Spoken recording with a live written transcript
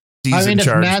He's in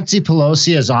charge. If Nancy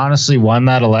Pelosi has honestly won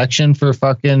that election for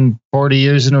fucking 40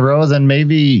 years in a row, then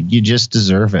maybe you just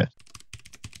deserve it.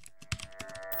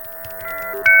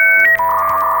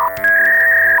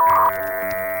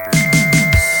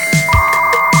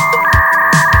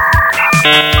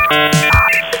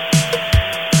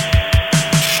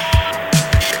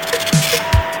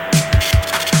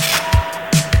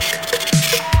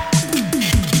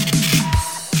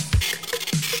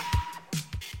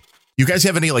 You guys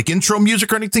have any like intro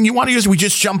music or anything you want to use? Are we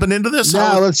just jumping into this?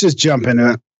 No, let's just jump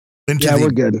into it. We're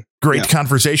good. Great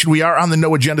conversation. We are on the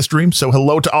No Agenda stream. So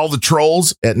hello to all the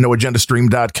trolls at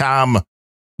noagendastream.com.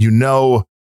 You know,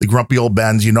 the grumpy old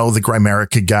Bens, you know, the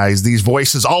Grimerica guys, these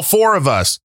voices, all four of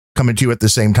us coming to you at the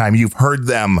same time. You've heard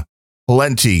them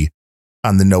plenty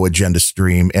on the No Agenda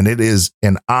stream, and it is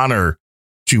an honor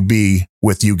to be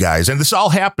with you guys. And this all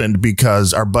happened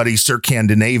because our buddy Sir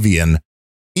Scandinavian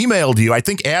emailed you, I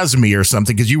think as me or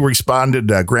something, because you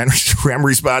responded, Graham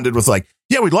responded with like,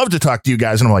 yeah, we'd love to talk to you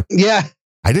guys. And I'm like, yeah,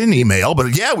 I didn't email,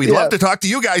 but yeah, we'd love to talk to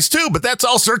you guys too. But that's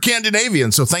all Sir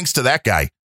Scandinavian. So thanks to that guy.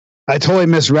 I totally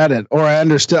misread it, or I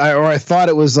understood, or I thought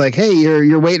it was like, hey,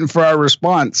 you're waiting for our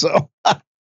response. So,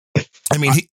 I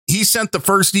mean, he sent the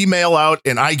first email out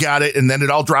and I got it, and then it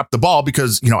all dropped the ball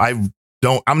because, you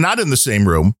know, I'm not in the same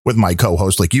room with my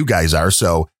co-host like you guys are.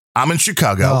 So I'm in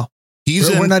Chicago.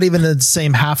 We're not even in the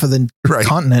same half of the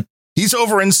continent. He's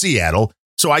over in Seattle.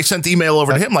 So I sent the email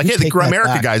over to him like, hey, the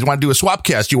Grimerica guys want to do a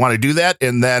Swapcast. You want to do that?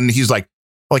 And then he's like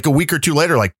a week or two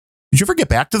later, like, did you ever get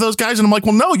back to those guys? And I'm like,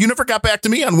 well, no, you never got back to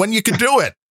me on when you could do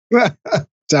it.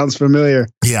 Sounds familiar.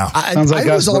 Yeah. I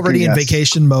was already in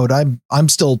vacation mode. I'm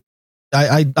still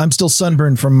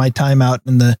sunburned from my time out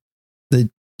in the.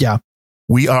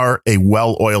 We are a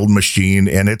well-oiled machine,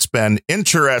 and it's been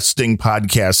interesting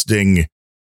podcasting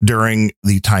during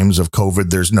the times of COVID.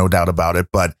 There's no doubt about it.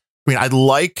 But I mean, I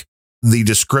like the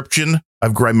description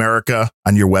of Grimerica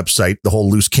on your website, the whole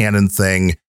loose cannon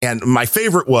thing. And my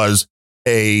favorite was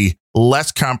a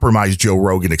less compromised Joe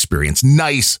Rogan experience.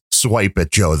 Nice swipe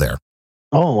at Joe there.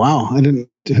 Oh, wow. I didn't.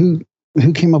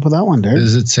 Who came up with that one, Derek?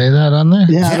 Does it say that on there?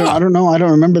 Yeah. I don't know. I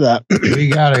don't remember that. We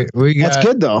got it. That's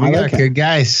good though. We got good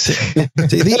guys. See,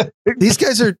 these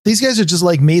guys are just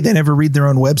like me. They never read their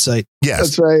own website. Yes,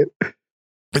 that's right.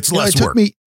 It's less work.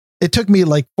 It took me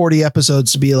like 40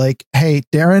 episodes to be like, hey,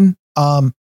 Darren,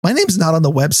 my name's not on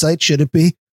the website. Should it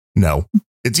be? No,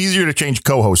 it's easier to change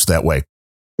co-hosts that way.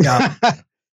 Yeah.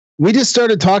 We just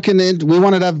started talking and we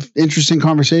wanted to have interesting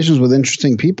conversations with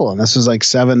interesting people. And this was like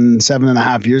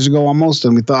 7.5 years ago almost.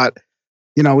 And we thought,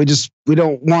 you know, we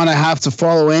don't want to have to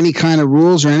follow any kind of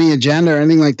rules or any agenda or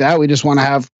anything like that. We just want to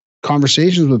have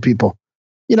conversations with people,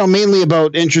 you know, mainly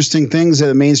about interesting things that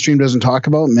the mainstream doesn't talk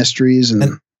about, mysteries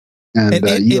and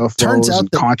UFOs and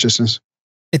consciousness.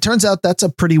 It turns out that's a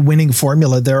pretty winning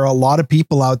formula. There are a lot of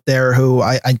people out there who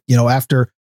I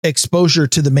after exposure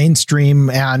to the mainstream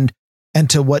and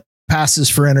to what passes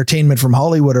for entertainment from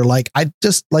Hollywood are like, I'd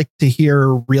just like to hear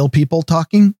real people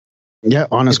talking. Yeah.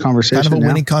 Honest conversation. Kind of a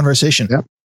winning conversation.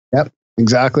 Yep.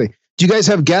 Exactly. Do you guys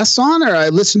have guests on, or I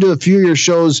listened to a few of your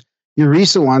shows, your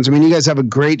recent ones? I mean, you guys have a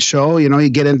great show. You know, you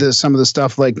get into some of the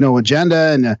stuff like No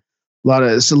Agenda and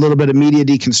it's a little bit of media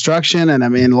deconstruction. And I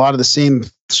mean, a lot of the same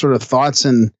sort of thoughts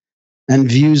and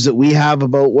views that we have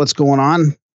about what's going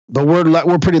on, but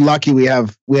we're pretty lucky.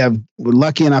 We're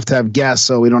lucky enough to have guests,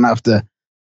 so we don't have to,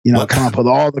 you know, come up with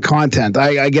all the content.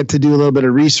 I get to do a little bit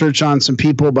of research on some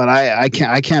people, but I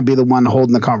can't be the one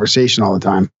holding the conversation all the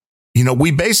time. You know,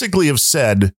 we basically have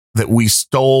said that we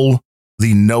stole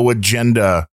the No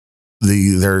Agenda,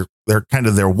 their kind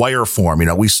of their wire form. You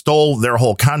know, we stole their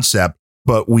whole concept,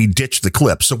 but we ditched the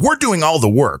clips. So we're doing all the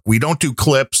work. We don't do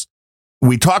clips.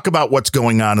 We talk about what's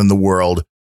going on in the world,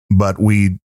 but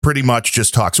we pretty much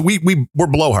just talk. So we're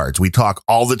blowhards. We talk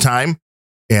all the time.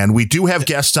 And we do have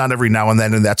guests on every now and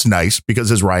then, and that's nice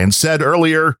because, as Ryan said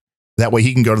earlier, that way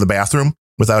he can go to the bathroom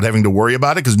without having to worry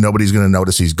about it because nobody's going to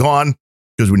notice he's gone.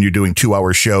 Because when you're doing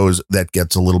 2-hour shows, that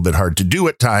gets a little bit hard to do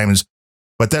at times.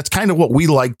 But that's kind of what we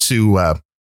like to,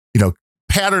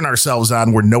 pattern ourselves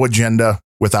on. We're No Agenda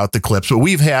without the clips. But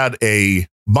we've had a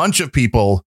bunch of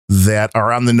people that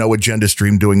are on the No Agenda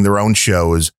stream doing their own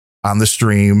shows on the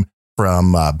stream,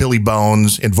 from Billy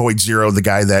Bones and Void Zero, the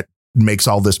guy that makes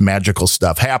all this magical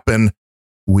stuff happen.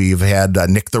 We've had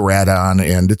Nick the Rat on,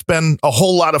 and it's been a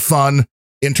whole lot of fun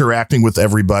interacting with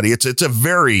everybody. It's a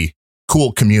very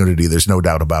cool community. There's no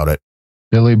doubt about it.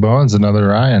 Billy Bones, another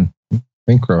Ryan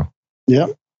Synchro. Yeah.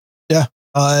 Yeah.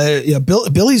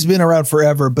 Billy's been around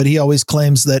forever, but he always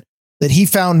claims that he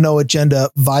found No Agenda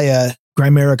via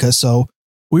Grimerica. So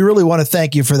we really want to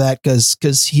thank you for that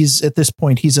because he's at this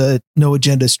point, he's a No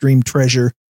Agenda stream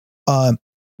treasure.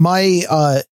 My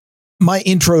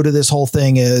intro to this whole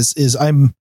thing is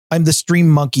I'm the stream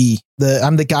monkey.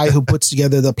 I'm the guy who puts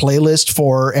together the playlist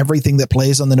for everything that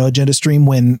plays on the No Agenda stream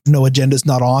when No Agenda's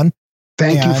not on.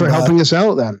 Thank you for helping us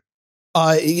out then.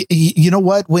 You know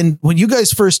what? When you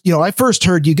guys first, I first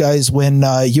heard you guys when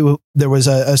there was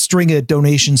a string of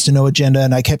donations to No Agenda,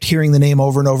 and I kept hearing the name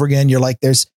over and over again. You're like,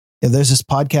 there's this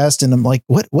podcast, and I'm like,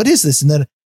 what is this? And then,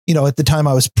 at the time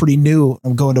I was pretty new.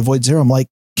 I'm going to Void Zero. I'm like,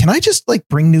 can I just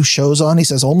bring new shows on? He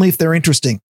says, only if they're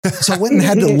interesting. So I went and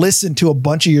had to listen to a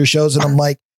bunch of your shows, and I'm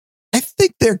like, I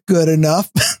think they're good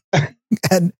enough.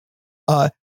 And,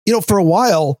 for a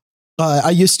while,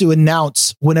 I used to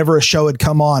announce whenever a show had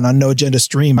come on No Agenda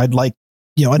stream, I'd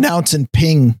announce and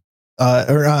ping,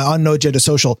 or on No Agenda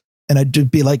social. And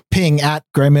I'd be like, ping at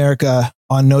Grimerica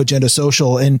on No Agenda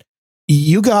social. And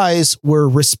you guys were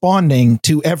responding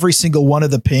to every single one of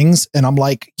the pings. And I'm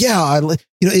like, yeah,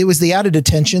 it was the added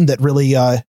attention that really,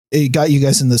 it got you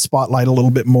guys in the spotlight a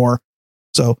little bit more.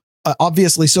 So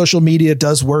obviously social media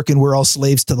does work, and we're all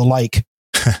slaves to the like.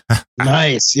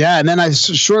 Nice. Yeah. And then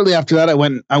shortly after that, I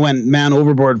went man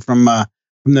overboard from the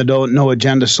No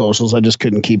Agenda socials. I just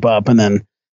couldn't keep up. And then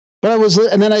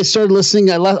I started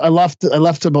listening. I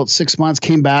left about 6 months,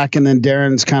 came back, and then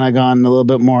Darren's kind of gone a little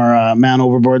bit more man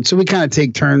overboard. So we kind of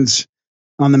take turns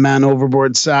on the man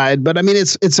overboard side. But I mean,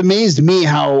 it's amazed me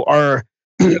how our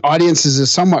audiences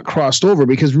is somewhat crossed over,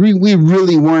 because we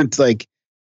really weren't like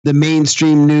the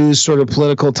mainstream news sort of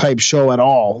political type show at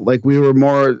all. Like, we were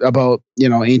more about,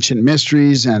 ancient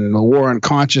mysteries and the war on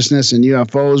consciousness and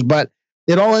UFOs, but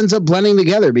it all ends up blending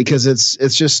together because it's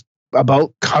just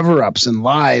about cover-ups and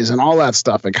lies and all that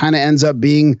stuff. It kind of ends up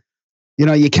being,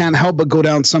 you can't help but go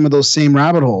down some of those same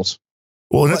rabbit holes.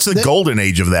 Well, and it's the golden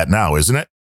age of that now, isn't it?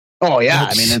 Oh yeah.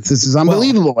 I mean, this is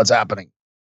unbelievable what's happening.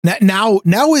 Now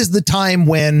is the time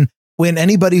when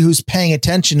anybody who's paying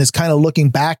attention is kind of looking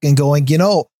back and going,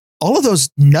 all of those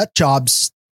nut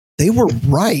jobs, they were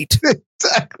right.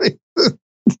 Exactly.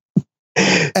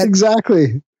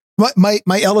 Exactly.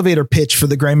 My elevator pitch for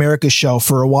the Grimerica show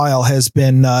for a while has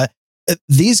been,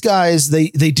 these guys, they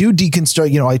do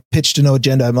deconstruct, I pitched to No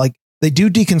Agenda. I'm like, they do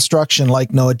deconstruction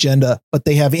like No Agenda, but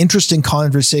they have interesting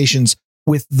conversations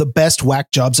with the best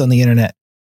whack jobs on the internet.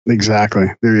 Exactly.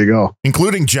 There you go.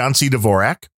 Including John C.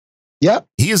 Dvorak. Yep.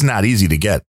 He is not easy to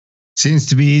get. Seems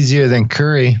to be easier than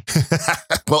Curry.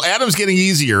 Well, Adam's getting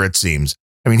easier, it seems.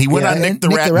 I mean, he went on Nick the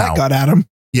Rat. The Rat got Adam.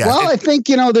 Yeah. Well, I think,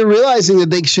 they're realizing that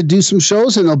they should do some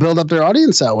shows, and they'll build up their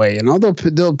audience that way.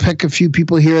 They'll pick a few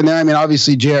people here and there. I mean,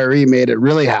 obviously JRE made it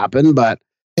really happen, but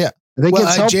yeah, I think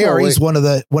it's JRE is one of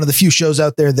the few shows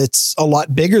out there that's a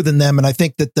lot bigger than them. And I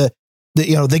think that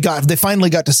they finally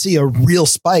got to see a real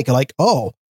spike. Like,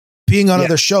 being on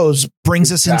other shows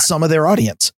brings us in some of their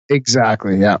audience.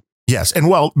 Exactly. Yeah. Yes.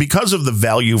 And because of the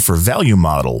value for value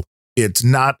model, it's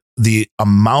not the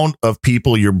amount of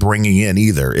people you're bringing in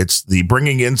either. It's the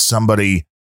bringing in somebody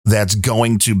that's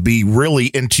going to be really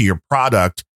into your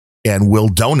product and will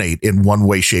donate in one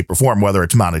way, shape, or form, whether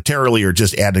it's monetarily or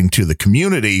just adding to the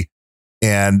community.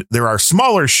 And there are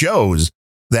smaller shows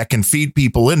that can feed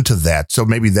people into that. So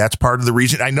maybe that's part of the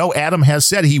reason. I know Adam has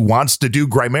said he wants to do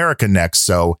Grimerica next.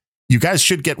 So you guys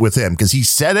should get with him because he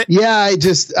said it. Yeah,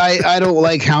 I don't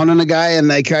like hounding a guy.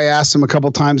 And I asked him a couple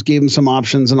times, gave him some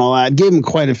options and all that. Gave him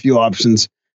quite a few options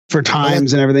for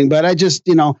times and everything. But I just,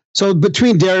 so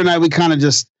between Darren and I, we kind of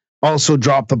just also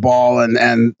drop the ball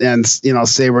and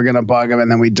say we're going to bug him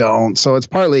and then we don't. So it's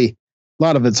partly, a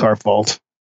lot of it's our fault.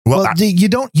 Well,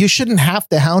 you shouldn't have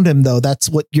to hound him though. That's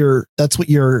what your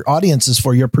audience is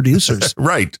for, your producers.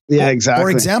 Right. Yeah, exactly.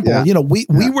 For example,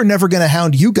 we were never going to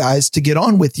hound you guys to get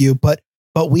on with you, but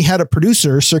we had a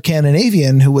producer, Sir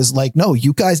Scandinavian, who was like, no,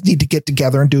 you guys need to get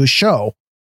together and do a show.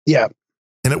 Yeah.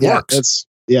 And it works.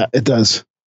 It does.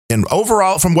 And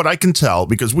overall, from what I can tell,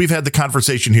 because we've had the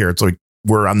conversation here, it's like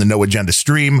we're on the No Agenda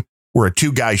stream. We're a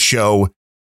 2-guy show.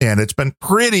 And it's been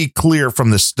pretty clear from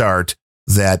the start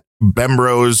that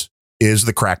Bemrose is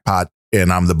the crackpot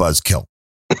and I'm the buzzkill.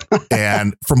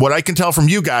 And from what I can tell from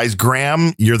you guys,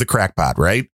 Graham, you're the crackpot,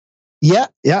 right? Yeah.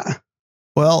 Yeah.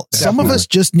 Well, some of us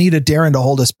just need a Darren to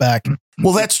hold us back.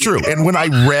 Well, that's true. And when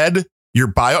I read your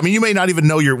bio, I mean, you may not even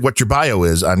know what your bio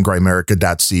is on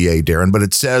Grimerica.ca, Darren, but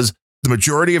it says the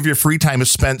majority of your free time is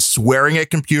spent swearing at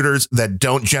computers that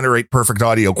don't generate perfect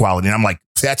audio quality. And I'm like,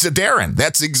 that's a Darren.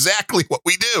 That's exactly what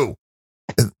we do.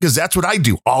 Because that's what I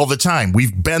do all the time.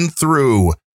 We've been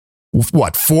through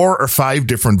 4 or 5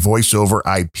 different voiceover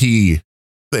IP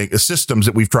systems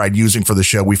that we've tried using for the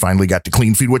show. We finally got to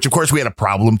Clean Feed, which of course we had a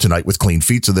problem tonight with Clean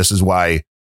Feed. So this is why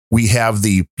we have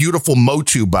the beautiful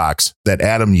Motu box that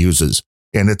Adam uses.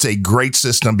 And it's a great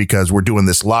system because we're doing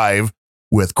this live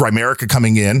with Grimerica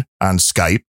coming in on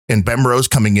Skype and Bemrose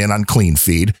coming in on Clean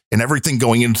Feed and everything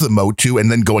going into the Motu and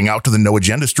then going out to the No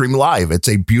Agenda stream live. It's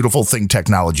a beautiful thing,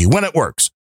 technology, when it works.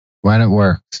 When it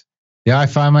works. Yeah, I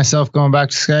find myself going back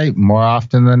to Skype more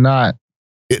often than not.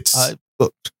 It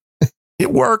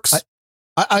works.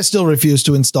 I still refuse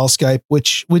to install Skype,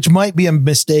 which might be a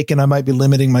mistake, and I might be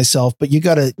limiting myself. But you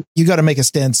gotta make a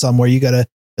stand somewhere. You gotta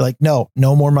be like, no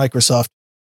more Microsoft.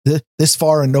 This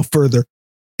far and no further.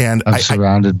 And I'm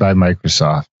surrounded by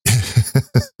Microsoft.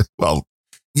 Well,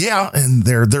 yeah, and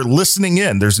they're listening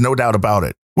in. There's no doubt about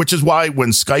it. Which is why when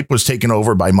Skype was taken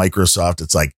over by Microsoft,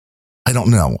 it's like, I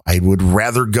don't know. I would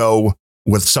rather go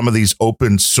with some of these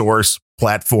open source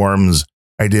platforms.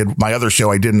 I did my other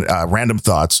show. I did Random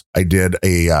Thoughts. I did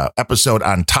a episode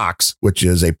on Tox, which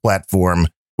is a platform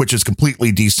which is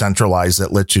completely decentralized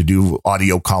that lets you do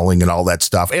audio calling and all that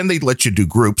stuff. And they let you do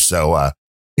groups. So,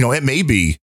 it may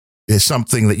be is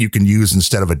something that you can use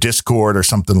instead of a Discord or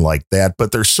something like that.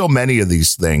 But there's so many of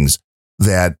these things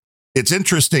that it's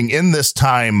interesting in this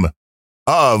time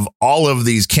of all of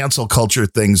these cancel culture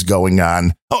things going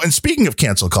on. Oh, and speaking of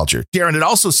cancel culture, Darren, it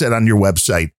also said on your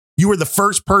website, you were the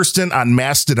first person on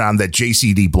Mastodon that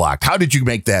JCD blocked. How did you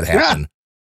make that happen?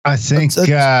 Yeah. I think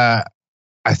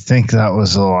that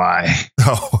was a lie.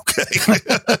 Oh, okay.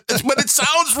 But it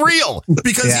sounds real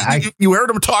because you heard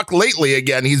him talk lately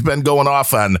again. He's been going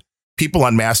off on people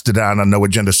on Mastodon on No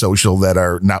Agenda Social that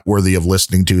are not worthy of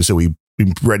listening to. So he's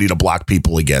ready to block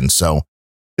people again. So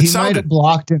he might have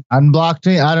blocked and unblocked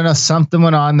me. I don't know. Something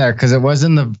went on there because it was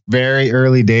in the very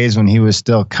early days when he was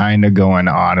still kind of going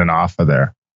on and off of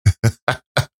there.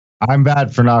 I'm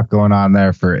bad for not going on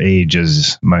there for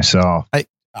ages myself.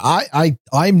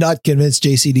 I'm not convinced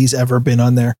JCD's ever been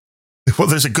on there. Well,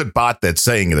 there's a good bot that's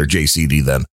saying they're JCD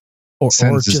then. Or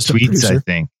just a tweets, producer. I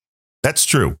think. That's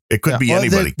true. It could be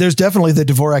anybody. There's definitely the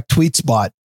Dvorak tweets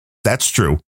bot. That's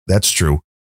true.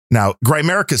 Now,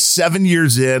 Grimerica's 7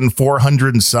 years in,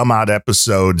 400 and some odd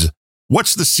episodes.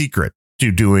 What's the secret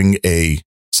to doing a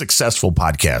successful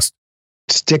podcast?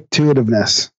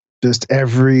 Stick-to-itiveness. Just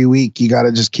every week, you got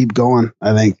to just keep going.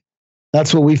 I think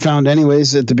that's what we found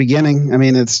anyways at the beginning. I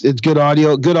mean, it's good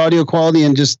audio quality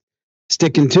and just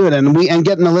sticking to it. And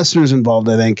getting the listeners involved.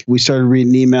 I think we started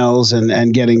reading emails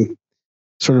and getting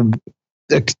sort of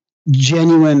a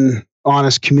genuine,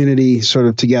 honest community sort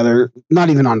of together, not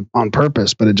even on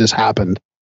purpose, but it just happened.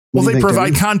 Well, they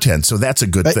provide content. So that's a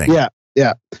good thing.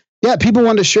 Yeah. People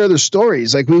wanted to share their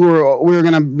stories. Like we were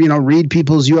going to, read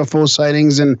people's UFO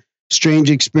sightings and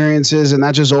strange experiences. And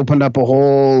that just opened up a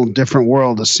whole different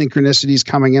world of synchronicities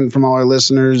coming in from all our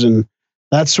listeners. And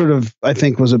that sort of, I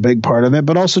think, was a big part of it,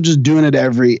 but also just doing it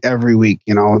every week,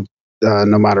 no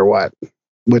matter what,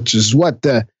 which is what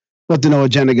the No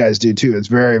Agenda guys do too. It's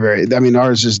very, very,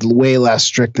 ours is way less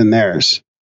strict than theirs.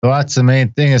 Well, that's the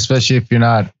main thing, especially if you're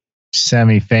not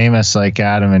semi-famous like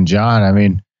Adam and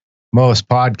John. Most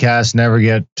podcasts never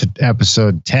get to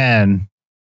episode 10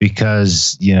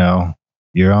 because,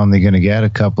 you're only going to get a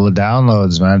couple of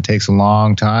downloads, man. It takes a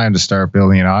long time to start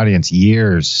building an audience,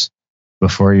 years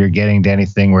before you're getting to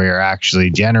anything where you're actually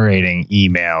generating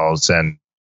emails and,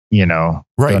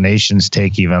 donations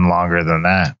take even longer than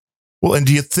that. Well, and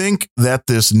do you think that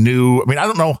this new, I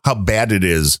don't know how bad it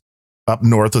is up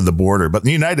north of the border, but in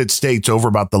the United States over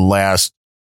about the last,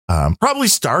 probably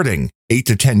starting 8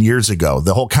 to 10 years ago,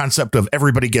 the whole concept of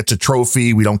everybody gets a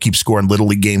trophy. We don't keep scoring Little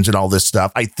League games and all this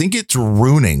stuff. I think it's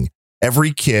ruining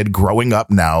every kid growing up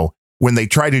now when they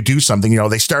try to do something,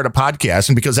 they start a podcast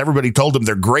and because everybody told them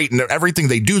they're great and everything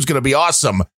they do is going to be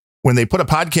awesome. When they put a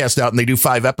podcast out and they do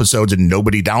 5 episodes and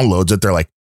nobody downloads it, they're like,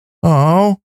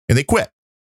 oh, and they quit.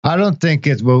 I don't think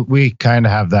we kind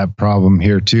of have that problem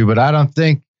here too, but I don't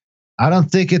think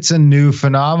it's a new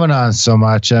phenomenon so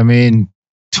much.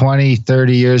 20,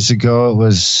 30 years ago, it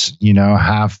was,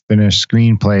 half finished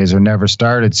screenplays or never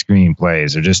started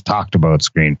screenplays or just talked about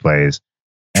screenplays.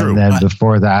 True. And then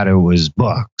before that, it was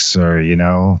books or,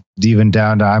 even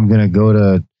down to I'm going to go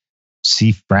to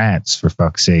see France for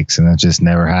fuck's sakes. And that just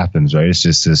never happens, right? It's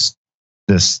just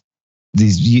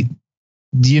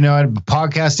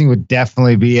podcasting would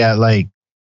definitely be at like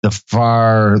the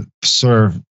far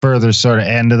further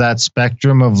end of that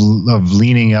spectrum of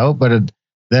leaning out. But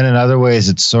then in other ways,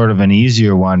 it's sort of an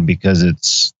easier one because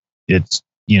it's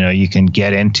you can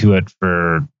get into it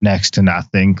for next to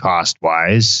nothing cost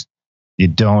wise. You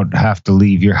don't have to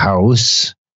leave your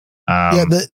house.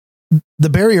 The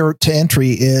barrier to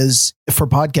entry for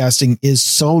podcasting is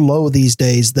so low these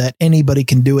days that anybody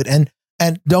can do it. And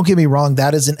don't get me wrong,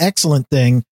 that is an excellent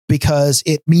thing because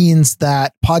it means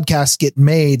that podcasts get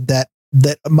made that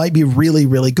might be really,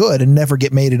 really good and never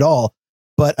get made at all.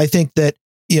 But I think that,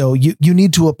 you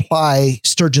need to apply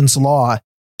Sturgeon's law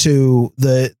to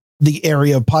the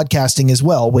area of podcasting as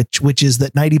well, which is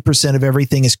that 90% of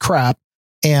everything is crap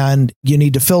and you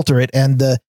need to filter it. And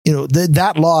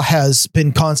that law has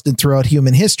been constant throughout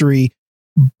human history.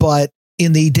 But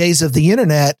in the days of the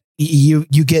internet, you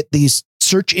get these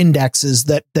search indexes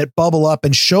that bubble up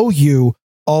and show you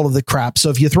all of the crap. So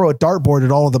if you throw a dartboard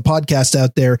at all of the podcasts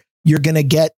out there, you're going to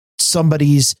get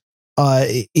somebody's,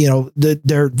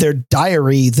 their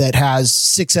diary that has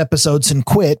 6 episodes and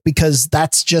quit, because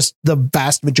that's just the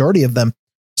vast majority of them.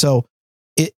 So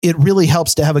it really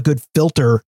helps to have a good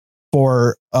filter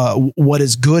for what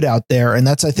is good out there. And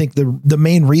that's, I think, the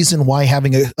main reason why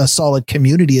having a solid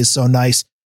community is so nice.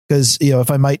 Because,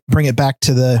 if I might bring it back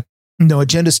to the No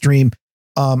Agenda stream,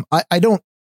 I don't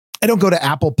go to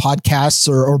Apple Podcasts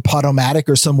or Podomatic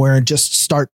or somewhere and just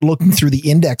start looking through the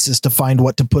indexes to find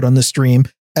what to put on the stream.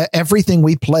 Everything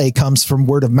we play comes from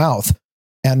word of mouth.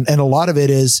 And a lot of it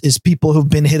is people who've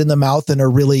been hit in the mouth and are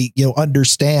really,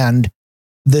 understand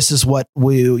this is what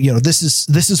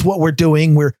this is what we're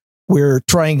doing. We're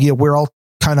trying, we're all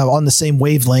kind of on the same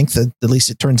wavelength. At least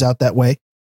it turns out that way.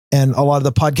 And a lot of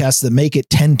the podcasts that make it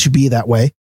tend to be that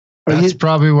way. That's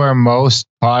probably where most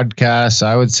podcasts,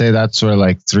 I would say that's where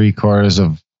like 3/4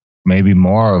 of, maybe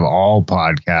more of all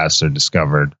podcasts are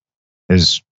discovered,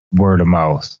 is word of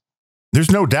mouth.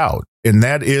 There's no doubt. And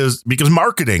that is because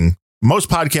marketing, most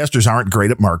podcasters aren't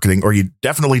great at marketing, or you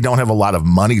definitely don't have a lot of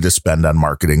money to spend on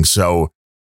marketing. So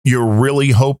you're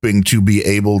really hoping to be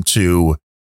able to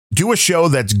do a show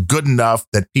that's good enough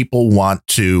that people want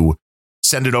to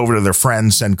send it over to their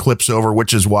friends, send clips over,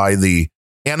 which is why the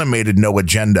animated No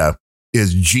Agenda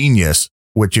is genius,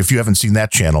 which if you haven't seen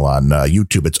that channel on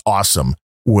YouTube, it's awesome,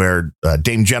 where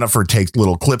Dame Jennifer takes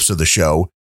little clips of the show,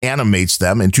 animates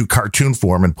them into cartoon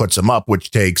form and puts them up,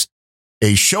 which takes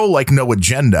a show like No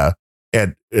Agenda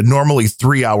at normally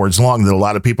 3 hours long that a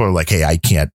lot of people are like, hey, I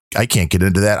can't get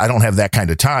into that. I don't have that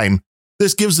kind of time.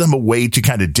 This gives them a way to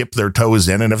kind of dip their toes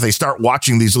in. And if they start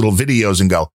watching these little videos and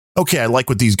go, okay, I like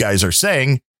what these guys are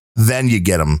saying, then you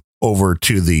get them over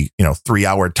to the 3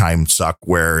 hour time suck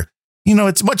where,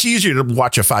 it's much easier to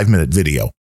watch a 5-minute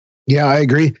video. Yeah, I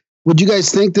agree. Would you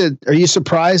guys think are you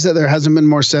surprised that there hasn't been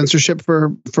more censorship for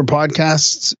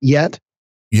podcasts yet?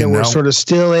 We're sort of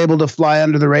still able to fly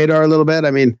under the radar a little bit.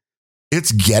 I mean,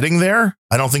 it's getting there.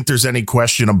 I don't think there's any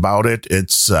question about it.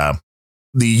 It's the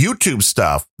YouTube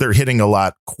stuff. They're hitting a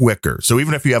lot quicker. So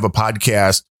even if you have a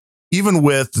podcast, even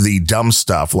with the dumb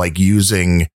stuff like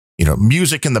using,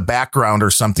 music in the background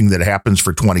or something that happens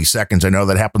for 20 seconds. I know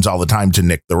that happens all the time to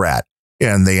Nick the Rat,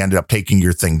 and they ended up taking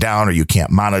your thing down, or you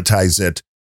can't monetize it.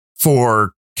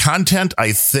 For content,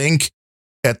 I think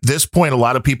at this point, a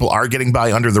lot of people are getting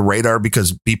by under the radar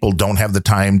because people don't have the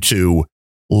time to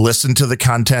listen to the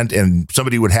content, and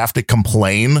somebody would have to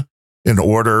complain in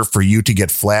order for you to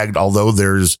get flagged. Although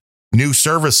there's new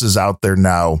services out there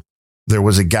now. There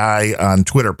was a guy on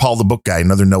Twitter, Paul the Book Guy,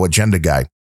 another No Agenda guy,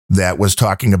 that was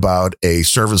talking about a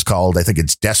service called, I think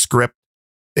it's Descript,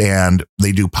 and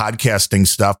they do podcasting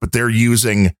stuff, but they're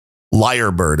using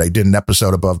Lyrebird. I did an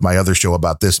episode above my other show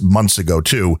about this months ago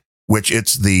too, which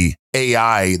it's the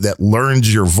AI that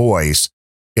learns your voice.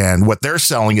 And what they're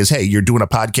selling is, hey, you're doing a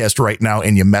podcast right now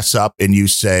and you mess up and you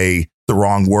say the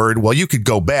wrong word. Well, you could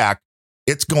go back.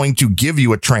 It's going to give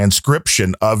you a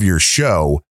transcription of your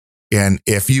show. And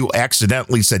if you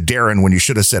accidentally said Darren when you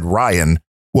should have said Ryan,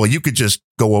 well, you could just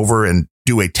go over and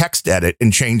do a text edit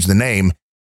and change the name,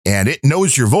 and it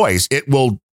knows your voice. It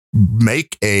will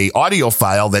make a audio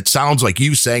file that sounds like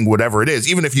you saying whatever it is,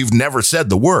 even if you've never said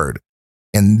the word.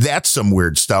 And that's some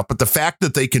weird stuff. But the fact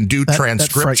that they can do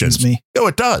transcriptions, that frightens me. No,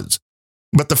 it does.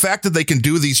 But the fact that they can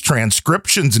do these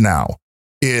transcriptions now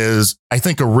is, I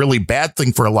think, a really bad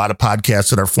thing for a lot of podcasts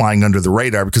that are flying under the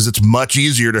radar, because it's much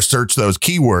easier to search those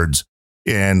keywords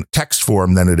in text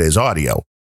form than it is audio.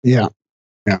 Yeah.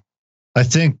 Yeah. I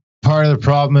think part of the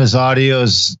problem is audio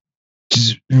is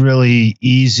just really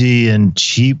easy and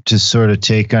cheap to sort of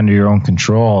take under your own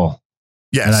control.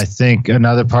 Yes. And I think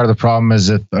another part of the problem is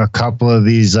that a couple of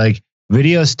these, like,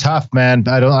 video's tough, man.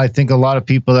 I think a lot of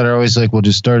people that are always like, well,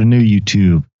 just start a new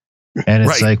YouTube. And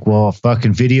it's like, well,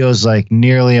 fucking video is like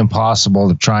nearly impossible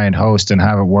to try and host and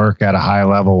have it work at a high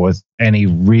level with any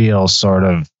real sort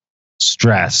of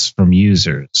stress from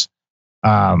users.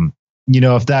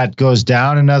 If that goes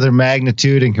down another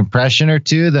magnitude and compression or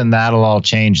two, then that'll all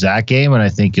change that game. And I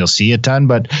think you'll see a ton.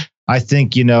 But I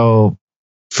think,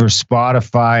 for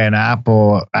Spotify and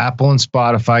Apple and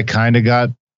Spotify kind of got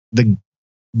the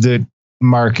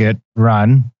market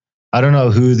run. I don't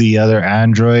know who the other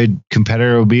Android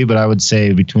competitor will be, but I would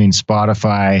say between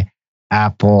Spotify,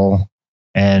 Apple,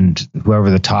 and whoever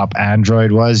the top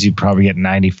Android was, you'd probably get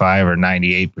 95 or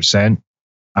 98%.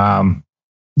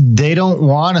 They don't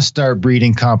want to start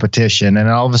breeding competition. And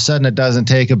all of a sudden, it doesn't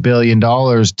take $1 billion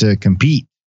to compete.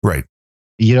 Right.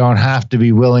 You don't have to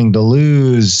be willing to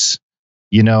lose,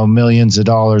 millions of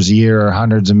dollars a year or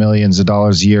hundreds of millions of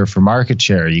dollars a year for market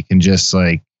share. You can just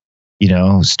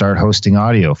start hosting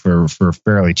audio for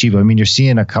fairly cheap. I mean, you're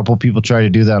seeing a couple people try to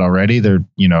do that already. They're,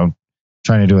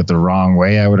 trying to do it the wrong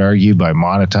way, I would argue, by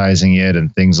monetizing it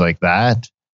and things like that.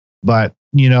 But,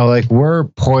 we're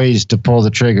poised to pull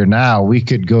the trigger now. We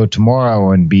could go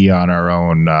tomorrow and be on our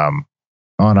own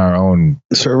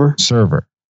server.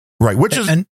 Right. Which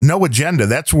is no agenda.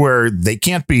 That's where it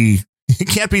can't be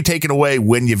taken away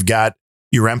when you've got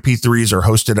your MP3s are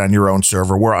hosted on your own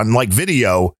server, where unlike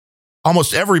video,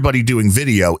 almost everybody doing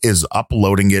video is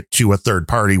uploading it to a third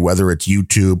party, whether it's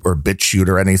YouTube or BitChute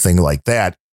or anything like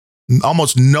that.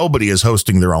 Almost nobody is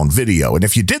hosting their own video. And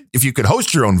if you could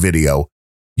host your own video,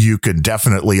 you could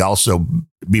definitely also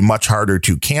be much harder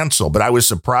to cancel. But I was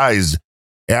surprised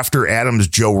after Adam's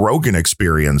Joe Rogan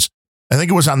experience, I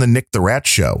think it was on the Nick the Rat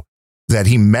show, that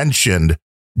he mentioned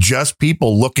just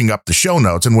people looking up the show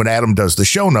notes. And when Adam does the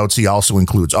show notes, he also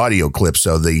includes audio clips.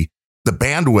 So the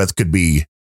bandwidth could be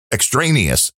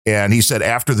extraneous. And he said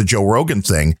after the Joe Rogan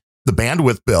thing, the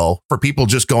bandwidth bill for people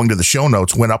just going to the show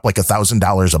notes went up like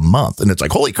 $1,000 a month. And it's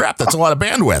like, holy crap, that's a lot of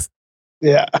bandwidth.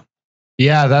 Yeah.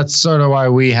 Yeah, that's sort of why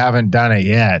we haven't done it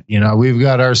yet. We've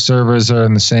got our servers are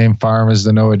in the same farm as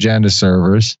the No Agenda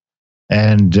servers.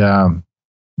 And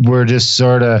we're just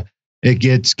sort of,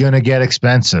 it's going to get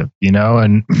expensive,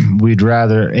 and we'd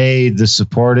rather, the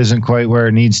support isn't quite where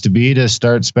it needs to be to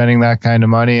start spending that kind of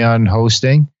money on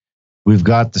hosting. We've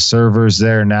got the servers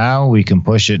there now. We can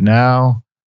push it now.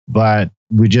 But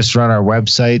we just run our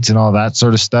websites and all that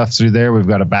sort of stuff through there. We've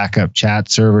got a backup chat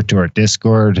server to our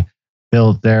Discord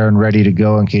built there and ready to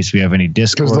go in case we have any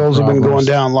Discord. Because those have been going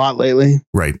down a lot lately.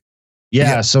 Right.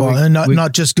 Yeah. So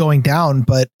not just going down,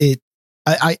 but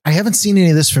I haven't seen any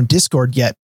of this from Discord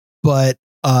yet, but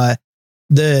a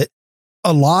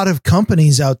lot of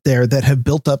companies out there that have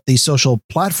built up these social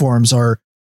platforms are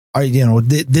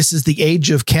this is the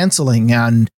age of canceling.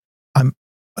 And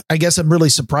I guess I'm really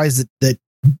surprised that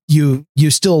you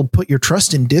still put your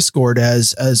trust in Discord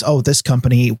as this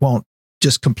company won't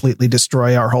just completely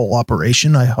destroy our whole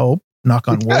operation. I hope, knock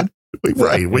on wood.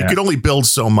 Right. We could only build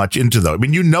so much into those. I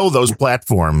mean, those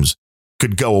platforms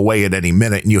could go away at any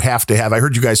minute, and you have to have, I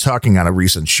heard you guys talking on a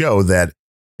recent show that,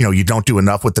 you don't do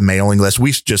enough with the mailing list.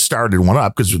 We just started one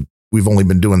up because we've only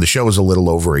been doing the shows a little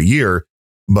over a year,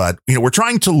 but we're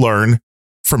trying to learn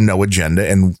from No Agenda,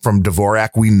 and from Dvorak.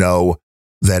 We know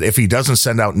that if he doesn't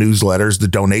send out newsletters, the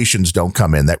donations don't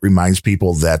come in. That reminds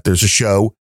people that there's a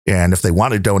show, and if they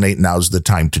want to donate, now's the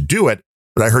time to do it.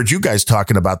 But I heard you guys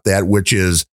talking about that, which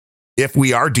is if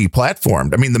we are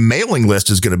deplatformed, I mean, the mailing list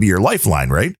is going to be your lifeline,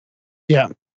 right? Yeah.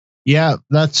 Yeah,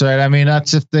 that's right. I mean,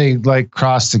 that's if they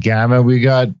cross the gamut. We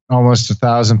got almost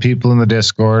 1,000 people in the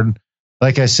Discord.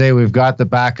 Like I say, we've got the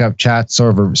backup chat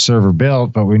server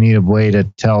built, but we need a way to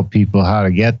tell people how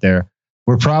to get there.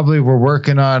 We're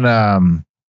working on,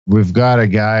 we've got a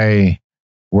guy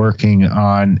working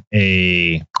on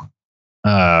a,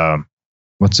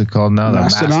 what's it called now? The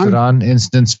Mastodon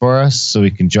instance for us, so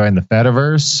we can join the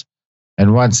Fediverse.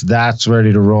 And once that's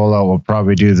ready to roll out, we'll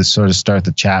probably do the sort of start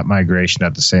the chat migration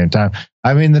at the same time.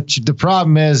 I mean, the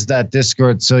problem is that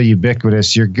Discord's so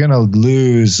ubiquitous, you're going to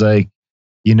lose, we've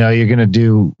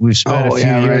spent a few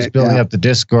years building up the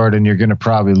Discord, and you're going to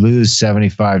probably lose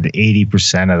 75 to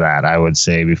 80% of that, I would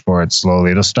say, before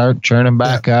it'll start churning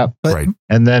back up. Right.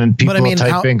 And then people will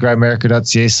type in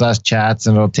grimerica.ca/chats,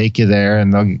 and it'll take you there,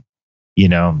 and they'll,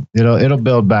 it'll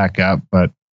build back up.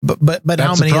 But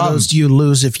how many of those do you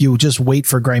lose if you just wait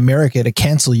for Grimerica to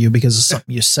cancel you because of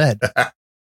something you said?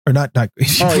 Or not. Oh,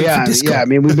 yeah. Yeah. I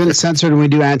mean, we've been censored when we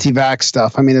do anti-vax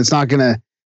stuff. I mean, it's not going to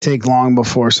take long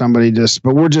before somebody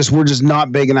but we're just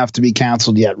not big enough to be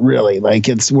canceled yet, really.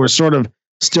 We're sort of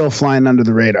still flying under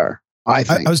the radar, I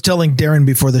think. I was telling Darren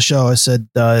before the show, I said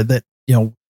that,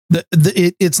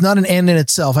 it's not an end in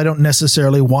itself. I don't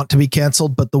necessarily want to be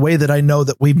canceled, but the way that I know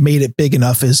that we've made it big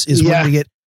enough is when we get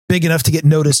big enough to get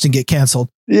noticed and get canceled.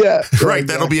 Yeah. Right.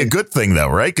 That'll be a good thing, though,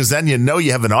 right? Because then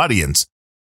you have an audience.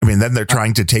 I mean, then they're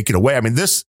trying to take it away. I mean,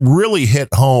 this really hit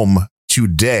home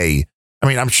today. I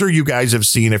mean, I'm sure you guys have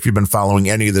seen, if you've been following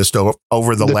any of this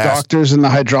over the last... doctors and the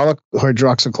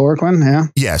hydroxychloroquine, yeah?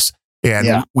 Yes.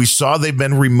 And we saw they've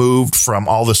been removed from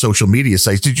all the social media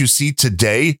sites. Did you see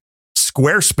today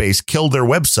Squarespace killed their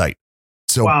website.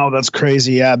 So wow, that's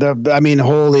crazy. Yeah,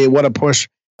 holy, what a push!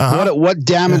 What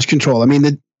damage control? I mean,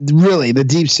 the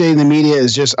deep state in the media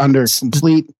is just under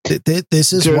complete.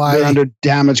 This is why they're under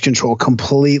damage control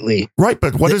completely. Right,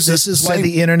 but this is why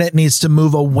the internet needs to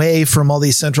move away from all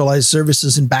these centralized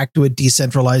services and back to a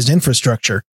decentralized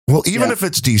infrastructure. Well, even if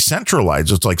it's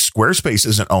decentralized, it's like Squarespace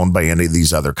isn't owned by any of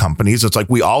these other companies. It's like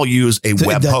we all use a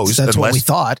web host. That's what we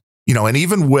thought. And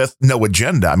even with No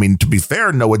Agenda, I mean, to be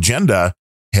fair, No Agenda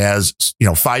has,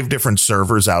 5 different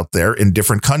servers out there in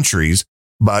different countries,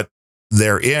 but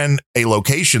they're in a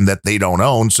location that they don't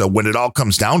own. So when it all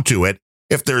comes down to it,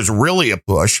 if there's really a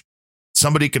push,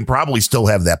 somebody can probably still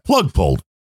have that plug pulled.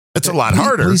 It's a lot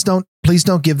harder. Please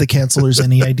don't give the cancelers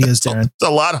any ideas, Darren. It's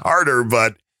a lot harder,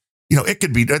 but it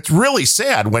could be. It's really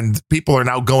sad when people are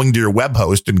now going to your web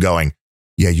host and going,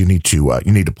 yeah, you need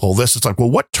to pull this. It's like,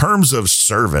 well, what terms of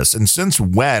service? And since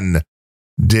when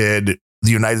did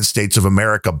the United States of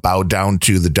America bow down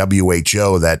to the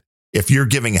WHO that if you're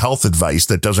giving health advice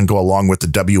that doesn't go along with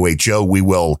the WHO, we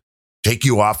will take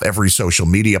you off every social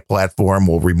media platform,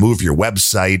 we'll remove your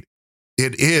website.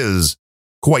 It is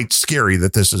quite scary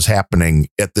that this is happening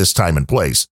at this time and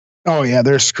place. Oh, yeah,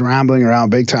 they're scrambling around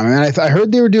big time. I mean, I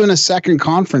heard they were doing a second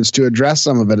conference to address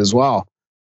some of it as well,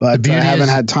 but I haven't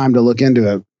had time to look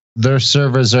into it. Their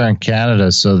servers are in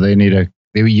Canada, so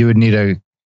you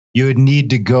would need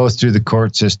to go through the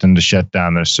court system to shut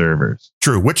down their servers.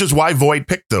 True, which is why Void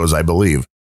picked those, I believe.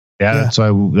 Yeah.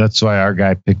 That's why our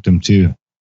guy picked them too.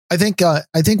 I think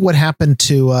what happened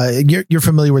to you're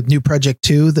familiar with New Project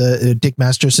 2, the Dick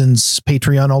Masterson's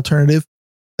Patreon alternative.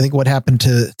 I think what happened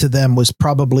to them was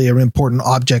probably an important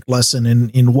object lesson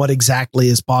in what exactly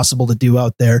is possible to do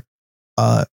out there.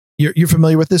 You're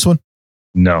familiar with this one?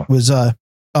 No. Was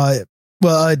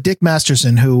Dick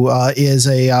Masterson, who is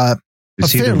a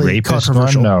fairly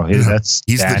controversial. No, he's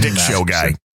the Dick Show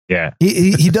guy. Yeah,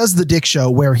 he does the Dick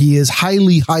Show where he is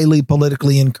highly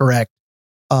politically incorrect.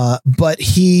 But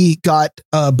he got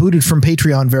booted from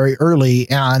Patreon very early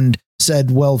and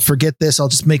said, well, forget this. I'll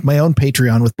just make my own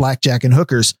Patreon with blackjack and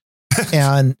hookers.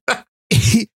 And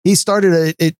he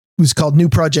started it was called New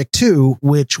Project 2,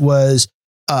 which was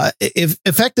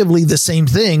effectively the same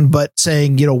thing, but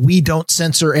saying, we don't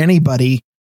censor anybody.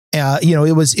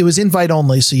 It was invite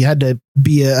only. So you had to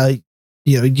be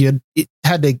you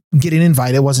had to get an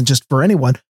invite. It wasn't just for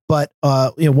anyone, but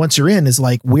once you're in, is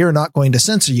like, we're not going to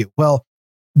censor you. Well,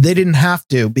 they didn't have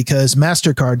to, because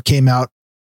MasterCard came out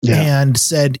and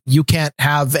said, you can't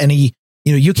have any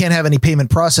payment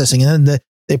processing. And then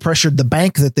they pressured the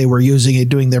bank that they were using and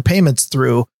doing their payments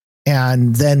through.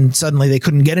 And then suddenly they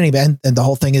couldn't get any, and the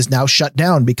whole thing is now shut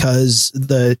down because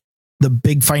the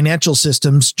big financial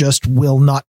systems just will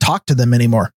not talk to them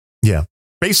anymore. Yeah.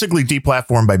 Basically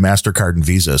deplatformed by MasterCard and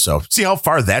Visa. So see how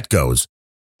far that goes.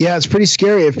 Yeah, it's pretty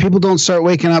scary if people don't start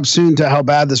waking up soon to how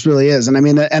bad this really is. And I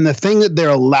mean, and the thing that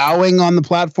they're allowing on the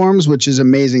platforms, which is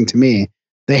amazing to me,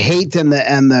 the hate and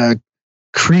the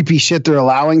creepy shit they're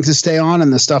allowing to stay on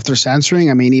and the stuff they're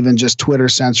censoring. I mean, even just Twitter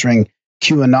censoring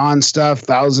QAnon stuff,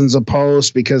 thousands of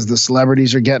posts because the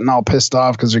celebrities are getting all pissed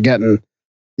off because they're getting,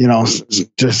 they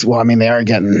are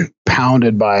getting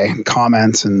pounded by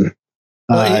comments and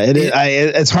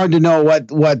it's hard to know what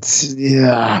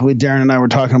Darren and I were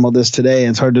talking about this today.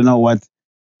 It's hard to know I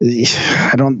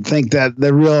don't think that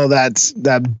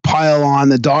that pile on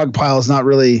the dog pile is not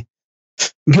really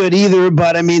good either.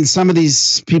 But I mean, some of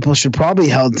these people should probably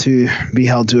be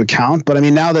held to account. But I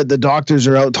mean, now that the doctors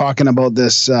are out talking about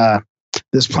this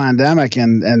pandemic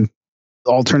and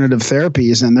alternative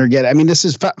therapies, and this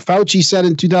is Fauci said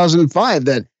in 2005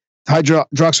 that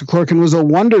hydroxychloroquine was a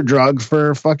wonder drug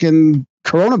for fucking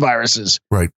coronaviruses.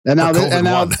 Right. And now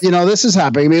this is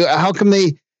happening. I mean, how come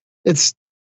it's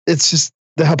just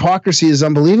the hypocrisy is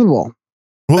unbelievable.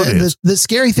 Well, the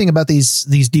scary thing about these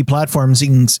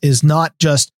deplatforming is not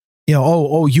just,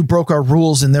 you broke our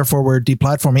rules and therefore we're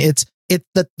deplatforming. It's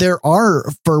that there are,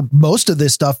 for most of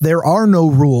this stuff, there are no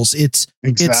rules. It's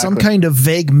some kind of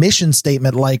vague mission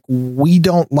statement, like we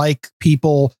don't like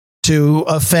people to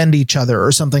offend each other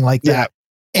or something like that.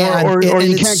 Or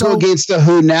you can't go against the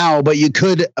WHO now, but you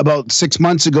could about 6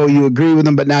 months ago. You agree with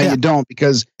them, but now you don't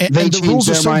because they changed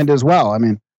their mind as well. I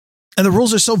mean, and the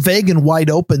rules are so vague and wide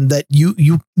open that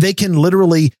they can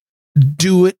literally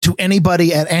do it to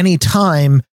anybody at any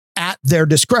time at their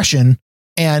discretion,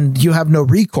 and you have no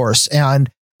recourse.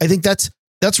 And I think that's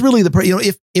really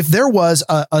if there was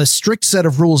a strict set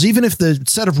of rules, even if the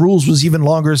set of rules was even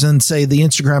longer than, say, the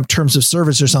Instagram terms of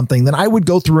service or something, then I would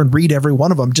go through and read every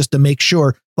one of them just to make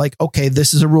sure, like, okay,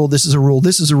 this is a rule, this is a rule,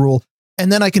 this is a rule.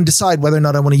 And then I can decide whether or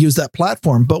not I want to use that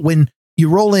platform. But when you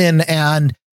roll in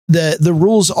and the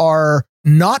rules are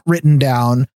not written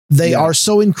down. They are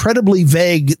so incredibly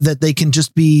vague that they can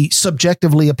just be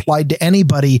subjectively applied to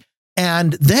anybody.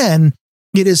 And then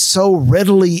it is so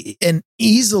readily and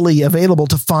easily available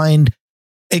to find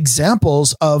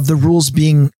examples of the rules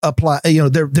being applied.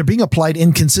 They're being applied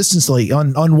inconsistently.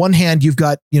 On one hand, you've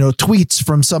got, tweets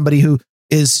from somebody who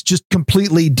is just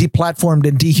completely deplatformed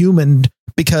and dehumaned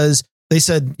because they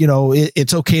said,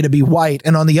 it's okay to be white.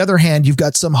 And on the other hand, you've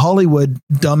got some Hollywood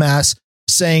dumbass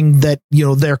saying that,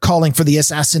 they're calling for the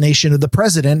assassination of the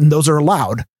president, and those are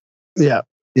allowed. Yeah.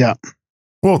 Yeah.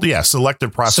 Well, yeah.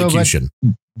 Selective prosecution.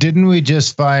 So, didn't we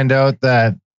just find out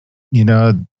that,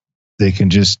 they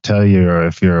can just tell you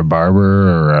if you're a barber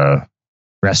or a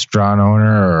restaurant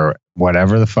owner or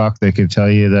whatever the fuck, they could tell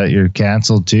you that you're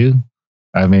canceled too?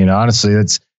 I mean, honestly,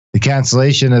 the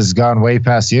cancellation has gone way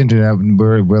past the internet.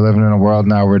 We're living in a world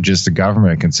now where just the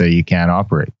government can say you can't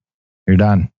operate. You're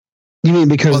done. You mean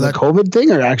because of the COVID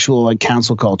thing or actual like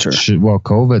cancel culture? Well,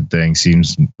 COVID thing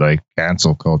seems like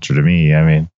cancel culture to me. I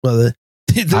mean, well, the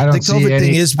COVID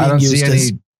thing is being used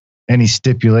as any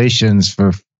stipulations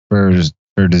for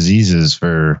diseases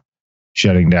for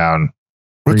shutting down.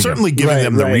 But certainly giving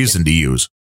them the reason to use.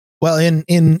 Well,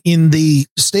 in the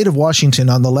state of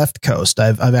Washington on the left coast,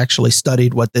 I've actually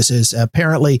studied what this is.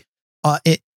 Apparently,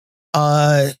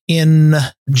 in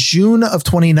June of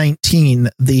 2019,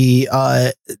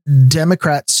 the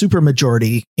Democrat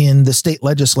supermajority in the state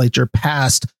legislature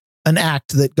passed an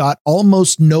act that got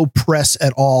almost no press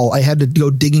at all. I had to go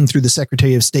digging through the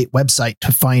Secretary of State website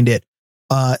to find it.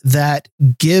 That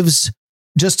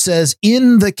just says,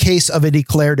 in the case of a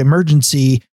declared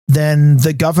emergency, then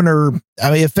the governor,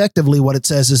 effectively what it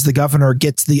says is the governor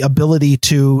gets the ability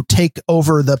to take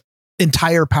over the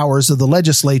entire powers of the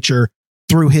legislature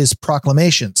through his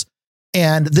proclamations.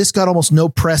 And this got almost no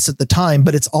press at the time,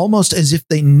 but it's almost as if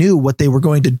they knew what they were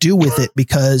going to do with it,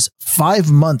 because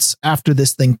 5 months after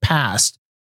this thing passed,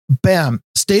 bam,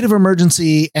 state of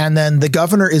emergency. And then the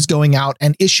governor is going out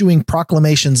and issuing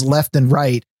proclamations left and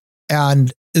right.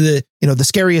 And the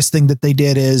scariest thing that they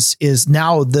did is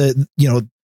now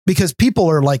because people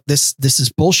are like, this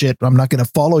is bullshit. I'm not going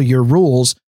to follow your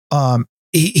rules.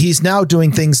 He's now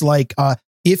doing things like,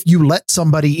 if you let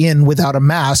somebody in without a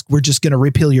mask, we're just going to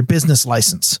repeal your business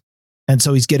license. And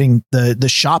so he's getting the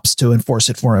shops to enforce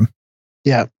it for him.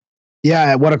 Yeah.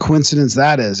 Yeah. What a coincidence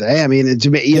that is. I mean,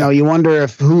 you wonder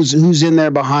if who's in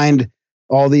there behind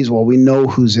all these. Well, we know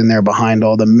who's in there behind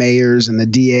all the mayors and the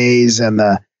DAs and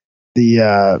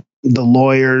the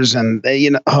lawyers, and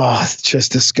it's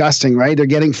just disgusting, right? They're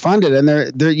getting funded, and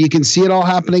they're you can see it all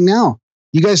happening now.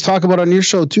 You guys talk about on your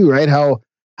show too, right? How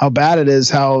bad it is,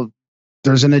 how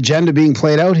there's an agenda being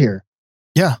played out here.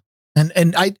 Yeah.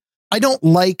 And I don't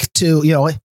like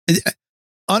to,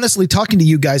 honestly, talking to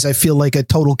you guys, I feel like a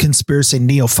total conspiracy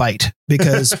neophyte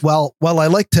because while I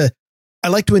like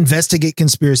to investigate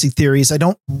conspiracy theories, I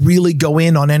don't really go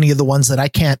in on any of the ones that I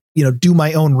can't, do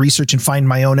my own research and find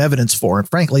my own evidence for. And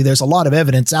frankly, there's a lot of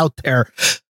evidence out there,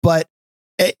 but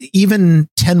even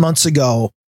 10 months ago,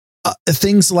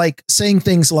 saying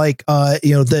things like,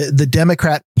 the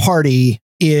Democrat Party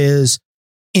is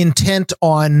intent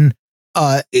on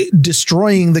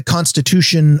destroying the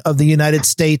Constitution of the United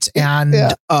States and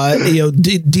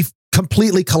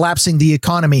completely collapsing the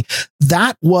economy.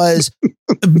 That was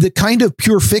the kind of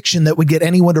pure fiction that would get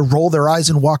anyone to roll their eyes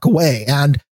and walk away.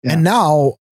 And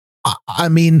now, I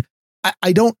mean,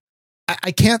 I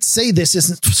can't say this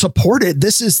isn't supported.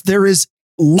 There is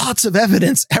lots of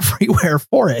evidence everywhere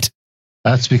for it.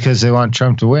 That's because they want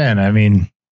Trump to win. I mean,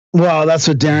 well, that's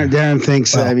what Darren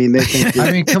thinks. Well, I mean, they think. I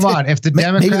mean, come on. If the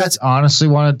Democrats honestly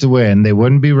wanted to win, they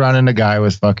wouldn't be running a guy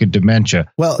with fucking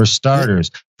dementia. Well, for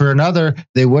starters. For another,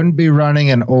 they wouldn't be running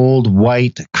an old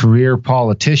white career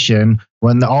politician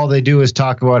when all they do is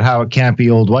talk about how it can't be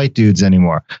old white dudes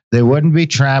anymore. They wouldn't be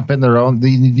tramping their own.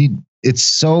 It's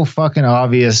so fucking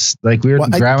obvious. Like Grandma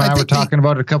and I were talking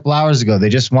about it a couple hours ago. They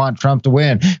just want Trump to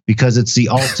win because it's the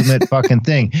ultimate fucking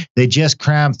thing. They just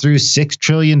crammed through $6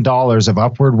 trillion of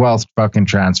upward wealth fucking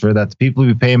transfer that the people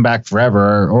will be paying back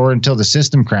forever or until the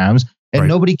system crams. And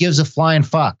nobody gives a flying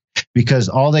fuck because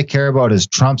all they care about is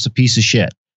Trump's a piece of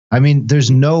shit. I mean,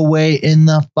 there's no way in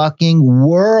the fucking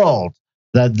world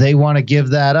that they want to give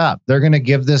that up. They're going to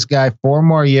give this guy 4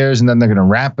 more years and then they're going to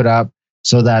wrap it up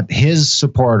so that his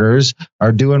supporters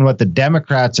are doing what the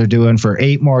Democrats are doing for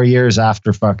 8 more years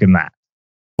after fucking that.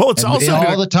 Well, it's also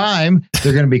all the time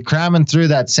they're going to be cramming through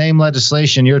that same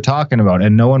legislation you're talking about,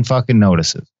 and no one fucking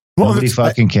notices. Nobody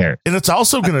fucking cares. And it's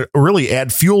also going to really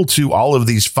add fuel to all of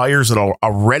these fires that are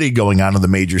already going on in the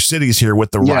major cities here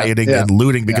with the rioting and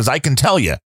looting, because I can tell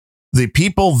you, the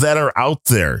people that are out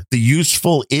there, the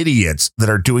useful idiots that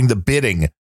are doing the bidding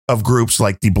of groups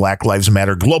like the Black Lives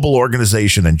Matter global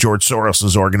organization and George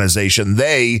Soros's organization,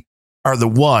 they are the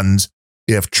ones,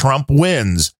 if Trump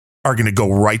wins, are going to go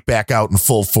right back out in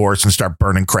full force and start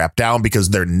burning crap down because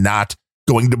they're not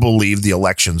going to believe the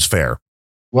election's fair.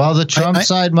 Well, the Trump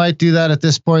side might do that at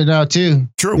this point now, too.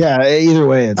 True. Yeah, either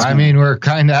way. I mean, we're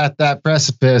kind of at that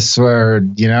precipice where,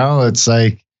 it's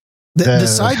like the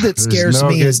side that scares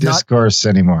me is not discourse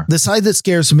anymore. The side that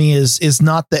scares me is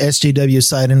not the SJW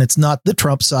side, and it's not the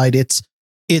Trump side. It's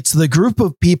the group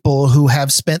of people who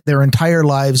have spent their entire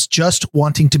lives just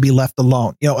wanting to be left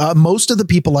alone. Most of the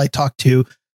people I talk to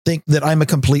think that I'm a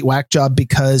complete whack job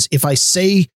because if I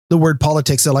say the word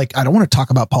politics, they're like, I don't want to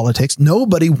talk about politics.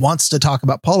 Nobody wants to talk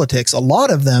about politics. A lot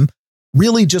of them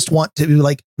really just want to be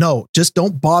like, no, just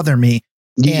don't bother me.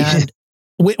 Yeah. And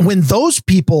when those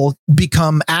people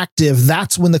become active,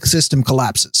 that's when the system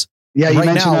collapses. Yeah, you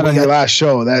mentioned that on your last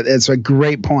show. That it's a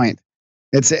great point.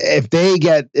 It's if they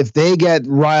get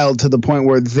riled to the point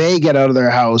where they get out of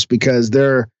their house because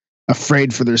they're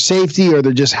afraid for their safety or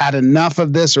they're just had enough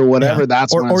of this or whatever.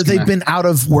 That's or they've been out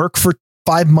of work for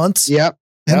 5 months. Yep.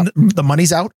 And the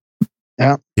money's out.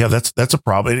 Yeah. Yeah, that's a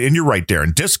problem. And you're right,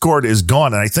 Darren. Discord is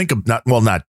gone. And I think not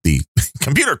the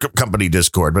computer company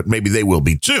Discord, but maybe they will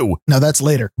be too. No, that's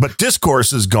later. But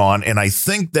Discourse is gone. And I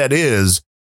think that is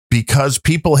because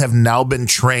people have now been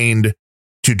trained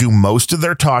to do most of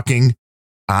their talking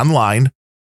online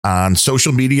on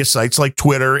social media sites like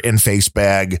Twitter and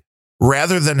Facebag,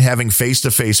 rather than having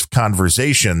face-to-face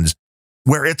conversations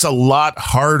where it's a lot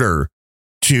harder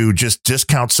to just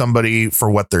discount somebody for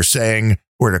what they're saying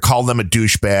or to call them a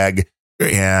douchebag.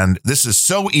 And this is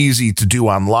so easy to do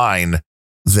online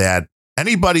that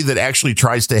anybody that actually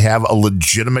tries to have a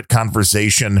legitimate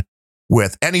conversation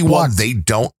with anyone they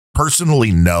don't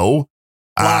personally know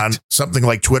on something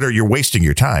like Twitter, you're wasting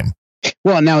your time.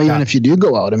 Well, now even if you do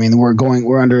go out, I mean,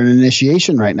 we're under an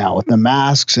initiation right now with the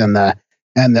masks and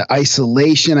the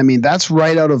isolation. I mean, that's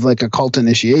right out of like a cult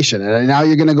initiation. And now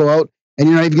you're going to go out and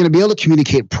you're not even going to be able to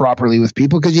communicate properly with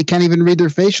people because you can't even read their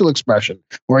facial expression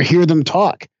or hear them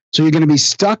talk. So you're going to be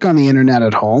stuck on the internet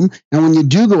at home. And when you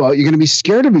do go out, you're going to be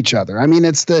scared of each other. I mean,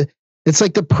 it's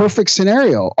like the perfect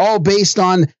scenario, all based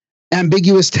on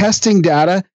ambiguous testing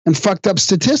data and fucked up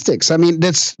statistics. I mean,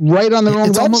 that's right on their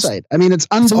own website. I mean, it's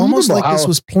unbelievable. It's almost like this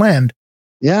was planned.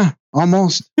 Yeah,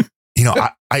 almost.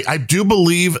 I do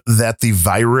believe that the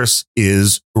virus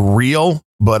is real,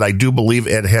 but I do believe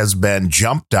it has been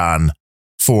jumped on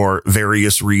for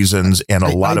various reasons, and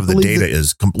a lot of the data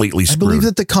is completely screwed. I believe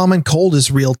that the common cold is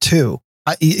real too.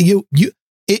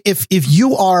 If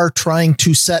you are trying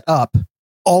to set up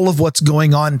all of what's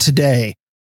going on today,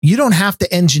 you don't have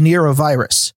to engineer a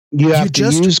virus. You have to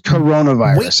use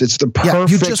coronavirus. It's the perfect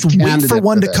you just wait for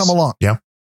one to come along. Yeah.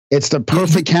 It's the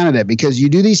perfect candidate because you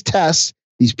do these tests,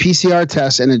 these PCR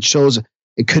tests, and it shows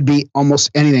it could be almost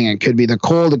anything. It could be the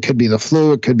cold, it could be the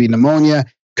flu, it could be pneumonia,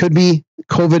 it could be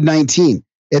COVID-19.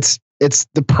 It's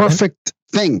the perfect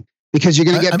thing because you're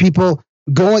going to get people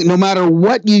going no matter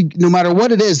what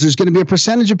it is. There's going to be a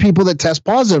percentage of people that test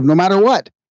positive no matter what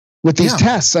with these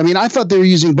tests. I mean, I thought they were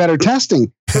using better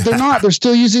testing, but they're not. They're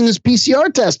still using this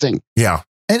PCR testing. Yeah.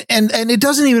 And it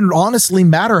doesn't even honestly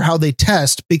matter how they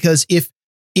test, because if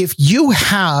you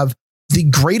have the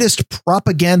greatest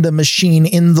propaganda machine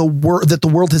in the world that the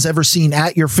world has ever seen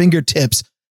at your fingertips,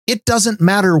 it doesn't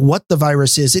matter what the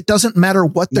virus is. It doesn't matter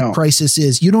what the crisis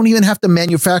is. You don't even have to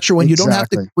manufacture one. You don't have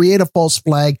to create a false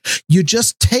flag. You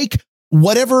just take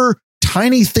whatever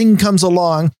tiny thing comes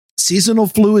along. Seasonal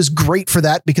flu is great for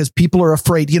that because people are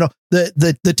afraid. You know,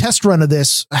 the test run of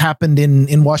this happened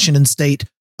in Washington State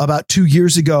about 2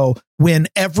 years ago when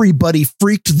everybody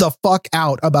freaked the fuck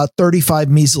out about 35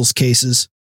 measles cases.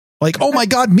 Like, oh my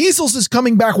God, measles is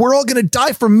coming back. We're all going to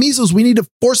die from measles. We need to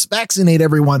force vaccinate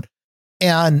everyone.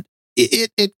 And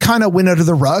it kind of went under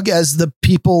the rug as the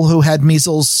people who had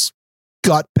measles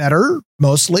got better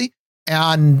mostly.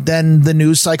 And then the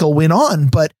news cycle went on.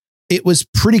 But it was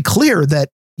pretty clear that,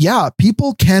 yeah,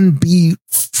 people can be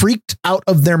freaked out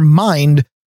of their mind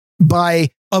by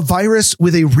a virus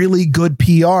with a really good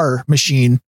PR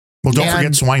machine. Well, don't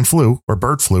forget swine flu or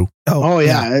bird flu. Oh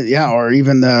yeah. Or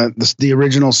even the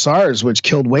original SARS, which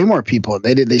killed way more people.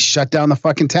 They shut down the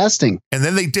fucking testing, and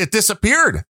then it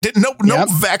disappeared. No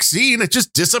vaccine. It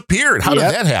just disappeared. How did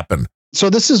that happen?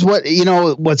 So this is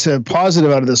what's a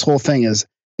positive out of this whole thing is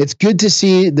it's good to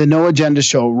see the No Agenda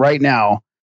show right now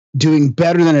doing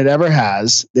better than it ever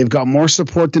has. They've got more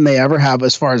support than they ever have,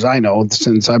 as far as I know,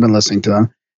 since I've been listening to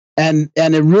them. And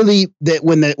it really, that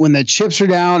when the chips are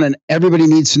down and everybody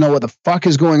needs to know what the fuck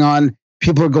is going on,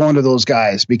 people are going to those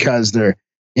guys because they're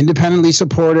independently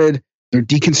supported. They're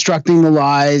deconstructing the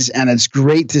lies, and it's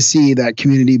great to see that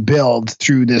community build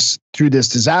through this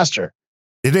disaster.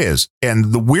 It is.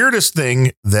 And the weirdest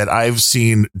thing that I've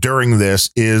seen during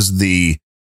this is the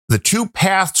two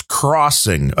paths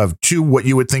crossing of two what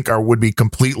you would think would be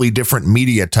completely different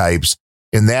media types,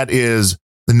 and that is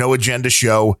the No Agenda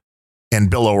show and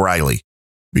Bill O'Reilly.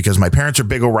 Because my parents are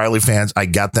big O'Reilly fans, I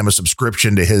got them a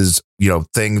subscription to his,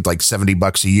 thing, like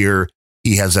 $70 a year.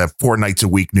 He has a 4 nights a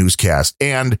week newscast,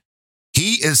 and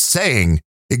he is saying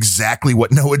exactly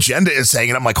what No Agenda is saying.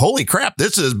 And I'm like, holy crap,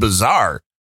 this is bizarre.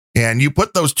 And you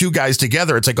put those two guys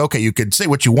together, it's like, okay, you could say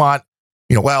what you want.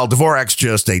 Well, Dvorak's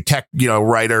just a tech,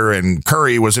 writer, and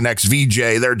Curry was an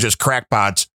ex-VJ. They're just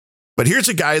crackpots. But here's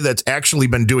a guy that's actually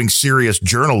been doing serious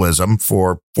journalism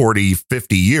for 40,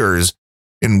 50 years.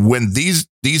 And when these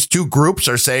two groups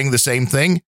are saying the same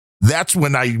thing, that's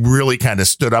when I really kind of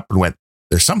stood up and went,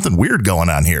 there's something weird going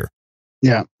on here.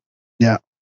 Yeah. Yeah.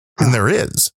 And there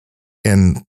is.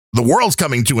 And the world's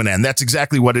coming to an end. That's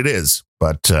exactly what it is.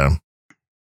 But,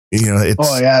 it's.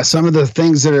 Oh, yeah. Some of the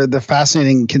things that are the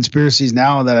fascinating conspiracies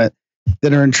now that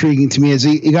are intriguing to me is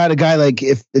you got a guy like,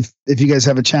 if you guys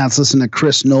have a chance, listen to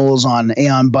Chris Knowles on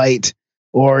Aeon Byte,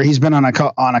 or he's been on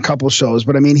a couple shows.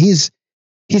 But I mean, he's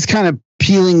kind of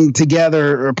peeling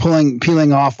together or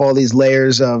peeling off all these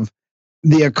layers of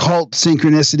the occult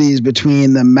synchronicities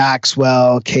between the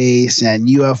Maxwell case and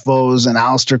UFOs and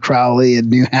Aleister Crowley in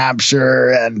New Hampshire.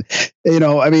 And,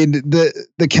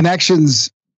 the connections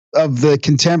of the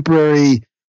contemporary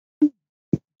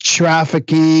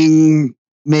trafficking,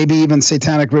 maybe even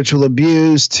satanic ritual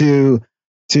abuse to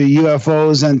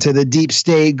UFOs and to the deep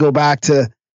state go back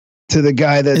to the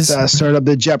guy that started up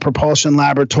the Jet Propulsion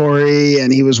Laboratory,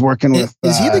 and he was working with.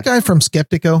 Is he the guy from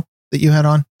Skeptico that you had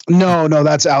on? No,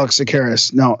 that's Alex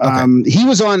Sakaris. No, okay. He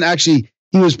was on. Actually,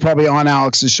 he was probably on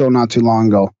Alex's show not too long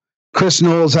ago. Chris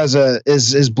Knowles has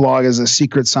his blog as a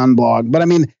Secret Sun blog, but I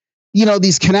mean,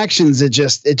 these connections. It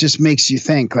just makes you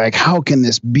think, like, how can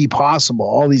this be possible?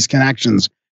 All these connections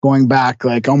going back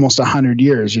like almost 100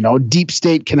 years. Deep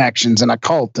state connections and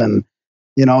occult and.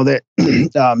 That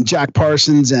Jack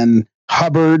Parsons and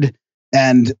Hubbard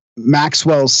and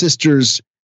Maxwell's sister's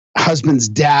husband's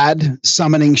dad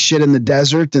summoning shit in the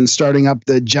desert and starting up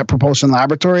the Jet Propulsion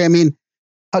Laboratory. I mean,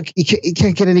 you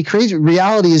can't get any crazy.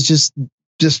 Reality is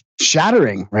just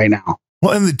shattering right now.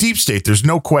 Well, in the deep state, there's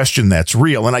no question that's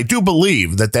real. And I do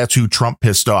believe that that's who Trump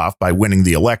pissed off by winning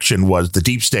the election, was the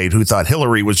deep state, who thought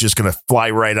Hillary was just going to fly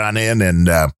right on in and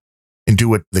do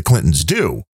what the Clintons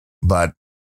do. But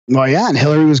well, yeah, and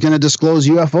Hillary was going to disclose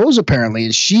UFOs apparently,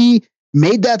 and she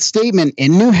made that statement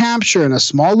in New Hampshire in a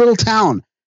small little town.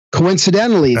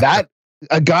 Coincidentally, that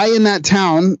a guy in that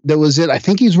town that was I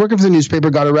think he was working for the newspaper,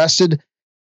 got arrested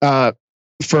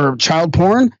for child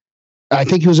porn. I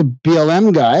think he was a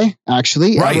BLM guy,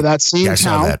 actually, out of that same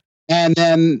town. And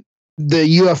then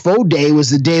the UFO day was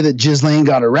the day that Ghislaine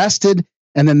got arrested,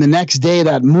 and then the next day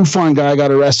that MUFON guy got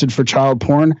arrested for child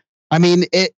porn. I mean,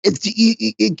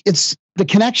 it's the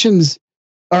connections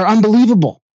are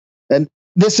unbelievable. And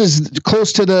this is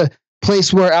close to the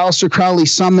place where Aleister Crowley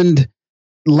summoned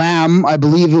Lamb. I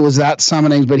believe it was that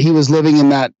summoning, but he was living in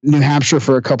that New Hampshire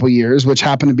for a couple of years, which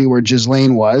happened to be where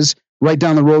Ghislaine was, right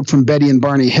down the road from Betty and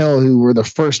Barney Hill, who were the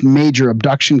first major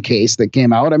abduction case that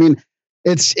came out. I mean,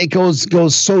 it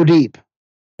goes so deep.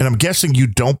 And I'm guessing you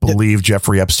don't believe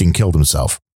Jeffrey Epstein killed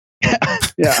himself.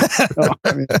 Yeah. No,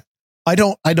 I mean,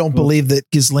 I don't believe that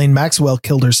Ghislaine Maxwell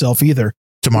killed herself either.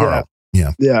 Tomorrow.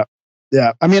 Yeah.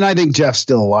 I mean, I think Jeff's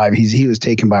still alive. He was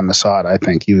taken by Mossad. I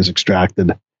think he was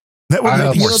extracted. That would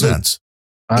make more sense.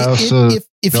 I also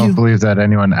don't believe that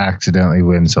anyone accidentally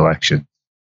wins election.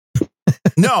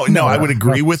 No, I would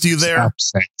agree with you there.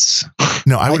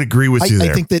 No, I would agree with you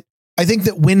there. I think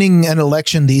that winning an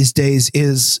election these days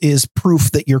is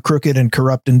proof that you're crooked and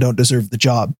corrupt and don't deserve the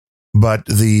job. But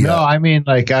I mean,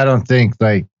 like, I don't think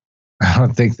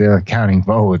they're counting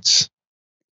votes.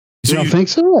 You don't think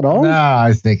so at all? No,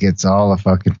 I think it's all a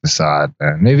fucking facade,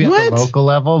 man. Maybe at the local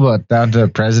level, but down to the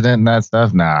president and that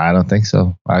stuff. Nah, I don't think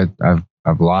so.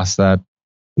 I've lost that.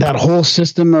 That whole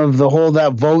system of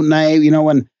that vote night,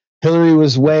 when Hillary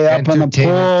was way up on the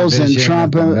polls and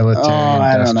Trump.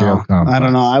 I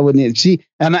don't know. I wouldn't see.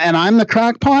 And I'm the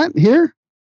crackpot here.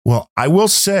 Well, I will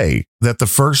say that the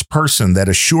first person that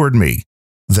assured me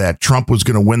that Trump was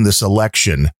going to win this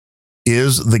election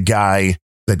is the guy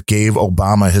that gave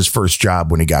Obama his first job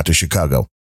when he got to Chicago.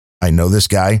 I know this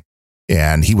guy,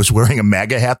 and he was wearing a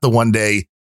MAGA hat the one day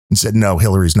and said, no,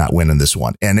 Hillary's not winning this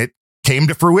one. And it came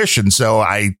to fruition. So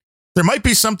there might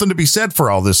be something to be said for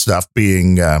all this stuff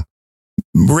being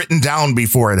written down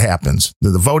before it happens.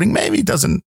 The voting maybe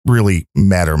doesn't really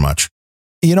matter much.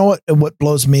 You know what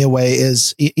blows me away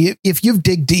is if you've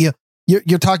dig deep,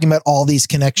 you're talking about all these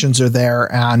connections are there.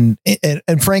 And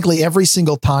frankly, every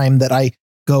single time that I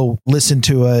go listen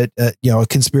to a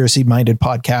conspiracy minded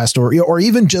podcast or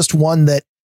even just one that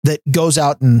goes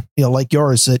out and, like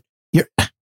yours, that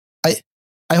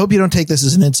I hope you don't take this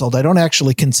as an insult. I don't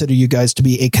actually consider you guys to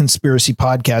be a conspiracy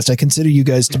podcast. I consider you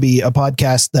guys to be a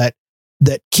podcast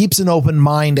that keeps an open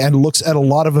mind and looks at a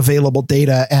lot of available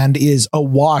data and is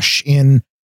awash in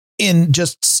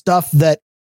just stuff that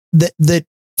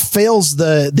fails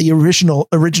the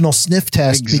original sniff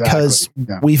test. Exactly. Because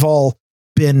we've all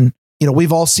been,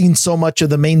 we've all seen so much of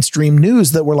the mainstream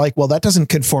news that we're like, well, that doesn't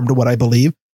conform to what I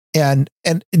believe. And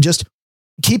just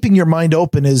keeping your mind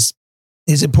open is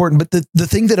important. But the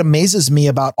thing that amazes me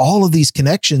about all of these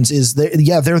connections is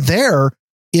they're there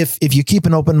if you keep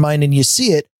an open mind and you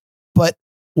see it. But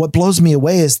what blows me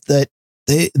away is that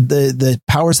the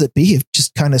powers that be have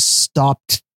just kind of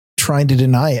stopped trying to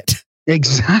deny it.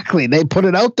 Exactly. They put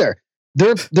it out there.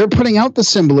 They're putting out the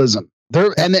symbolism.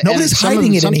 Nobody's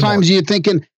hiding it anymore. Sometimes you're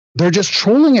thinking they're just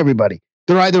trolling everybody.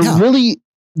 They're either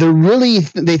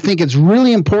they think it's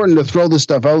really important to throw this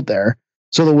stuff out there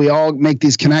so that we all make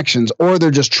these connections, or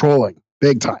they're just trolling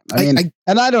big time. I mean,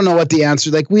 I don't know what the answer,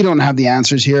 like we don't have the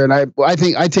answers here. And I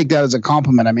think I take that as a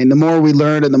compliment. I mean, the more we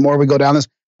learn and the more we go down this,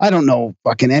 I don't know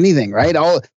fucking anything, right?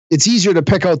 It's easier to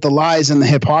pick out the lies and the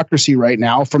hypocrisy right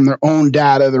now from their own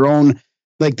data, their own,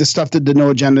 like the stuff that the No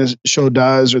Agenda show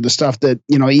does, or the stuff that,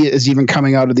 is even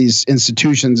coming out of these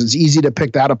institutions. It's easy to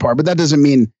pick that apart, but that doesn't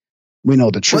mean we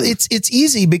know the truth. Well, it's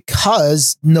easy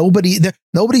because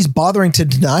nobody's bothering to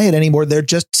deny it anymore. They're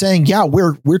just saying, yeah,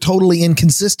 we're totally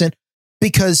inconsistent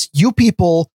because you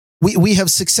people, we have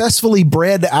successfully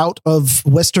bred out of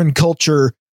Western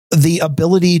culture the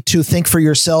ability to think for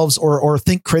yourselves or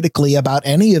think critically about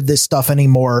any of this stuff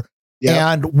anymore. Yep.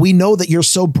 And we know that you're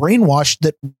so brainwashed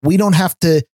that we don't have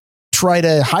to try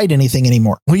to hide anything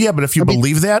anymore. Well, yeah, but if you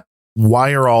believe that,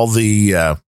 why are all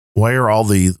the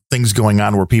things going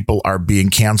on where people are being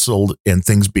canceled and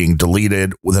things being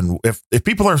deleted? Then if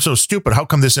people are so stupid, how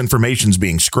come this information's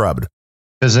being scrubbed?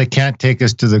 Because they can't take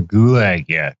us to the gulag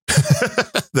yet.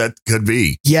 That could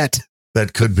be.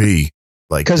 That could be.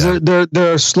 Like, because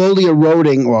they're slowly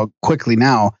eroding, well, quickly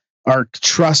now, our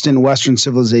trust in Western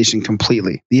civilization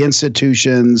completely. The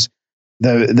institutions,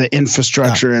 the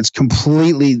infrastructure, it's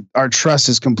completely, our trust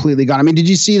is completely gone. I mean, did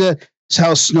you see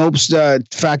how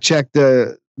Snopes fact checked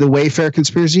the Wayfair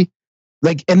conspiracy?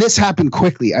 Like, and this happened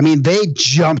quickly. I mean, they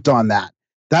jumped on that.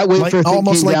 That Wayfair thing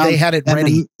almost came like down, they had it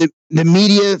ready. The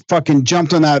media fucking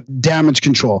jumped on that damage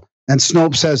control. And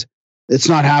Snopes says, it's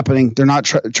not happening. They're not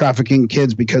trafficking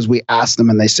kids because we asked them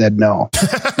and they said no.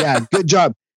 Yeah, good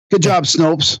job. Good job,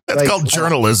 Snopes. That's called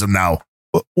journalism now.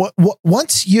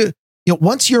 Once your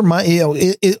mind,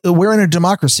 we're in a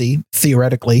democracy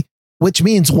theoretically, which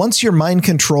means once your mind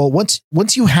control, once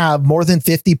you have more than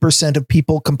 50% of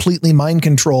people completely mind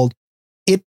controlled,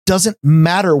 it doesn't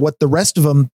matter what the rest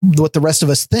of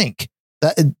us think.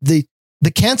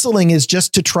 The canceling is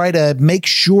just to try to make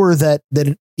sure that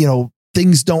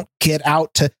things don't get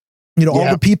out to, all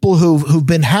the people who've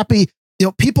been happy.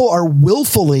 People are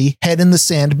willfully head in the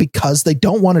sand because they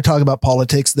don't want to talk about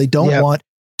politics. They don't want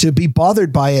to be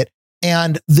bothered by it.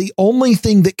 And the only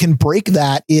thing that can break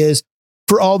that is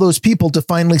for all those people to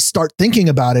finally start thinking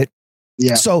about it.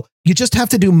 Yeah. So you just have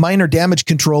to do minor damage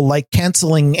control, like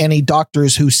canceling any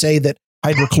doctors who say that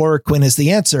hydrochloroquine is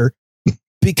the answer,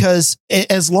 because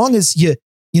as long as you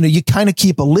kind of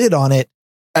keep a lid on it,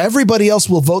 everybody else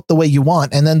will vote the way you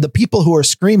want. And then the people who are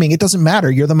screaming, it doesn't matter.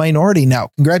 You're the minority now.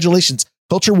 Congratulations.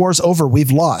 Culture war's over.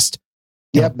 We've lost.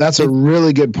 Yep. That's a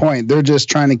really good point. They're just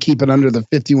trying to keep it under the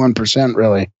 51%,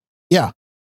 really. Yeah.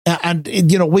 And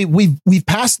we've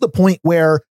passed the point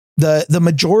where the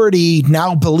majority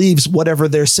now believes whatever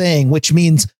they're saying, which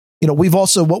means, we've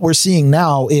also, what we're seeing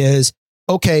now is,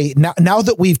 okay, now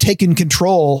that we've taken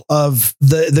control of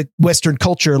the Western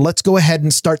culture, let's go ahead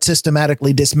and start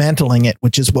systematically dismantling it,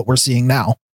 which is what we're seeing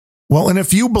now. Well, and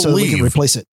if you believe so we can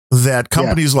replace it, that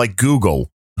companies like Google,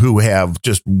 who have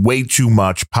just way too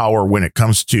much power when it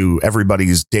comes to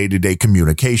everybody's day-to-day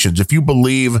communications, if you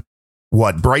believe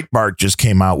what Breitbart just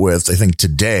came out with, I think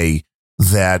today,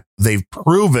 that they've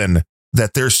proven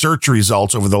that their search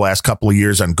results over the last couple of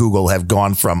years on Google have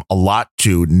gone from a lot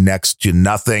to next to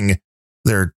nothing.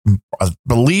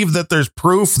 Believe that there's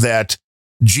proof that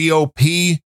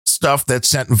GOP stuff that's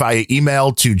sent via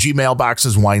email to Gmail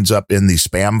boxes winds up in the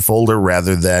spam folder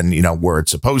rather than, where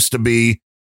it's supposed to be.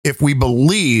 If we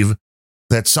believe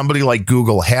that somebody like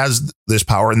Google has this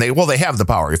power, and they have the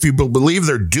power. If you believe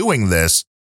they're doing this,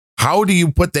 how do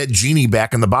you put that genie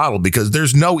back in the bottle? Because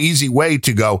there's no easy way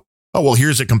to go, oh, well,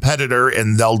 here's a competitor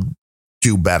and they'll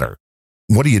do better.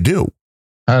 What do you do?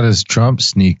 How does Trump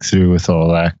sneak through with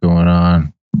all that going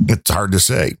on? It's hard to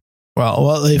say.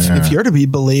 Well, if you're to be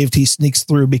believed, he sneaks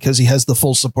through because he has the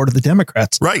full support of the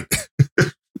Democrats. Right.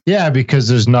 Yeah, because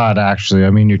there's not actually, I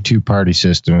mean, your two-party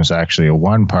system is actually a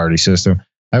one-party system.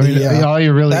 I mean, all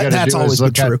you really got to do is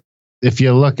look at, if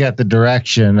you look at the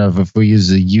direction of, if we use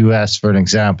the U.S. for an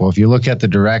example, if you look at the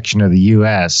direction of the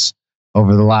U.S.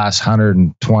 over the last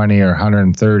 120 or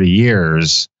 130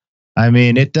 years, I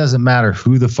mean, it doesn't matter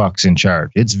who the fuck's in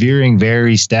charge. It's veering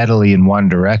very steadily in one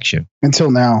direction.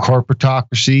 Until now.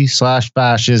 Corporatocracy /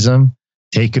 fascism,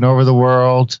 taking over the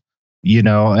world, you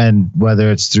know, and whether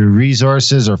it's through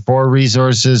resources or for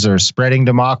resources or spreading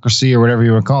democracy or whatever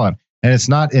you want to call it. And it's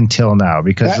not until now,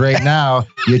 because right now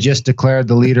you just declared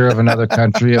the leader of another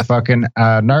country a fucking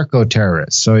narco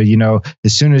terrorist. So, you know,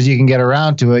 as soon as you can get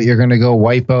around to it, you're going to go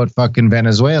wipe out fucking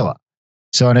Venezuela.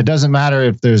 So, and it doesn't matter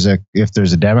if there's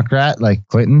a Democrat like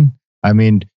Clinton. I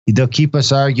mean, they'll keep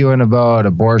us arguing about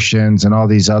abortions and all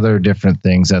these other different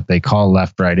things that they call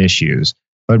left-right issues.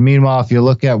 But meanwhile, if you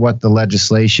look at what the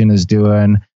legislation is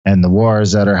doing and the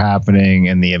wars that are happening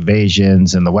and the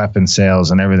invasions and the weapon sales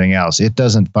and everything else, it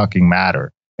doesn't fucking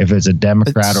matter if it's a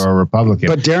Democrat or a Republican.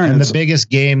 But Darren, and the biggest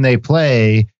game they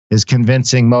play is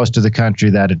convincing most of the country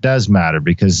that it does matter,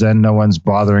 because then no one's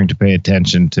bothering to pay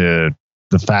attention to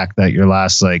the fact that your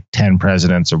last 10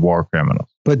 presidents are war criminals.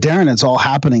 But Darren, it's all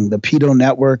happening. The pedo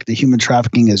network, the human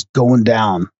trafficking is going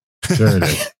down. Sure it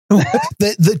is.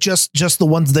 just the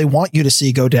ones they want you to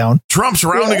see go down. Trump's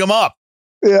rounding them up.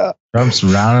 Yeah. Trump's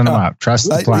rounding them up. Trust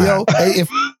the plan.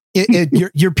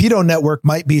 If your pedo network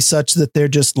might be such that they're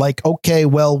just like, okay,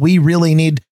 well, we really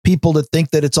need people to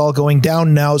think that it's all going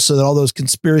down now so that all those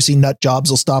conspiracy nut jobs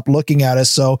will stop looking at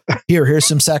us. So here's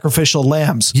some sacrificial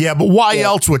lambs. Yeah, but why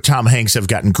else would Tom Hanks have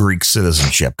gotten Greek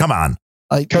citizenship? Come on.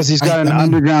 Because he's got an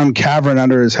underground cavern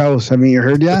under his house. I mean, you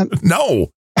heard yet?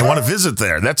 No, I want to visit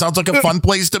there. That sounds like a fun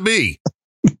place to be.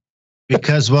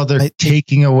 Because, well, they're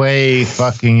taking away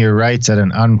fucking your rights at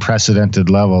an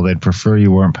unprecedented level. They'd prefer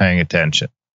you weren't paying attention.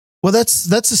 Well, that's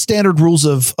the standard rules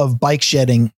of bike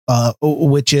shedding,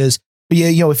 which is,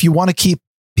 if you want to keep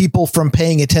people from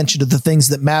paying attention to the things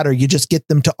that matter, you just get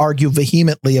them to argue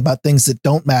vehemently about things that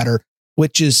don't matter,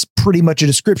 which is pretty much a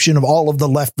description of all of the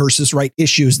left versus right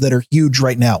issues that are huge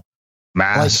right now.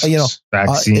 Masks,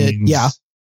 vaccines,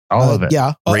 all of it.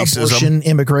 Yeah, racism, abortion,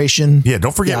 immigration. Yeah,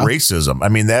 don't forget racism. I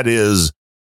mean, that is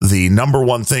the number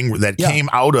one thing that came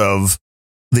out of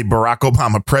the Barack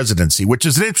Obama presidency, which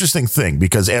is an interesting thing,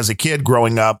 because as a kid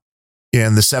growing up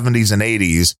in the 70s and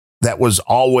 80s, that was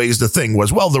always the thing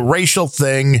was, well, the racial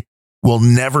thing will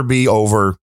never be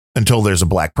over until there's a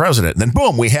black president. And then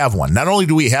boom, we have one. Not only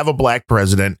do we have a black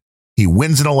president, he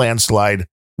wins in a landslide,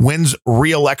 wins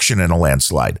re-election in a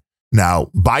landslide.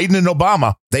 Now, Biden and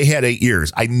Obama, they had 8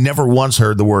 years. I never once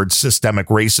heard the word systemic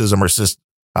racism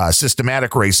or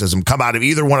systematic racism come out of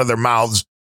either one of their mouths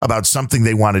about something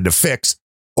they wanted to fix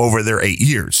over their 8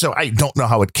 years. So I don't know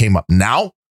how it came up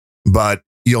now, but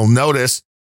you'll notice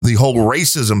the whole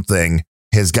racism thing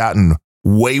has gotten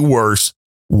way worse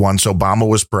once Obama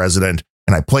was president.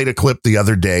 And I played a clip the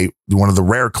other day, one of the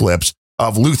rare clips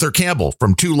of Luther Campbell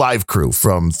from 2 Live Crew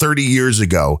from 30 years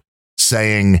ago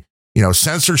saying,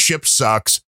 censorship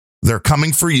sucks. They're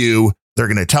coming for you. They're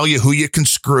going to tell you who you can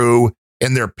screw.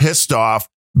 And they're pissed off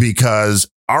because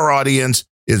our audience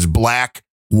is black,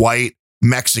 white,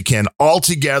 Mexican, all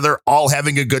together, all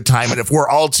having a good time. And if we're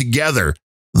all together,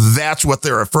 that's what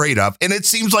they're afraid of. And it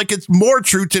seems like it's more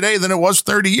true today than it was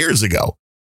 30 years ago.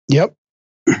 Yep.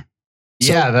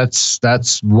 Yeah, that's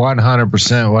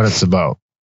 100% what it's about.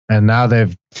 And now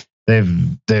they've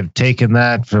taken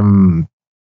that from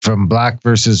black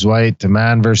versus white to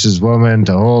man versus woman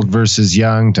to old versus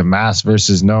young to mask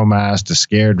versus no mask to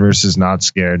scared versus not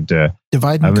scared to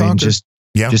divide and conquer.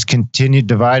 Just continue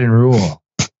divide and rule.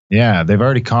 Yeah, they've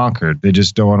already conquered. They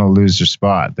just don't want to lose their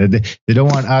spot. They don't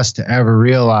want us to ever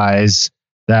realize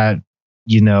that,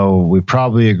 we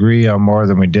probably agree on more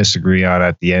than we disagree on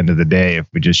at the end of the day if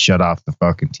we just shut off the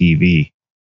fucking TV.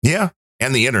 Yeah,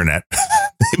 and the internet.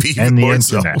 And the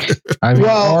internet. So. I mean,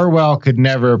 Orwell could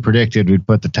never have predicted we'd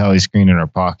put the telly screen in our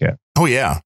pocket. Oh,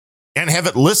 yeah. And have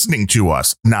it listening to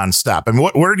us nonstop. I mean,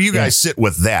 where do you guys sit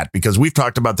with that? Because we've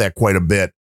talked about that quite a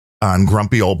bit on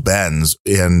Grumpy Old Ben's.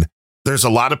 And there's a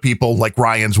lot of people, like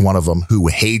Ryan's one of them, who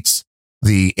hates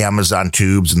the Amazon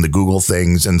tubes and the Google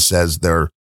things and says they're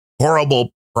horrible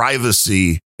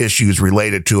privacy issues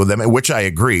related to them, which I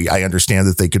agree. I understand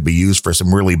that they could be used for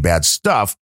some really bad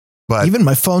stuff. But even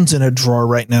my phone's in a drawer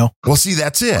right now. Well, see,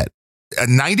 that's it.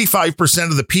 95%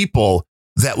 of the people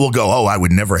that will go, oh, I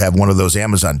would never have one of those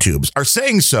Amazon tubes, are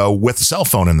saying so with a cell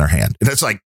phone in their hand. And it's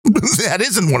like, that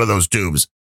isn't one of those tubes.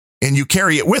 And you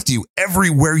carry it with you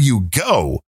everywhere you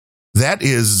go. That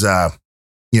is,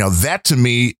 that to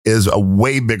me is a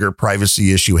way bigger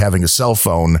privacy issue, having a cell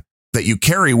phone that you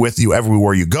carry with you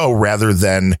everywhere you go, rather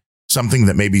than something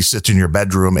that maybe sits in your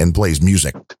bedroom and plays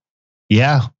music.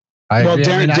 Yeah.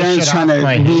 Darren's trying to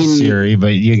lean Siri,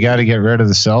 but you got to get rid of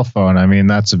the cell phone. I mean,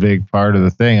 that's a big part of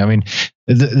the thing. I mean,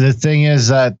 the thing is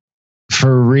that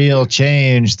for real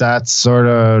change, that's sort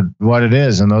of what it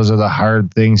is. And those are the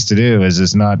hard things to do. Is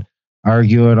it's not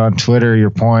arguing on Twitter your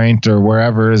point or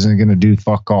wherever isn't going to do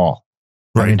fuck all.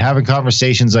 Right. I mean, having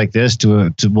conversations like this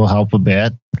will help a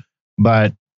bit,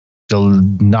 but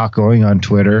not going on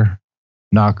Twitter,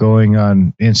 not going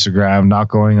on Instagram, not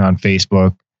going on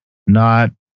Facebook,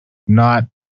 not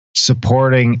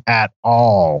supporting at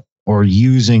all or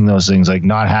using those things, like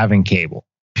not having cable,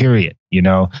 period.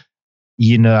 I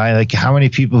like how many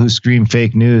people who scream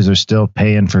fake news are still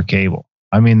paying for cable.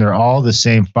 I mean, they're all the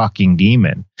same fucking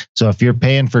demon. So if you're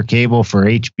paying for cable for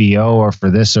HBO or for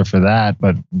this or for that,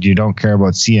 but you don't care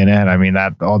about CNN, I mean,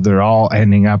 they're all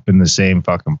ending up in the same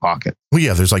fucking pocket. Well,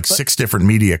 yeah, there's like 6 different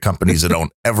media companies that own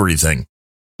everything.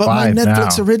 But 5 my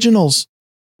Netflix now. Originals.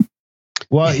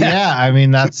 Well, yeah, I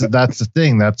mean, that's the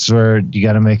thing. That's where you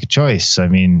got to make a choice. I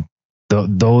mean,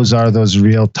 those are those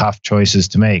real tough choices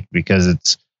to make, because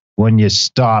it's when you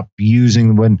stop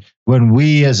using, when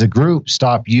we as a group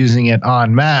stop using it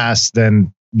en masse,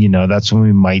 then, that's when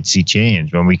we might see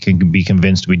change, when we can be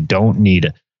convinced we don't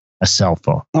need a cell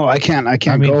phone. Oh, I can't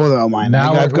go though, mine.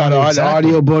 Now I've got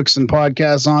audiobooks and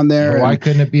podcasts on there. Why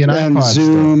couldn't it be an iPod?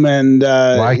 Zoom and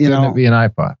why couldn't it be an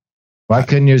iPod? Why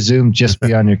couldn't your Zoom just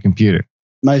be on your computer?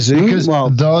 My Zoom? Because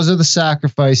those are the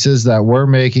sacrifices that we're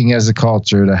making as a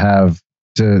culture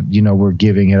we're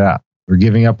giving it up. We're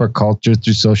giving up our culture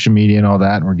through social media and all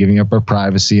that, and we're giving up our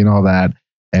privacy and all that.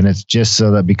 And it's just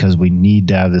so that because we need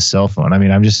to have the cell phone. I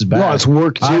mean, I'm just as bad. No, it's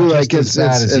work too. Like it's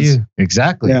you.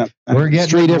 Exactly. Yeah. We're getting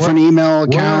 3 different email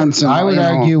accounts. I would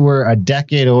argue we're a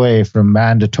decade away from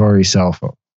mandatory cell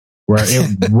phone, where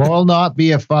it will not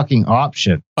be a fucking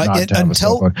option not to have a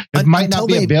cell phone. It might not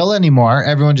be a bill anymore.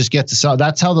 Everyone just gets a cell.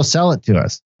 That's how they'll sell it to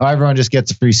us. Everyone just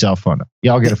gets a free cell phone.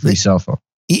 Y'all get a free cell phone.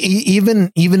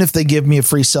 Even if they give me a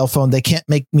free cell phone, they can't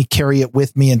make me carry it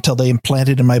with me until they implant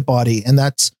it in my body. And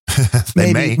that's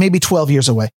maybe 12 years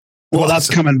away. Well, that's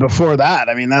coming before that.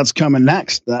 I mean, that's coming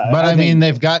next. But I mean,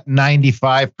 they've got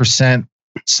 95%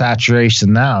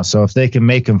 saturation now. So if they can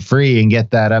make them free and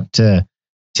get that up to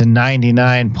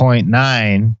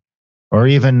 99.9 or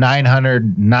even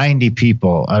 990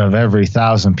 people out of every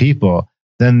 1,000 people,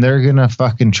 then they're going to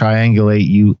fucking triangulate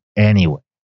you anyway.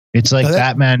 It's like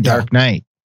Batman Dark Knight.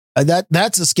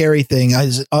 That's a scary thing.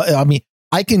 I mean,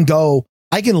 I can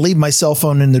leave my cell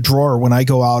phone in the drawer when I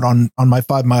go out on my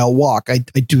 5-mile walk. I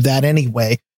do that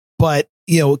anyway. But,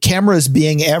 cameras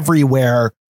being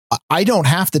everywhere, I don't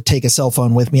have to take a cell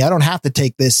phone with me. I don't have to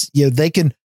take this. They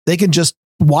can just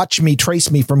watch me,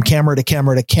 trace me from camera to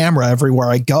camera to camera everywhere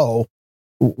I go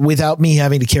without me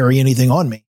having to carry anything on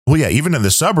me. Well, yeah, even in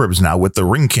the suburbs now with the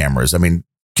Ring cameras. I mean,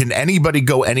 can anybody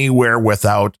go anywhere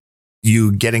without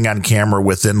you getting on camera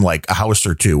within like a house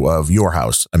or 2 of your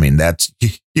house? I mean,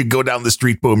 you go down the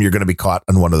street, boom, you're going to be caught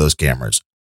on one of those cameras.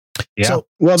 Yeah. So,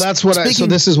 that's what so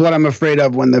this is what I'm afraid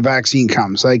of when the vaccine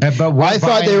comes. Like, I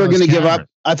thought they were going to give up.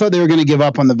 I thought they were going to give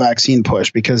up on the vaccine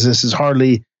push because this is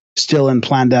hardly still in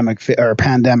pandemic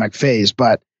phase.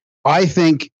 But I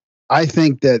think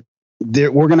that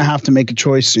we're going to have to make a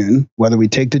choice soon, whether we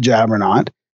take the jab or not.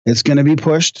 It's going to be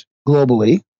pushed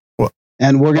globally.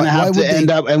 And we're going to have to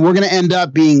end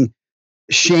up being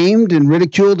shamed and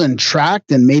ridiculed and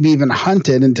tracked and maybe even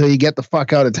hunted until you get the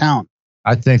fuck out of town.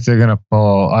 I think they're going to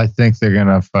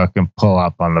fucking pull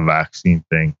up on the vaccine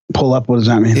thing. Pull up? What does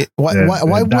that mean?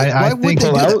 Why would they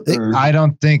do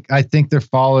that? I think they're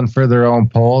falling for their own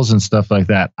polls and stuff like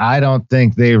that. I don't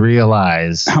think they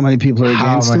realize how many people are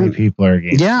against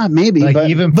it. Yeah, maybe. Like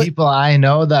people I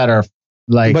know that are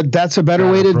like, but that's a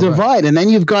better way to divide. And then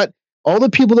you've got all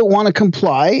the people that want to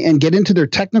comply and get into their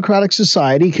technocratic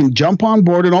society can jump on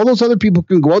board, and all those other people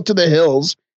can go out to the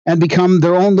hills and become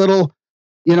their own little,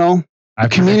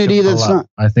 community that's not.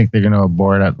 I think they're going to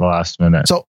abort at the last minute.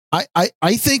 So I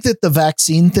think that the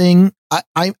vaccine thing,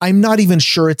 I'm not even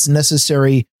sure it's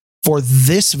necessary for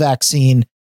this vaccine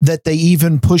that they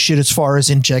even push it as far as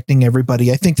injecting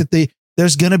everybody. I think that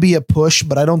there's going to be a push,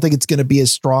 but I don't think it's going to be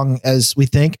as strong as we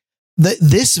think.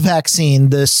 this vaccine,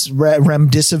 this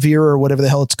remdesivir or whatever the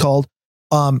hell it's called,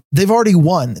 they've already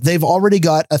won. They've already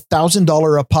got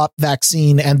 $1,000 a pop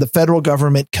vaccine, and the federal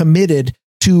government committed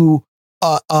to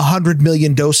 100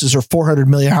 million doses or 400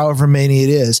 million, however many it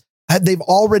is. They've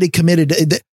already committed.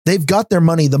 They've got their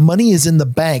money. The money is in the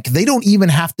bank. They don't even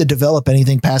have to develop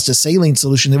anything past a saline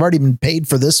solution. They've already been paid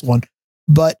for this one.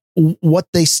 But what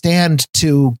they stand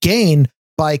to gain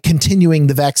by continuing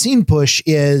the vaccine push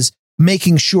is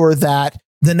making sure that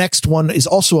the next one is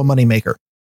also a moneymaker.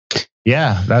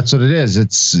 Yeah, that's what it is.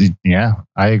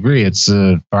 I agree. It's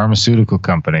pharmaceutical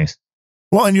companies.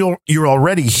 Well, and you're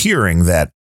already hearing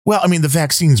that. Well, I mean, the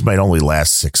vaccines might only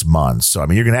last 6 months. So, I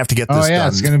mean, you're going to have to get this done.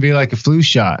 It's going to be like a flu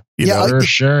shot.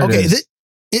 Sure. Okay.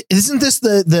 Isn't this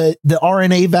the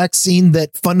RNA vaccine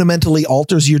that fundamentally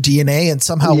alters your DNA and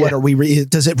somehow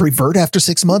does it revert after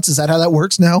 6 months? Is that how that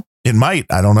works now? It might.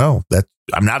 I don't know.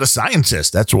 I'm not a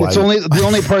scientist. That's why. It's the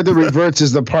only part that reverts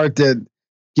is the part that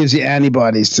gives you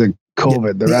antibodies to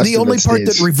COVID. The only part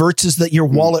that reverts is that your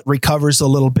wallet recovers a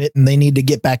little bit and they need to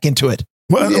get back into it.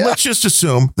 Well, let's just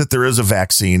assume that there is a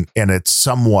vaccine and it's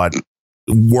somewhat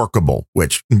workable,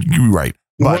 which you're right.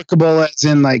 But, workable as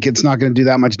in like it's not going to do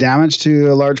that much damage to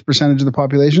a large percentage of the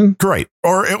population. Great.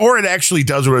 Or it actually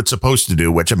does what it's supposed to do,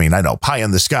 which I mean, I know, pie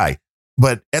in the sky.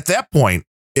 But at that point,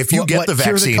 if you get the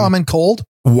vaccine, cure the common cold,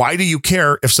 why do you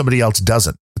care if somebody else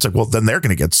doesn't? It's like, well, then they're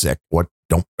going to get sick.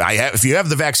 If you have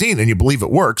the vaccine and you believe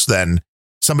it works, then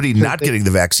somebody not getting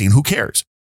the vaccine, who cares?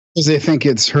 Because they think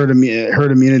it's herd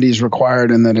immunity is required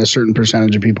and that a certain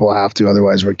percentage of people have to.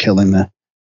 Otherwise, we're killing the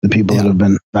people that have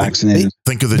been vaccinated.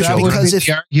 Think of the children. Because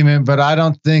the argument, but I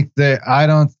don't think they're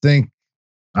going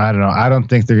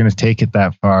to take it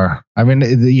that far. I mean,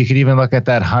 you could even look at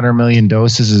that 100 million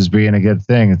doses as being a good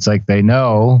thing. It's like they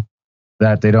know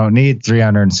that they don't need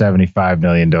 375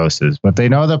 million doses, but they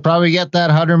know they'll probably get that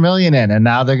 100 million in. And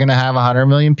now they're going to have 100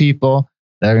 million people.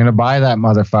 They're going to buy that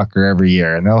motherfucker every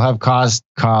year, and they'll have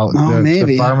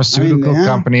the pharmaceutical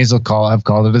companies have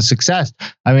called it a success.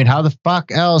 I mean, how the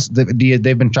fuck else?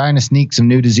 They've been trying to sneak some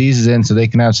new diseases in so they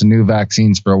can have some new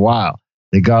vaccines for a while.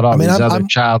 They got all these other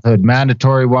childhood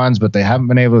mandatory ones, but they haven't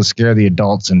been able to scare the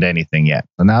adults into anything yet.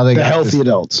 So now they got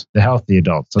adults. The healthy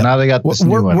adults. So now they got this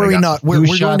new one. We're going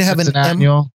to have an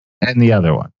annual and the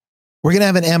other one. We're going to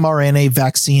have an mRNA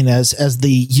vaccine as the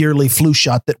yearly flu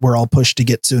shot that we're all pushed to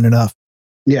get soon enough.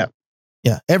 Yeah.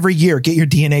 Yeah. Every year, get your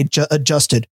DNA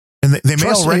adjusted. And they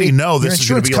may already know this is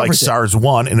going to be like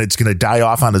SARS-1 and it's going to die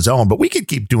off on its own, but we could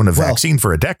keep doing a vaccine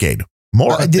for a decade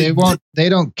more. They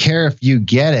don't care if you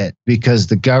get it because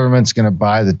the government's going to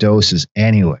buy the doses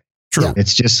anyway. True. Yeah.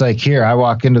 It's just like here, I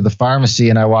walk into the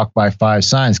pharmacy and I walk by 5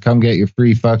 signs. Come get your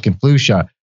free fucking flu shot.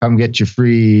 Come get your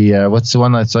free, what's the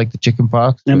one that's like the chicken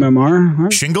pox?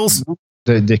 MMR? Shingles?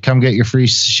 They come get your free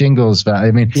shingles. I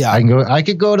mean, I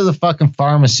could go to the fucking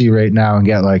pharmacy right now and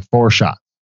get like 4 shots.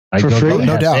 For free?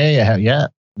 No doubt. Yeah.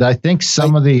 I think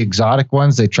some of the exotic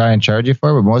ones they try and charge you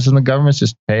for, but most of the government's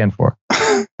just paying for.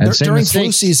 And during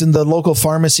flu season, the local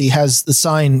pharmacy has the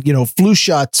sign, flu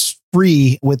shots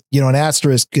free with, an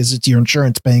asterisk because it's your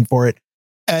insurance paying for it.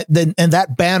 And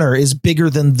that banner is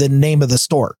bigger than the name of the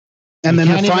store. And then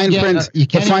the fine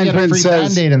print,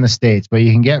 says Band-Aid in the States, but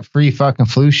you can get free fucking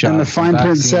flu shots. And the fine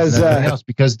print says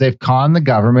because they've conned the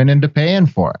government into paying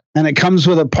for it. And it comes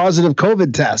with a positive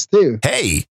COVID test too.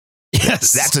 Hey,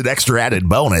 yes, that's an extra added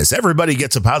bonus. Everybody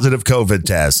gets a positive COVID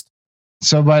test.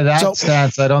 So by that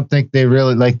stance, I don't think they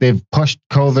really they've pushed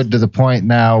COVID to the point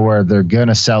now where they're going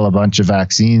to sell a bunch of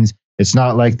vaccines. It's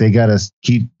not like they got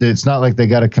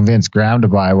to convince Graham to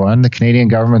buy one. The Canadian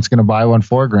government's going to buy one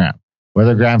for Graham.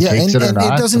 Whether Graham takes it or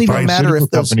not, it doesn't even matter if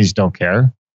companies don't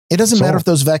care. It doesn't matter if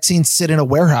those vaccines sit in a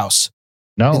warehouse.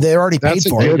 No, they're already paid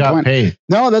for. They got paid.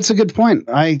 No, that's a good point.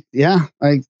 I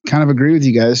kind of agree with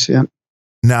you guys. Yeah.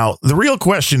 Now, the real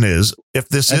question is, if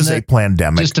this is a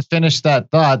pandemic. Just to finish that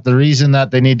thought, the reason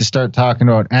that they need to start talking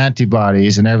about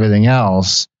antibodies and everything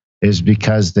else is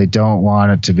because they don't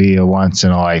want it to be a once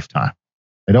in a lifetime.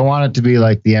 They don't want it to be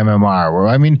like the MMR,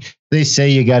 where, they say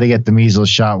you got to get the measles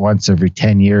shot once every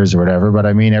 10 years or whatever, but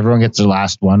everyone gets their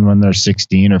last one when they're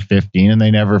 16 or 15 and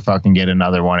they never fucking get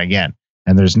another one again.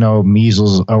 And there's no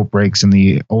measles outbreaks in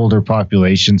the older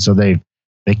population, so they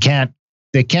can't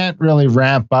really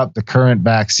ramp up the current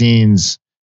vaccines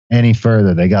any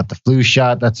further. They got the flu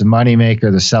shot, that's a moneymaker.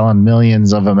 They're selling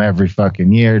millions of them every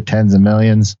fucking year, tens of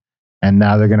millions. And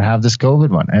now they're going to have this COVID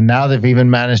one. And now they've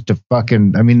even managed to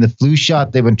the flu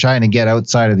shot they've been trying to get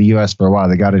outside of the US for a while.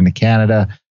 They got it into Canada.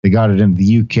 They got it into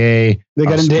the UK. They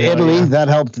got into Italy. That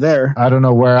helped there. I don't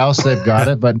know where else they've got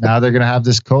it, but now they're going to have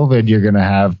this COVID. You're going to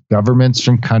have governments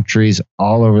from countries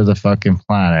all over the fucking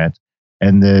planet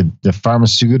and the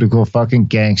pharmaceutical fucking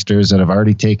gangsters that have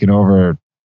already taken over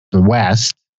the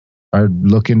West are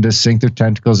looking to sink their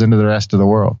tentacles into the rest of the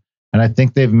world. And I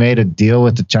think they've made a deal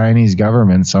with the Chinese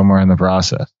government somewhere in the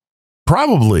process.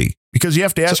 Probably, because you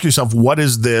have to ask yourself, what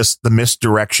is this, the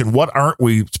misdirection? What aren't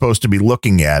we supposed to be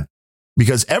looking at?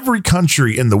 Because every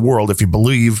country in the world, if you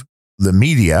believe the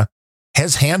media,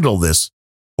 has handled this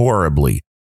horribly.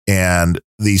 And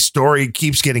the story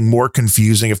keeps getting more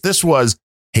confusing. If this was,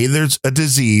 hey, there's a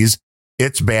disease,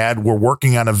 it's bad, we're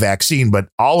working on a vaccine, but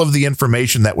all of the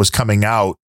information that was coming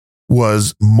out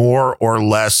was more or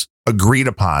less agreed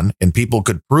upon and people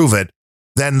could prove it,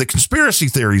 then the conspiracy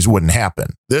theories wouldn't happen.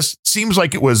 This seems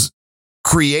like it was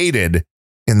created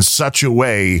in such a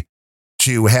way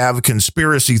to have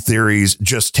conspiracy theories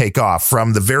just take off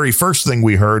from the very first thing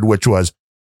we heard, which was,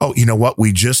 oh, you know what?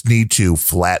 We just need to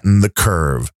flatten the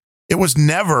curve. It was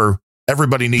never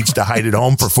everybody needs to hide at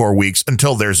home for 4 weeks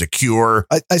until there's a cure.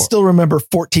 I still remember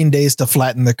 14 days to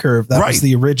flatten the curve. That was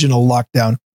the original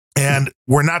lockdown. And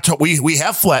we're not, we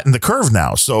have flattened the curve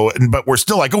now. So, but we're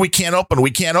still like, oh, we can't open.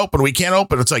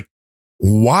 It's like,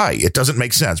 why? It doesn't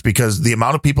make sense because the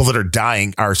amount of people that are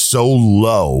dying are so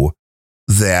low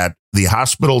that the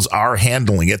hospitals are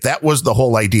handling it. That was the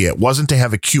whole idea. It wasn't to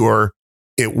have a cure.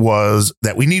 It was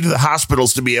that we needed the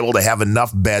hospitals to be able to have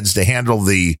enough beds to handle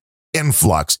the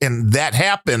influx. And that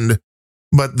happened.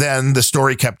 But then the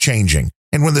story kept changing.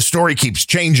 And when the story keeps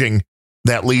changing,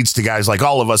 that leads to guys like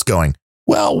all of us going,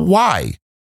 well, why?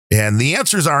 And the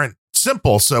answers aren't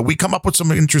simple. So we come up with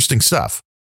some interesting stuff.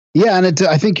 Yeah. And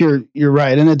I think you're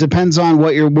right. And it depends on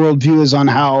what your worldview is on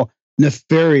how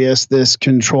nefarious this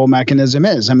control mechanism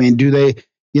is. I mean, do they,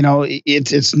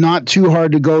 it's not too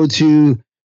hard to go to,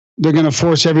 they're going to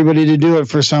force everybody to do it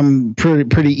for some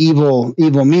pretty evil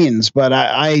means. But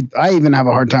I even have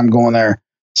a hard time going there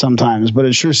sometimes, but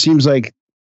it sure seems like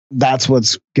that's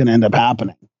what's going to end up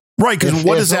happening. Right. Because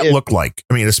what does that look like?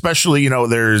 I mean, especially,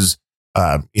 there's,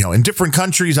 in different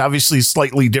countries, obviously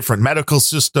slightly different medical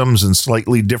systems and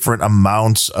slightly different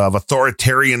amounts of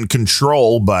authoritarian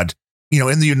control. But,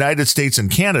 in the United States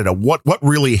and Canada, what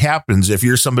really happens if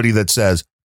you're somebody that says,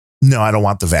 no, I don't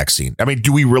want the vaccine? I mean,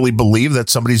 do we really believe that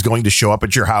somebody's going to show up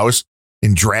at your house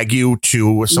and drag you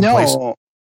to some place?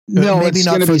 No, maybe it's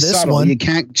not going to for be this subtle. one. You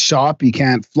can't shop, you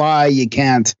can't fly, you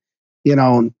can't,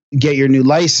 get your new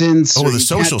license. Oh, the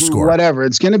social score, whatever.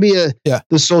 It's going to be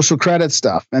the social credit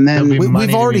stuff, and then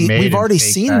we've already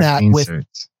seen that with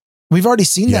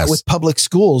that with public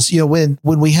schools. When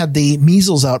we had the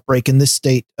measles outbreak in this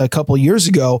state a couple of years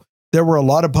ago, there were a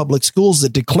lot of public schools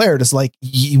that declared it's like,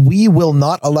 we will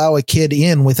not allow a kid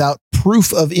in without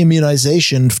proof of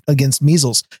immunization against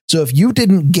measles. So if you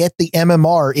didn't get the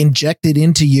MMR injected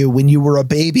into you when you were a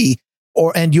baby,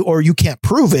 or you can't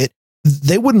prove it,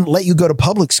 they wouldn't let you go to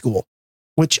public school,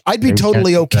 which I'd be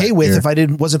totally okay with if I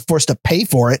wasn't forced to pay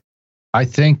for it. I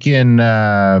think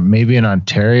maybe in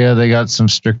Ontario, they got some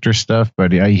stricter stuff,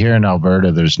 but I hear in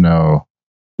Alberta, there's no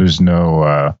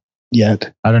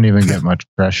yet. I don't even get much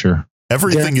pressure.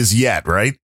 Everything is yet,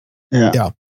 right?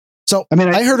 Yeah. So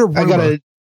I heard a rumor.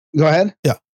 Go ahead.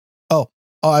 Yeah. Oh,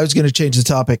 I was going to change the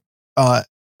topic. I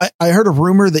heard a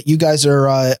rumor that you guys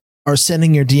are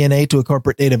sending your DNA to a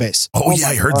corporate database. Oh yeah,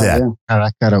 I heard that. Yeah. God,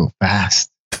 that got out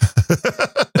fast.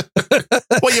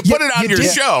 Well, you put it on your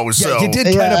show, so you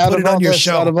did kind of put it on your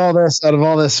show. Out of all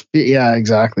this, yeah,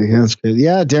 exactly. That's good.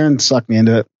 Yeah, Darren sucked me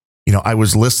into it. I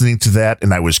was listening to that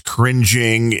and I was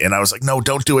cringing, and I was like, no,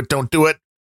 don't do it, don't do it.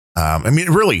 I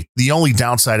mean, really, the only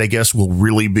downside, I guess, will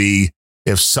really be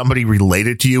if somebody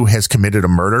related to you has committed a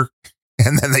murder,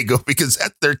 and then they go because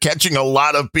they're catching a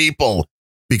lot of people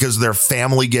because their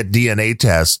family get DNA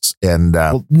tests. And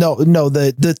no,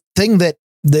 the thing that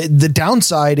the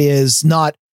downside is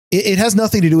not. It has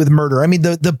nothing to do with murder. I mean,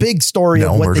 the big story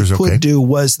of what they could do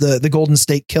was the Golden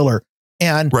State Killer.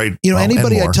 And,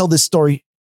 anybody I tell this story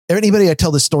to, they took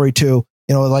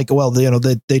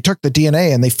the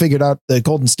DNA and they figured out the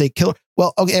Golden State Killer.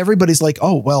 Well, okay, everybody's like,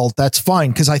 oh, well, that's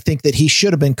fine, because I think that he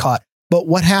should have been caught. But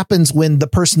what happens when the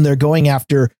person they're going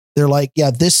after, they're like,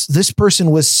 yeah, this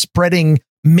person was spreading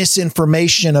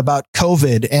misinformation about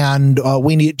COVID, and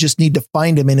we just need to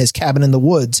find him in his cabin in the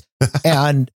woods.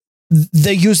 And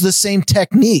they use the same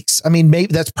techniques. I mean,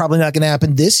 maybe that's probably not going to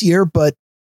happen this year, but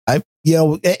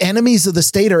enemies of the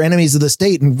state are enemies of the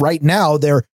state. And right now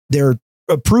they're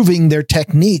approving their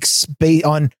techniques based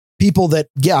on people that,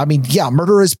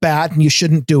 murder is bad and you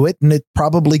shouldn't do it. And it's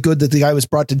probably good that the guy was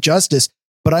brought to justice.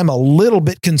 But I'm a little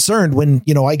bit concerned when,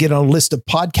 I get on a list of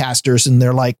podcasters and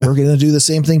they're like, we're going to do the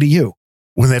same thing to you.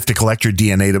 When they have to collect your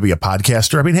DNA to be a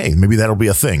podcaster. I mean, hey, maybe that'll be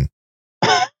a thing.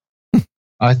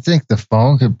 I think the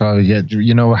phone could probably get,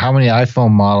 how many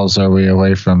iPhone models are we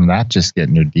away from that just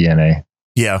getting your DNA?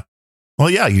 Yeah. Well,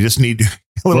 yeah, you just need a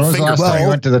little When was the last time you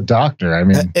went to the doctor? I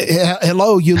mean,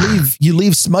 hello, you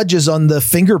leave smudges on the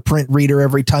fingerprint reader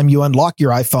every time you unlock your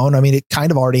iPhone. I mean, it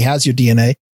kind of already has your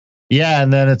DNA. Yeah,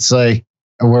 and then it's like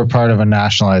we're part of a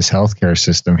nationalized healthcare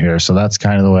system here, so that's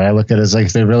kind of the way I look at it. It's like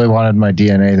if they really wanted my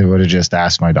DNA, they would have just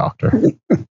asked my doctor.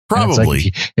 Probably.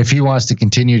 Like if he wants to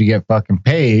continue to get fucking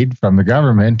paid from the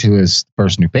government, who is the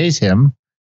person who pays him,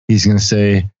 he's going to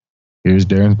say, here's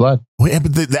Darren's blood. Well, yeah,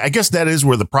 but I guess that is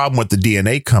where the problem with the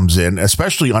DNA comes in,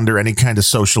 especially under any kind of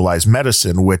socialized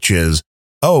medicine, which is,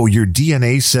 oh, your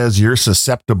DNA says you're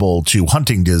susceptible to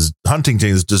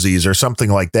Huntington's disease or something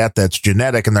like that. That's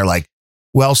genetic. And they're like,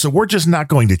 well, so we're just not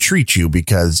going to treat you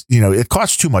because, it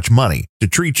costs too much money to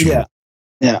treat you. Yeah.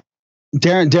 Yeah.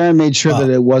 Darren made sure that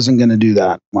it wasn't going to do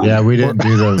that one. Yeah, we didn't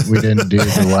do the one that we didn't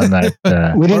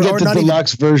get the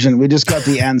deluxe version. We just got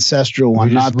the ancestral one.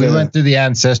 We went to the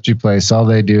ancestry place. All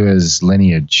they do is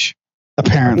lineage.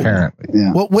 Apparently.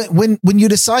 Yeah. Well, when you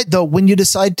decide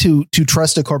to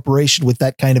trust a corporation with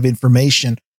that kind of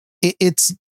information,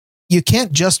 it's you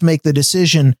can't just make the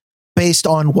decision based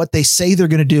on what they say they're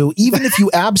going to do, even if you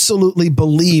absolutely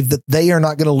believe that they are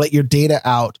not going to let your data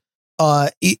out.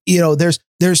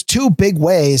 There's two big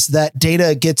ways that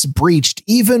data gets breached,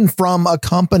 even from a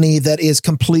company that is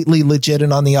completely legit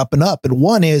and on the up and up. And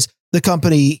one is the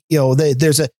company,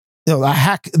 there's a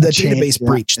hack, the database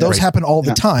breach. Those happen all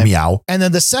the time. Meow. And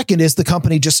then the second is the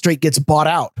company just straight gets bought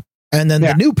out. And then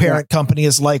the new parent company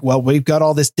is like, well, we've got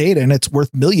all this data and it's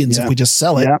worth millions if we just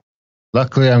sell it. Yeah.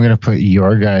 Luckily, I'm going to put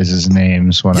your guys'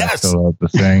 names when I fill out the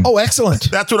thing. Oh, excellent.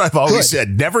 That's what I've always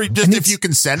said. Never, just if you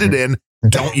can send it in,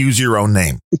 don't use your own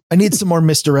name. I need some more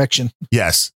misdirection.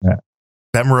 Yes. Yeah.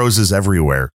 Bemrose is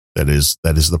everywhere. That is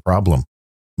the problem.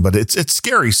 But it's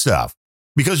scary stuff.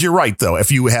 Because you're right, though.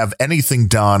 If you have anything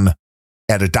done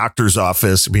at a doctor's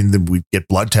office, I mean, we get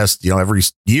blood tests, every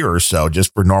year or so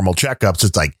just for normal checkups.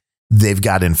 It's like they've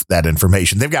got that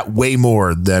information. They've got way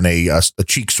more than a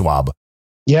cheek swab.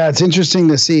 Yeah, it's interesting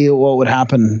to see what would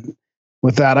happen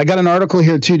with that. I got an article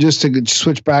here, too, just to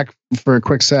switch back for a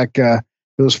quick sec. It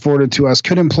was forwarded to us.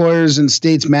 Could employers and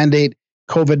states mandate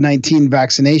COVID-19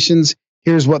 vaccinations?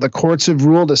 Here's what the courts have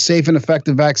ruled. A safe and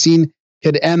effective vaccine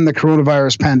could end the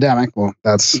coronavirus pandemic. Well,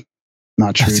 that's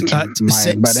not true.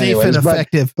 Safe and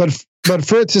effective. But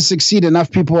for it to succeed,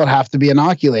 enough people would have to be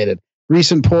inoculated.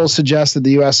 Recent polls suggest that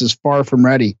the U.S. is far from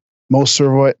ready. Most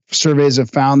surveys have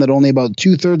found that only about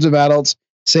 2/3 of adults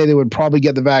say they would probably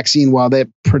get the vaccine. While they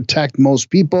protect most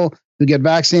people who get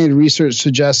vaccinated, research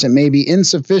suggests it may be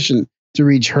insufficient to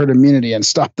reach herd immunity and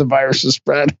stop the virus's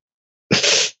spread.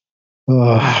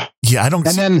 Yeah, I don't.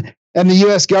 And the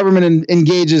U.S. government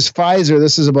engages Pfizer.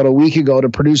 This is about a week ago to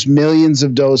produce millions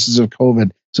of doses of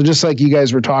COVID. So just like you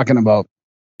guys were talking about.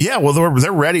 Yeah, well,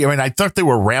 they're ready. I mean, I thought they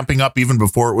were ramping up even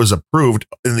before it was approved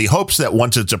in the hopes that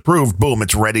once it's approved, boom,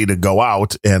 it's ready to go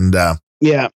out. And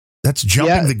that's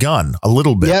jumping the gun a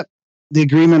little bit. Yep. The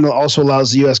agreement also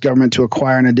allows the U.S. government to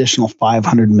acquire an additional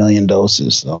 500 million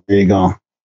doses. So there you go.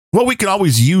 Well, we can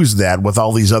always use that with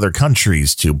all these other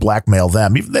countries to blackmail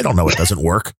them. Even they don't know it doesn't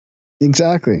work.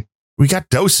 Exactly. We got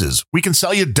doses. We can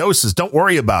sell you doses. Don't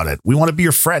worry about it. We want to be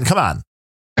your friend. Come on.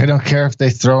 I don't care if they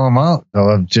throw them out.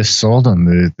 They'll have just sold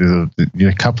them.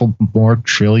 A couple more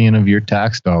trillion of your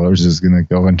tax dollars is going to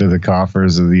go into the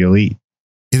coffers of the elite.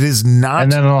 It is not.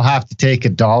 And then they'll have to take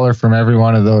 $1 from every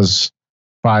one of those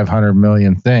 500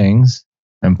 million things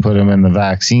and put them in the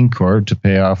vaccine cord to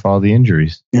pay off all the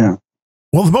injuries. Yeah.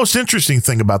 Well, the most interesting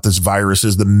thing about this virus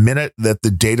is the minute that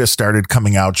the data started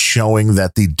coming out showing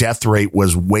that the death rate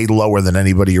was way lower than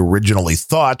anybody originally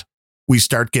thought, we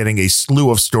start getting a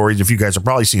slew of stories. If you guys are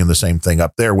probably seeing the same thing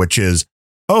up there, which is,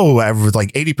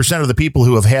 like 80% of the people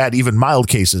who have had even mild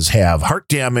cases have heart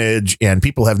damage, and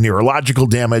people have neurological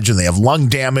damage, and they have lung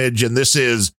damage. And this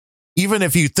is, even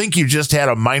if you think you just had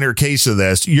a minor case of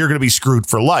this, you're going to be screwed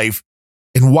for life.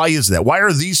 And why is that? Why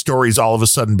are these stories all of a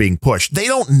sudden being pushed? They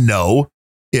don't know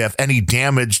if any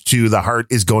damage to the heart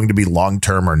is going to be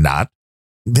long-term or not.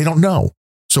 They don't know.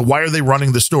 So why are they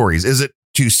running the stories? Is it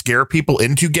to scare people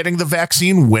into getting the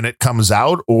vaccine when it comes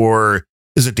out, or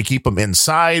is it to keep them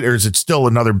inside, or is it still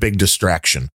another big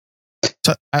distraction?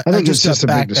 So I think it's just a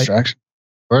big distraction.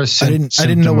 I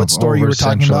didn't know what story you were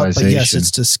talking about, but yes,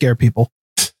 it's to scare people.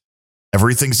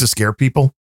 Everything's to scare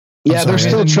people. Yeah, they're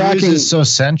still tracking. It's so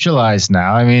centralized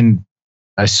now. I mean,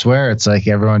 I swear it's like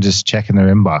everyone just checking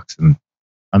their inbox, and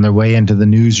on their way into the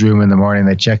newsroom in the morning,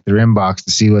 they check their inbox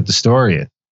to see what the story is.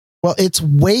 Well, it's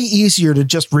way easier to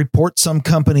just report some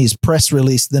company's press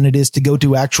release than it is to go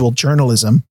do actual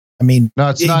journalism. I mean, no,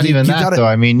 it's not even that though.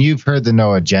 I mean, you've heard the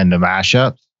No Agenda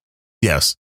mashups.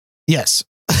 Yes. Yes.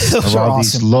 Of all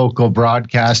these local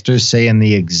broadcasters saying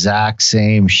the exact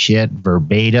same shit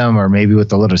verbatim, or maybe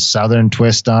with a little southern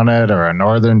twist on it, or a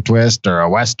northern twist, or a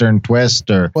western twist,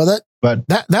 or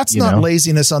that's not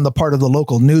laziness on the part of the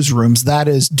local newsrooms. That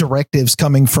is directives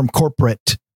coming from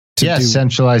corporate.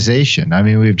 Centralization. I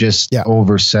mean, we've just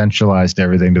over centralized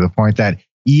everything to the point that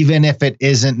even if it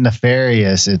isn't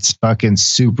nefarious, it's fucking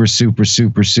super, super,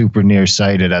 super, super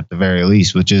nearsighted at the very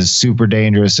least, which is super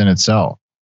dangerous in itself.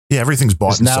 Yeah, everything's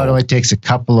bought and now sold. It only takes a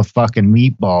couple of fucking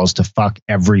meatballs to fuck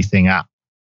everything up.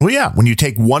 Well, yeah, when you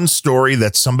take one story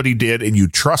that somebody did and you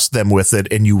trust them with it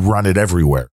and you run it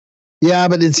everywhere. Yeah,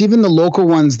 but it's even the local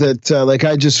ones that, like,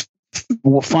 I just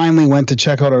finally went to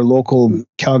check out our local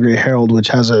Calgary Herald, which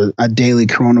has a daily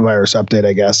coronavirus update,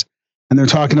 I guess. And they're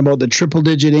talking about the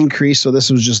triple-digit increase. So this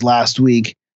was just last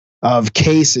week of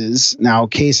cases. Now,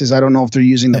 cases, I don't know if they're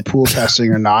using the pool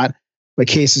testing or not, but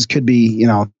cases could be,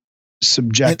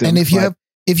 subjective. And if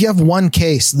you have one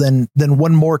case, then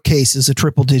one more case is a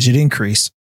triple digit increase.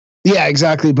 Yeah,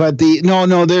 exactly. But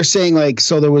they're saying like,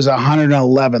 so there was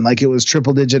 111, like it was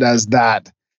triple digit as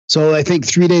that. So I think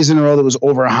 3 days in a row that was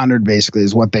over 100 basically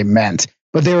is what they meant.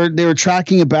 But they were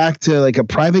tracking it back to like a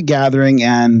private gathering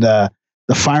and the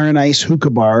Fire and Ice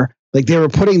hookah bar. Like they were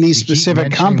putting these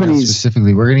specific companies.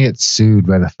 Specifically, we're going to get sued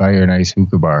by the Fire and Ice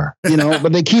hookah bar.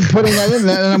 But they keep putting that in.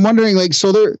 And I'm wondering, like,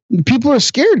 so people are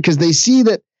scared because they see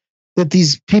that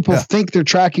these people think they're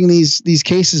tracking these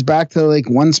cases back to like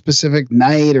one specific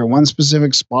night or one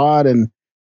specific spot. And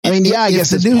I mean, I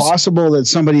guess it's possible that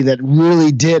somebody that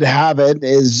really did have it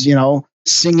is,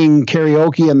 singing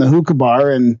karaoke in the hookah bar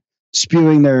and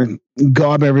spewing their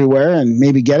gob everywhere and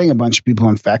maybe getting a bunch of people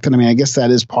infected. I mean, I guess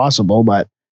that is possible, but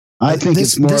I think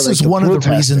this is one of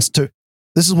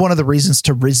the reasons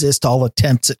to resist all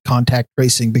attempts at contact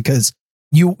tracing, because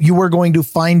you were going to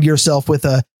find yourself with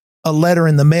a letter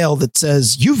in the mail that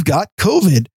says you've got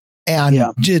COVID,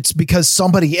 and it's because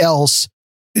somebody else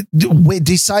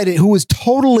decided, who was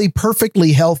totally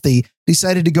perfectly healthy,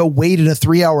 decided to go wait in a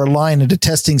 3-hour line at a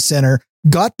testing center,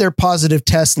 got their positive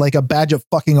test like a badge of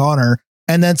fucking honor,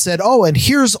 and then said, oh, and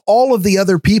here's all of the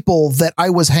other people that I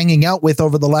was hanging out with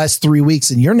over the last 3 weeks,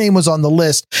 and your name was on the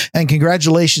list, and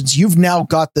congratulations, you've now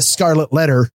got the scarlet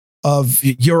letter of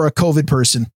you're a COVID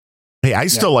person. Hey, I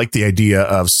still like the idea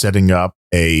of setting up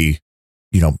a,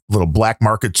 little black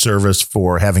market service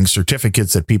for having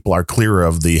certificates that people are clear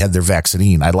of had their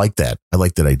vaccine. I like that. I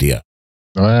like that idea.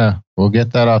 Oh yeah, we'll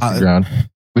get that off the ground.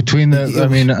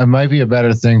 It might be a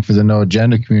better thing for the No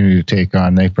Agenda community to take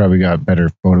on. They probably got better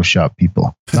Photoshop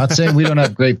people. Not saying we don't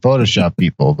have great Photoshop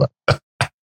people, but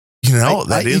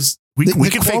we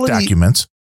can fake documents.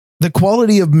 The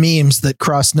quality of memes that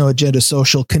cross No Agenda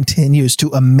social continues to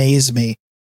amaze me.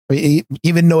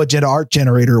 Even No Agenda art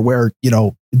generator, where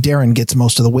Darren gets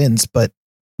most of the wins, but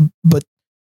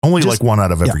only like 1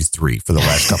 out of every 3 for the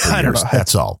last couple of years.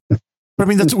 That's all. But I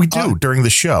mean, that's what we do during the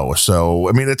show. So,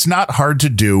 I mean, it's not hard to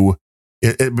do.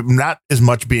 Not as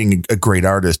much being a great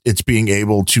artist. It's being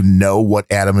able to know what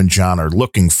Adam and John are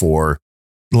looking for,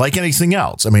 like anything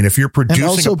else. I mean, if you're producing and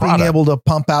also a product, being able to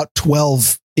pump out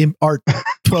 12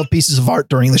 pieces of art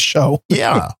during the show.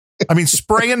 Yeah. I mean,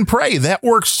 spray and pray. That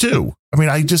works too. I mean,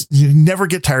 you never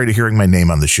get tired of hearing my name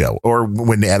on the show. Or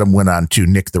when Adam went on to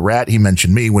Nick the Rat, he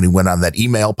mentioned me. When he went on that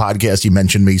email podcast, he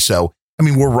mentioned me. So, I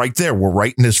mean, we're right there. We're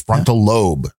right in his frontal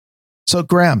lobe. So,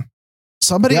 Graham,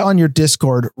 somebody on your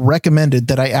Discord recommended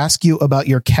that I ask you about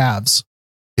your calves.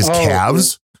 His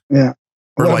calves? Yeah.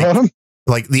 Or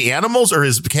like the animals, or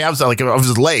his calves, like of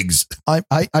his legs?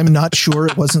 I'm not sure.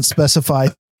 It wasn't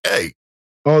specified. Hey.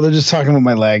 Oh, they're just talking about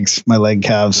my legs, my leg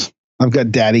calves. I've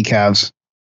got daddy calves.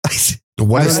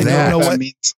 What is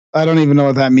that? I don't even know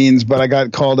what that means, but I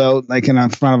got called out like in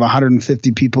front of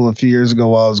 150 people a few years ago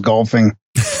while I was golfing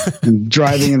and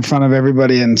driving in front of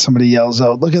everybody, and somebody yells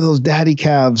out, "Look at those daddy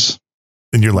calves!"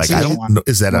 And you're like, "I don't know.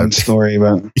 Is that a story?"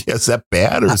 But is that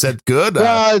bad or is that good?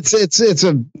 Well, it's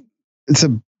a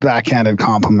backhanded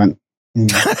compliment.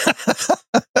 It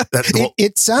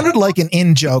sounded like an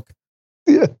in joke.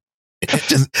 Yeah.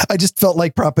 I just felt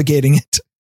like propagating it.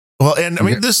 Well, and I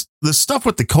mean, this stuff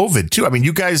with the COVID too. I mean,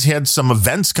 you guys had some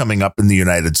events coming up in the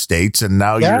United States, and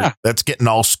now that's getting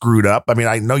all screwed up. I mean,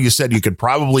 I know you said you could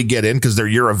probably get in because they're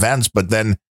your events, but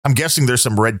then I'm guessing there's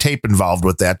some red tape involved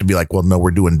with that to be like, well, no,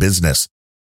 we're doing business.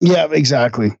 Yeah,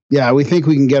 exactly. Yeah, we think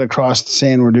we can get across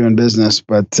saying we're doing business,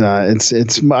 but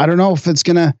it's I don't know if it's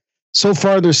gonna. So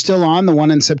far, they're still on the one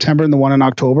in September and the one in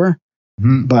October,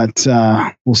 but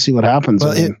we'll see what happens.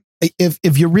 Well,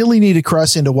 if you really need to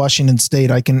cross into Washington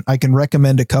State, I can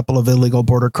recommend a couple of illegal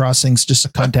border crossings.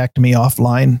 Just contact me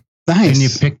offline. Nice. Can you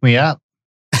pick me up?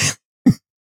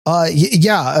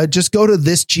 Just go to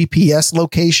this GPS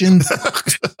location.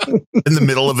 In the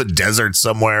middle of a desert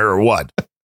somewhere or what?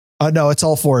 No, it's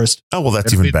all forest. Oh, well, that's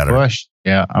It'd even be better. bush.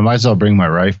 Yeah, I might as well bring my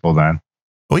rifle then.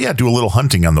 Oh, yeah, do a little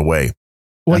hunting on the way.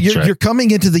 Well, That's right. you're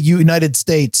coming into the United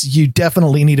States. You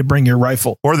definitely need to bring your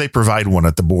rifle. Or they provide one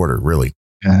at the border, really.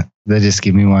 Yeah, they just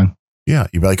give me one. Yeah,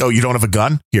 you'd be like, oh, you don't have a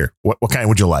gun? Here, what kind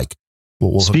would you like?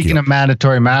 We'll hook Speaking you of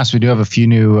mandatory masks, we do have a few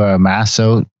new masks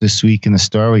out this week in the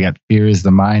store. We got Fear is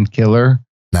the Mind Killer.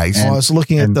 Nice. I was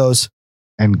looking at those.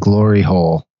 And Glory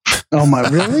Hole. Oh my,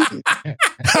 really? Okay.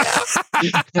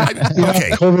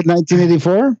 COVID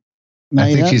 1984.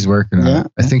 I think she's working on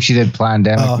it. I think she did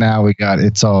Plandemic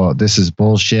now. This is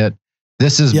bullshit.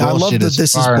 This is I love bullshit. that Is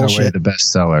this is far and away bullshit. the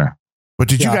bestseller. But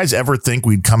did you guys ever think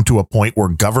we'd come to a point where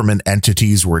government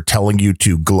entities were telling you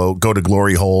to go to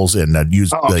glory holes and use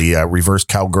the reverse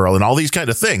cowgirl and all these kind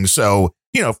of things? So,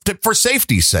 for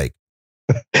safety's sake.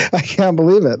 I can't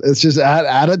believe it. It's just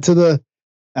add it to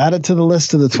the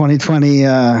list of the 2020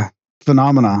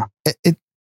 phenomena.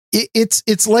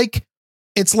 It's like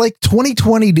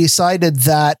 2020 decided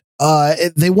that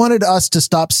they wanted us to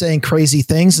stop saying crazy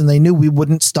things, and they knew we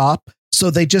wouldn't stop. So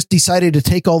they just decided to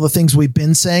take all the things we've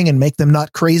been saying and make them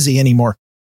not crazy anymore.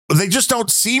 They just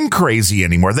don't seem crazy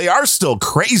anymore. They are still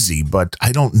crazy, but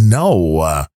I don't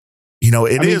know.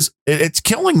 It's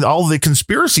killing all the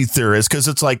conspiracy theorists because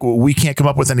it's like, well, we can't come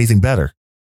up with anything better.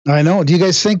 I know. Do you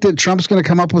guys think that Trump's going to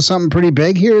come up with something pretty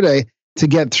big here to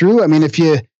get through? I mean, if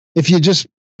you just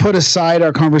put aside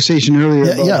our conversation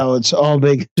earlier about how it's all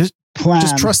big, just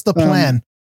trust the plan.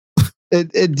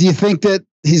 Do you think that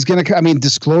he's going to? I mean,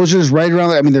 disclosures right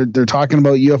around. I mean, they're talking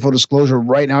about UFO disclosure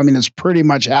right now. I mean, it's pretty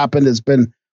much happened. It's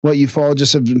been what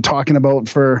ufologists have been talking about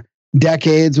for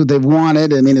decades. What they've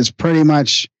wanted. I mean, it's pretty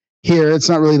much here. It's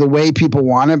not really the way people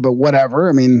want it, but whatever.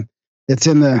 I mean, it's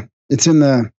in the. It's in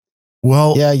the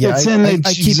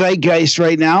zeitgeist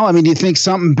right now. I mean, do you think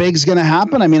something big's going to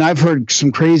happen? I mean, I've heard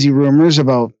some crazy rumors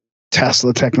about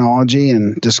Tesla technology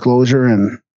and disclosure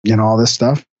and all this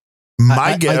stuff.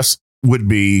 My guess would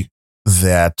be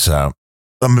that the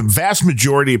vast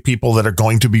majority of people that are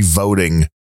going to be voting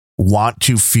want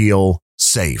to feel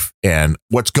safe. And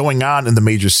what's going on in the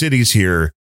major cities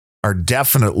here are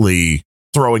definitely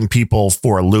throwing people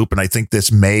for a loop. And I think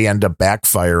this may end up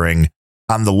backfiring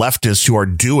on the leftists who are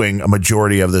doing a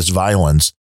majority of this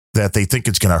violence, that they think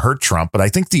it's going to hurt Trump. But I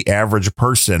think the average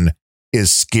person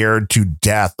is scared to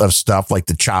death of stuff like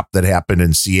the chop that happened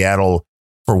in Seattle,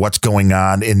 for what's going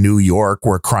on in New York,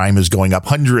 where crime is going up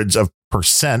hundreds of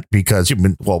 % because,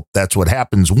 well, that's what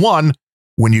happens. One,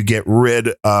 when you get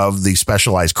rid of the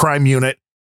specialized crime unit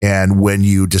and when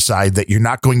you decide that you're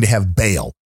not going to have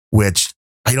bail, which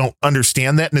I don't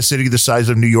understand that in a city the size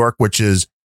of New York, which is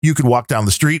you could walk down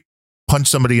the street, punch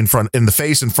somebody in the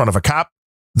face in front of a cop.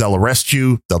 They'll arrest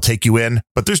you. They'll take you in,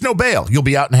 but there's no bail. You'll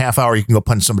be out in a half hour. You can go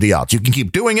punch somebody else. You can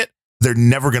keep doing it. They're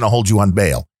never going to hold you on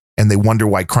bail. And they wonder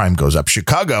why crime goes up.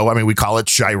 Chicago, I mean, we call it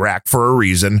Chirac for a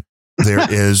reason. There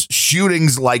is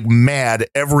shootings like mad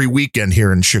every weekend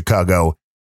here in Chicago,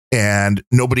 and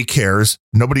nobody cares.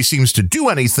 Nobody seems to do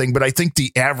anything. But I think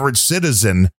the average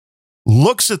citizen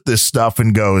looks at this stuff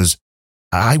and goes,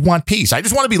 I want peace. I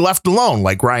just want to be left alone.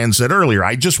 Like Ryan said earlier,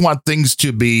 I just want things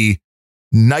to be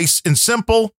nice and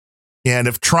simple. And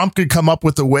if Trump could come up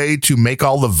with a way to make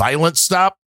all the violence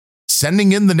stop,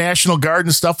 sending in the National Guard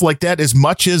and stuff like that, as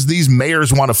much as these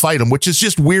mayors want to fight him, which is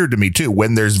just weird to me, too,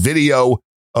 when there's video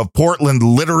of Portland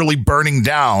literally burning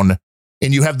down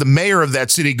and you have the mayor of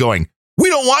that city going, we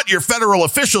don't want your federal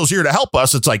officials here to help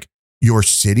us. It's like, your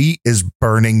city is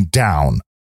burning down.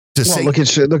 Look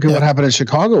at what happened in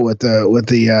Chicago with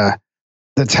the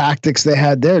tactics they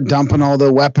had there, dumping all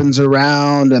the weapons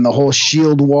around and the whole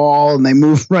shield wall, and they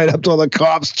moved right up to all the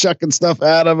cops, chucking stuff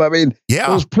at them. I mean,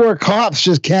 those poor cops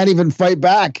just can't even fight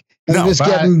back, and they're just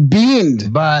getting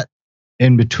beamed. But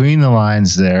in between the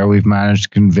lines there, we've managed to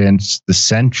convince the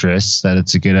centrists that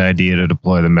it's a good idea to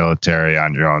deploy the military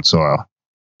on your own soil.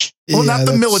 Well, not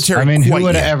the military. I mean, who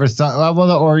would have ever thought?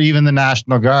 Well, or even the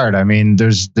National Guard. I mean,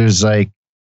 there's like,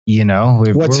 we're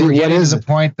getting to the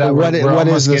point that we're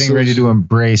almost getting ready to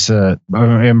embrace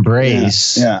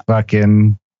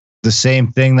fucking the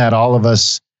same thing that all of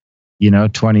us,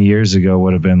 20 years ago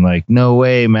would have been like, no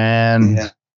way, man. Yeah.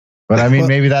 But I mean,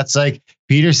 maybe that's like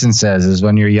Peterson says, is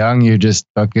when you're young, you're just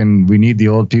fucking, we need the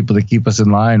old people to keep us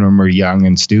in line when we're young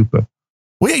and stupid.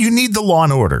 Well, yeah, you need the law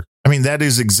and order. I mean, that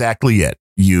is exactly it.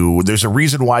 There's a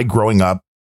reason why growing up,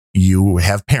 you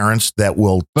have parents that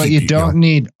will. But you don't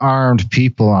need armed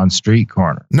people on street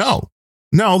corners. No,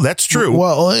 that's true.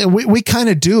 Well, we kind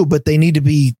of do, but they need to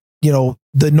be,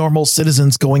 the normal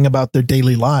citizens going about their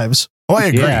daily lives. Oh, I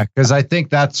agree. Yeah, because I think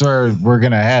that's where we're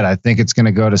going to head. I think it's going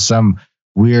to go to some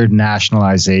weird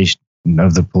nationalization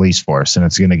of the police force, and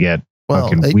it's going to get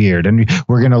fucking weird. And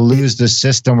we're going to lose the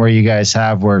system where you guys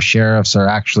have where sheriffs are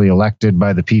actually elected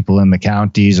by the people in the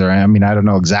counties. Or, I mean, I don't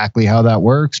know exactly how that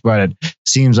works, but it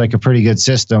seems like a pretty good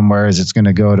system, whereas it's going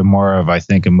to go to more of, I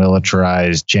think, a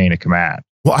militarized chain of command.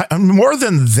 Well, more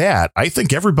than that, I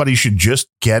think everybody should just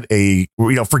get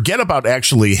forget about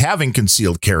actually having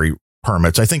concealed carry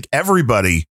permits. I think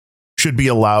everybody should be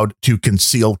allowed to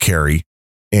conceal carry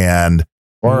or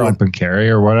open carry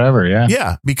or whatever. Yeah.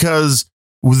 Yeah. Because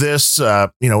this,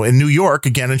 in New York,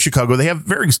 again, in Chicago, they have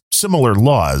very similar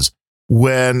laws.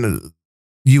 When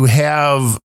you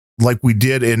have, like we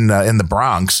did in the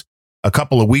Bronx a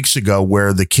couple of weeks ago,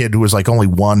 where the kid who was like only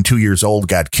 1-2 years old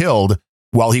got killed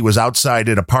while he was outside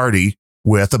at a party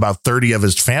with about 30 of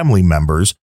his family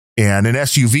members, and an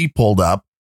SUV pulled up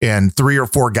and 3 or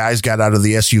 4 guys got out of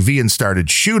the SUV and started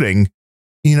shooting.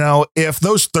 If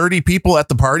those 30 people at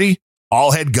the party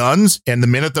all had guns, and the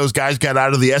minute those guys got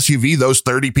out of the SUV, those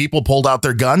 30 people pulled out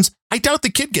their guns, I doubt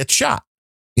the kid gets shot.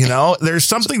 There's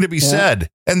something to be said.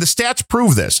 And the stats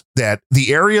prove this, that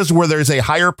the areas where there's a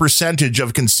higher percentage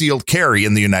of concealed carry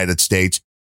in the United States,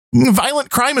 violent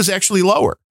crime is actually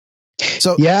lower.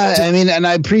 So I mean, and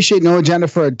I appreciate No Agenda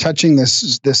for touching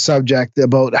this subject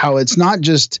about how it's not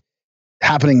just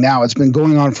happening now. It's been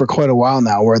going on for quite a while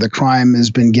now, where the crime has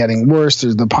been getting worse.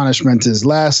 The punishment is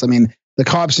less. I mean, the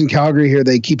cops in Calgary here,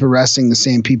 they keep arresting the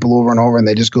same people over and over, and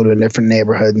they just go to a different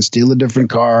neighborhood and steal a different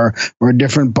car or a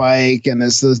different bike. And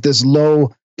it's this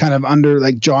low kind of under,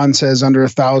 like John says, under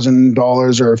 $1,000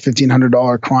 or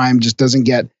 $1,500 crime just doesn't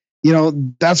get.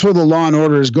 That's where the law and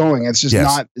order is going. It's just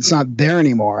it's not there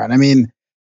anymore. And I mean,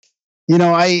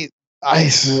 my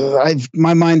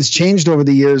mind's changed over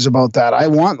the years about that. I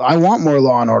want more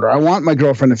law and order. I want my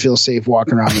girlfriend to feel safe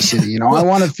walking around the city. I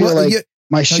want to feel like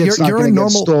my shit's not going to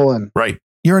get stolen. Right.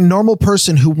 You're a normal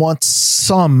person who wants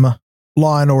some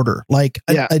law and order. Like,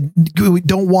 we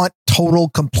don't want total,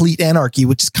 complete anarchy,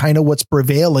 which is kind of what's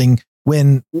prevailing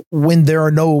when there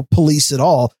are no police at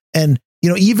all. And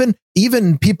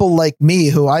even people like me,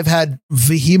 who I've had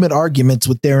vehement arguments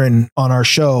with Darren on our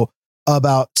show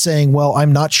about saying, well,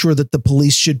 I'm not sure that the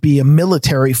police should be a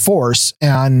military force.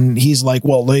 And he's like,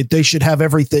 well, they should have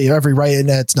every right. And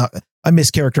it's not, I'm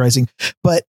mischaracterizing,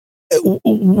 but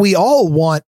we all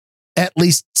want at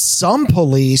least some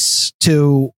police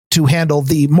to handle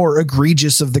the more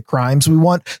egregious of the crimes. We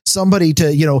want somebody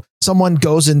to, someone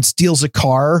goes and steals a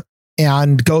car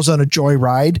and goes on a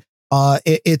joyride.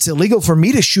 It's illegal for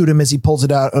me to shoot him as he pulls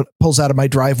out of my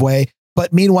driveway.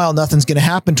 But meanwhile, nothing's going to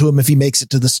happen to him if he makes it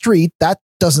to the street. That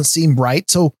doesn't seem right.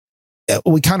 So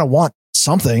we kind of want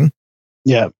something.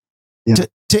 Yeah.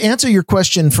 To answer your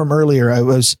question from earlier, I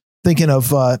was thinking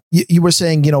of, you were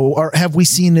saying, have we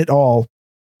seen it all?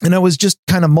 And I was just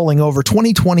kind of mulling over.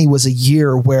 2020 was a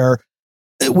year where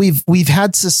we've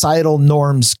had societal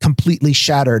norms completely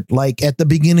shattered. Like at the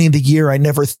beginning of the year, I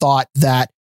never thought that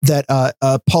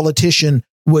a politician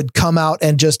would come out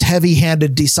and just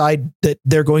heavy-handed decide that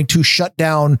they're going to shut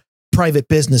down private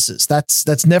businesses.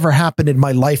 That's never happened in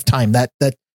my lifetime.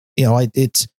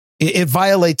 It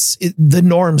violates the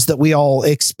norms that we all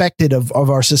expected of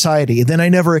our society. Then I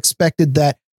never expected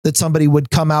that somebody would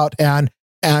come out and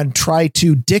try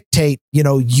to dictate,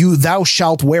 thou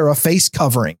shalt wear a face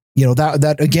covering.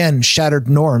 That again shattered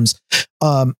norms.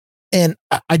 And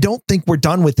I don't think we're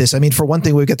done with this. I mean, for one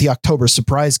thing, we've got the October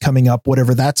surprise coming up,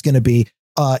 whatever that's going to be.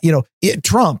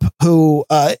 Trump, who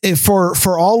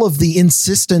for all of the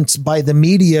insistence by the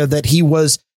media that he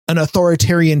was an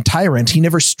authoritarian tyrant, he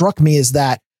never struck me as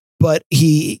that. But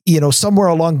he, somewhere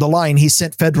along the line, he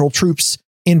sent federal troops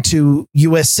into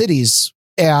U.S. cities.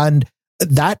 And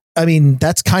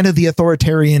that's kind of the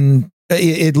authoritarian,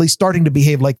 at least starting to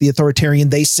behave like the authoritarian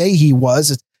they say he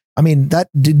was.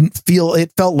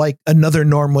 It felt like another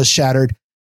norm was shattered.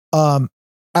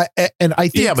 I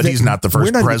think, but he's not the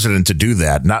first president to do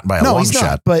that, not by a long shot.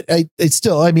 Not, but it's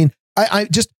still,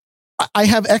 I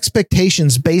have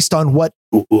expectations based on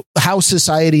how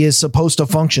society is supposed to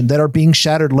function that are being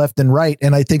shattered left and right.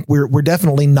 And I think we're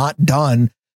definitely not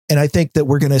done. And I think that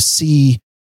we're going to see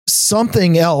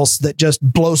something else that just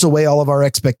blows away all of our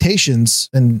expectations.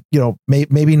 And,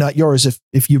 maybe not yours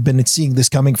if you've been seeing this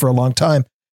coming for a long time.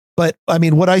 But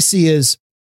what I see is,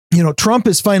 Trump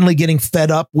is finally getting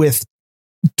fed up with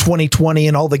 2020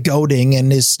 and all the goading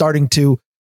and is starting to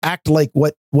act like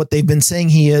what they've been saying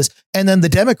he is. And then the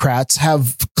Democrats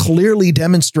have clearly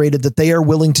demonstrated that they are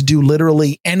willing to do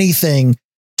literally anything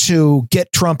to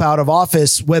get Trump out of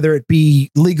office, whether it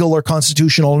be legal or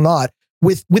constitutional or not,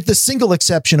 with the single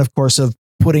exception, of course, of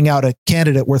putting out a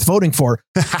candidate worth voting for.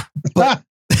 But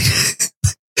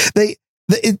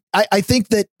I think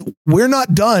that we're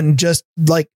not done just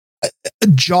like a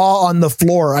jaw on the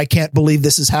floor. I can't believe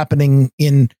this is happening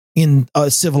in a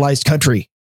civilized country.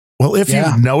 Well, if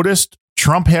you've noticed,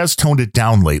 Trump has toned it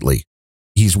down lately.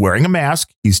 He's wearing a mask.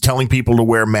 He's telling people to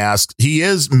wear masks. He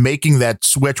is making that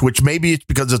switch, which maybe it's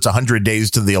because it's 100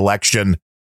 days to the election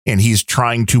and he's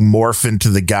trying to morph into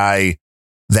the guy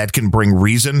that can bring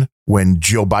reason when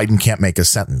Joe Biden can't make a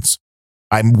sentence.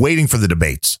 I'm waiting for the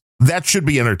debates. That should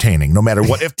be entertaining, no matter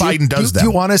what. If Biden does that, do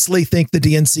you honestly think the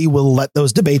DNC will let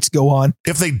those debates go on?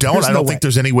 If they don't, I don't think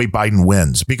there's any way Biden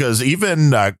wins, because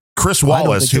even Chris Wallace, I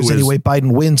don't think there's any way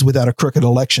Biden wins without a crooked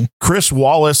election. Chris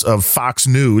Wallace of Fox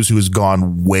News, who has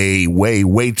gone way, way,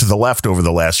 way to the left over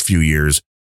the last few years,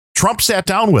 Trump sat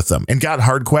down with them and got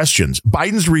hard questions.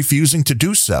 Biden's refusing to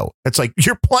do so. It's like,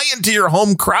 you're playing to your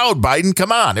home crowd, Biden.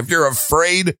 Come on. If you're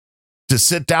afraid to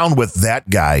sit down with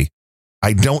that guy,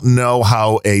 I don't know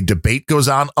how a debate goes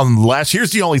on unless,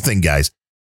 here's the only thing, guys.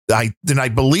 I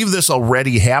believe this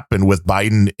already happened with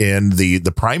Biden in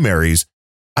the primaries.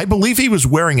 I believe he was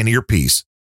wearing an earpiece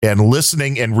and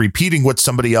listening and repeating what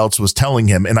somebody else was telling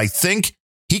him. And I think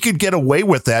he could get away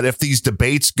with that if these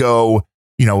debates go,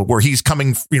 where he's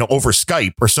coming, over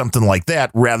Skype or something like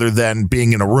that, rather than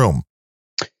being in a room.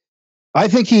 I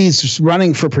think he's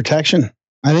running for protection.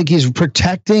 I think he's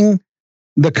protecting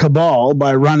the cabal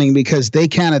by running because they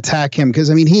can't attack him. Because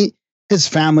his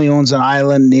family owns an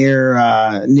island near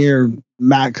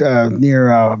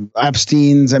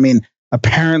Epstein's.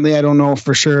 Apparently, I don't know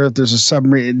for sure if there's a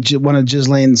submarine. One of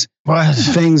Ghislaine's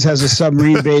things has a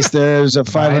submarine base there. There's a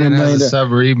 $500 million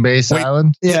submarine base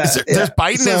island. Yeah, There's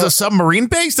Biden has a submarine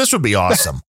base. This would be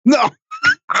awesome. No,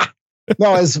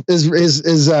 his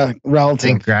relative. I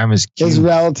think Graham is cute. His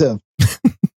relative.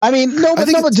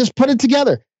 But just put it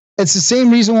together. It's the same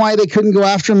reason why they couldn't go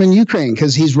after him in Ukraine,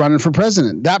 because he's running for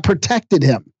president. That protected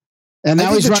him, and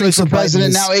now he's running for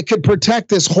president. Now it could protect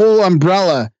this whole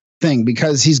umbrella thing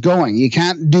because he's going. You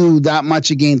can't do that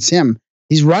much against him.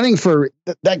 He's running for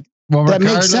that. Well, that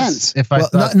makes sense. If I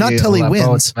thought not till he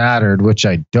wins mattered, which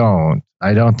I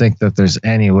don't think that there's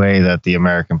any way that the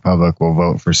American public will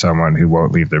vote for someone who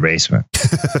won't leave their basement.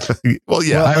 Well,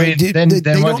 yeah. Then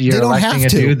what? You're electing a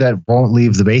dude that won't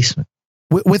leave the basement.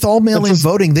 With all mail-in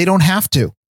voting, they don't have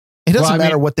to. It doesn't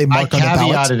matter what they mark on the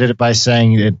ballot. I caveated it by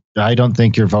saying I don't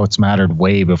think your votes mattered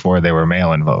way before they were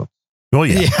mail-in votes. Oh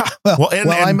yeah.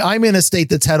 I'm in a state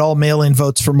that's had all mail-in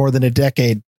votes for more than a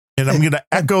decade. And I'm going to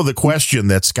echo the question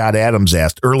that Scott Adams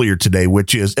asked earlier today,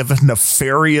 which is, if a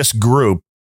nefarious group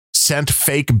sent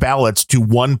fake ballots to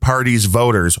one party's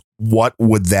voters, what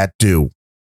would that do?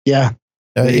 Yeah.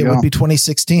 It would be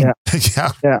 2016.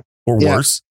 Yeah. Or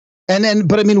worse. And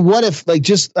but what if,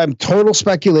 I'm total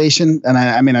speculation, and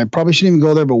I probably shouldn't even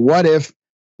go there, but what if,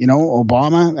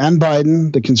 Obama and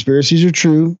Biden, the conspiracies are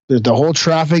true. There's the whole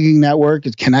trafficking network.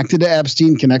 It's connected to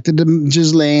Epstein, connected to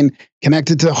Ghislaine,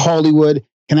 connected to Hollywood,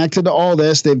 connected to all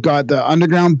this. They've got the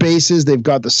underground bases. They've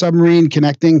got the submarine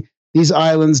connecting these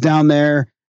islands down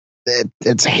there.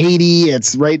 It's Haiti.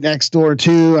 It's right next door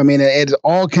too. It's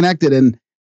all connected. And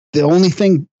the only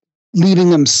thing leaving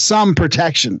them some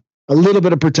protection, a little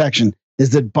bit of protection,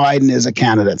 is that Biden is a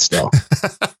candidate still.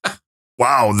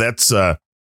 Wow.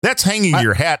 That's hanging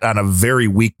your hat on a very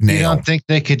weak nail. You don't think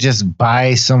they could just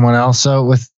buy someone else out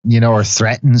with, or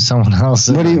threaten someone else?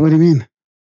 What do you mean?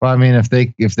 Well, if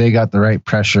they got the right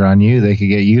pressure on you, they could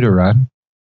get you to run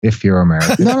if you're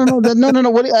American. No.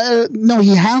 No,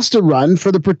 he has to run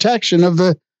for the protection of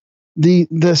the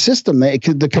system, the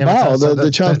cabal, the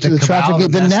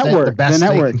trafficking, the network. The best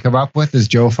they can come up with is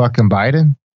Joe fucking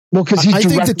Biden. Well, because he's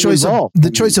directly involved. The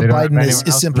choice of Biden is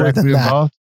simpler than that.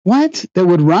 Involved? What? That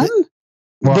would run?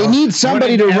 Well, they need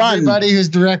somebody to run. Everybody who's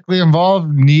directly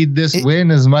involved need this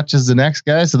win as much as the next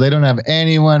guy, so they don't have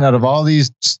anyone out of all these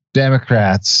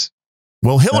Democrats.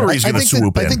 Well, Hillary's going to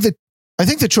swoop in. I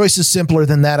think the choice is simpler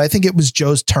than that. I think it was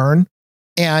Joe's turn,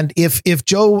 and if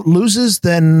Joe loses,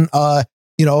 then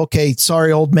okay,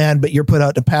 sorry, old man, but you're put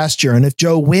out to pasture. And if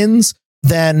Joe wins,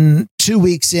 then 2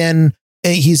 weeks in,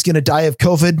 he's going to die of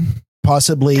COVID,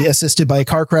 possibly assisted by a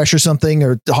car crash or something,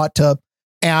 or the hot tub.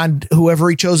 And whoever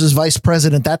he chose as vice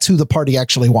president, that's who the party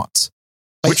actually wants.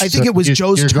 I think it was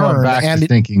Joe's turn. And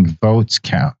thinking votes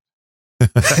count.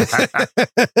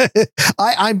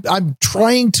 I'm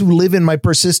trying to live in my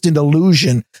persistent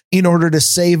illusion in order to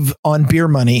save on beer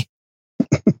money.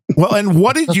 Well, and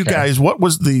what did you guys, what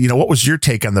was your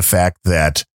take on the fact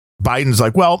that Biden's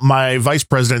like, well, my vice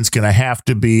president's going to have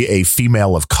to be a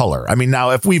female of color? I mean,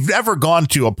 now, if we've ever gone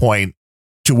to a point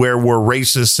to where we're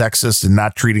racist, sexist, and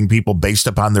not treating people based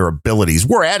upon their abilities,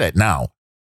 we're at it now.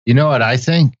 You know what I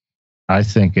think? I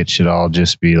think it should all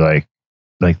just be like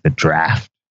the draft.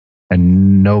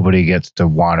 And nobody gets to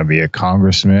want to be a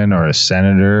congressman or a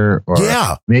senator, or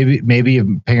maybe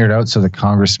you figure it out so the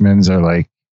congressmen are like,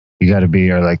 you got to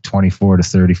be like 24 to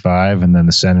 35, and then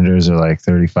the senators are like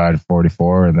 35 to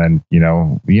 44, and then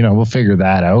we'll figure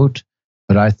that out.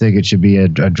 But I think it should be a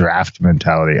draft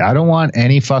mentality. I don't want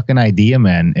any fucking idea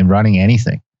men in running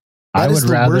anything. That is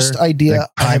the worst idea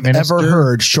I've ever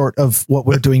heard, short of what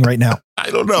we're doing right now. I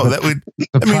don't know. The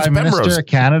Prime Minister of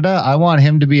Canada, I want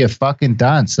him to be a fucking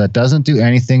dunce that doesn't do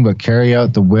anything but carry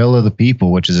out the will of the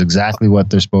people, which is exactly what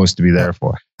they're supposed to be there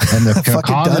for. And the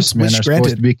congressmen are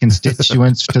supposed to be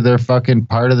constituents to their fucking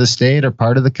part of the state or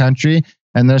part of the country.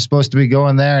 And they're supposed to be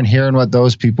going there and hearing what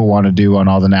those people want to do on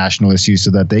all the national issues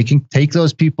so that they can take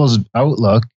those people's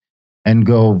outlook and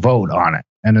go vote on it.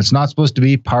 And it's not supposed to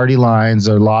be party lines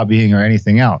or lobbying or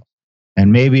anything else.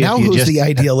 And maybe now, who's the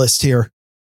idealist here?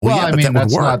 Well, I mean,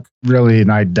 that's not really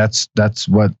an that's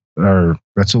what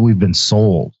we've been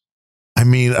sold. I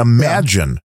mean,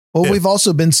 imagine. Yeah. Well, we've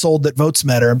also been sold that votes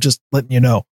matter. I'm just letting you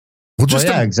know.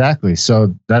 Exactly.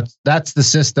 So that's the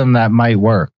system that might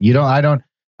work. I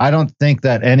don't think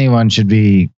that anyone should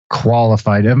be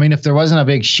qualified. I mean, if there wasn't a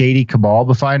big shady cabal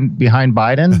behind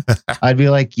Biden, I'd be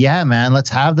like, yeah, man, let's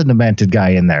have the demented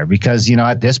guy in there, because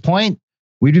at this point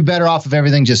we'd be better off if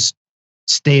everything just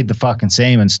stayed the fucking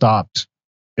same and stopped.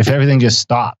 If everything just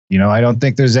stopped, I don't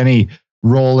think there's any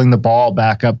rolling the ball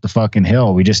back up the fucking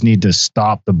hill. We just need to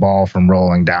stop the ball from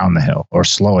rolling down the hill or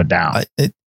slow it down.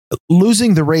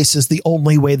 Losing the race is the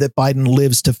only way that Biden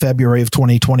lives to February of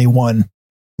 2021.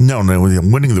 No,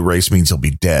 winning the race means he'll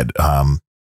be dead.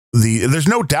 There's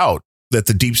no doubt that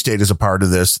the deep state is a part of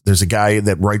this. There's a guy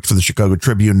that writes for the Chicago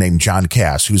Tribune named John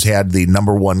Cass, who's had the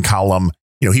 #1 column.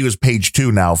 He was page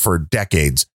 2 now for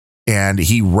decades. And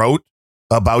he wrote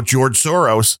about George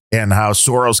Soros and how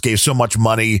Soros gave so much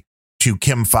money to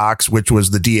Kim Foxx, which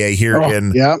was the DA here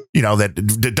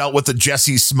that dealt with the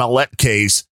Jesse Smollett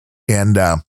case. And,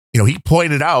 he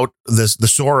pointed out the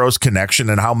Soros connection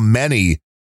and how many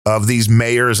of these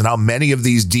mayors and how many of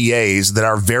these DAs that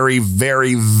are very,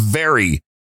 very, very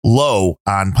low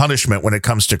on punishment when it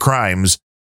comes to crimes,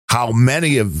 how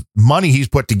many of money he's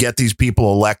put to get these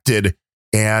people elected.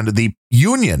 And the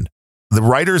union, the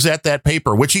writers at that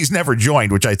paper, which he's never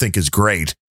joined, which I think is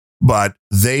great, but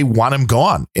they want him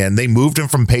gone. And they moved him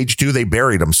from page 2. They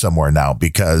buried him somewhere now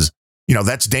because,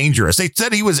 that's dangerous. They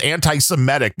said he was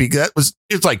anti-Semitic because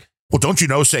it's like, well, don't you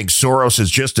know, saying Soros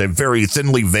is just a very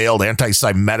thinly veiled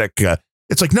anti-Semitic.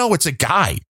 It's like, no, it's a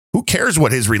guy. Who cares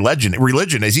what his religion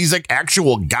is? He's an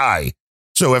actual guy.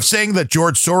 So if saying that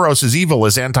George Soros is evil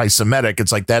is anti-Semitic,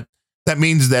 it's like that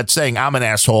means that saying I'm an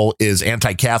asshole is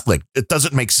anti-Catholic. It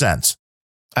doesn't make sense.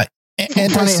 Funny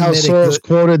how Soros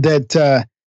quoted that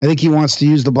I think he wants to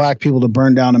use the black people to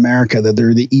burn down America, that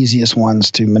they're the easiest ones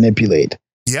to manipulate.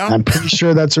 Yeah. And I'm pretty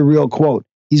sure that's a real quote.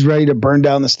 He's ready to burn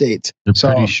down the states. You're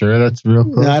pretty sure that's real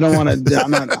quote? I don't want to,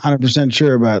 I'm not 100%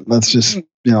 sure, but let's just,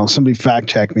 somebody fact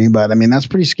check me. But I mean, that's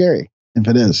pretty scary if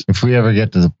it is. If we ever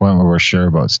get to the point where we're sure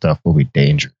about stuff, we'll be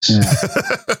dangerous. Yeah.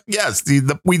 Yes.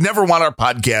 We never want our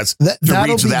podcast to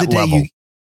reach that level.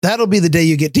 That'll be the day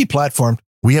you get deplatformed.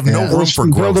 We have no room for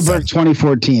growth. Bilderberg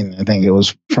 2014, I think it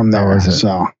was from there.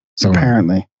 So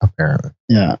apparently.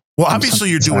 Yeah. Well, obviously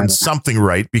you're doing something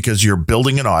right because you're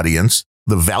building an audience.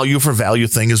 The value for value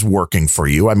thing is working for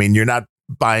you. I mean, you're not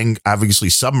buying obviously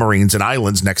submarines and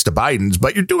islands next to Biden's,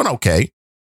 but you're doing okay.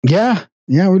 Yeah.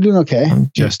 Yeah, we're doing okay.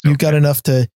 You've got enough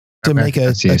to make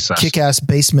a kick-ass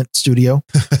basement studio.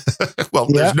 Well,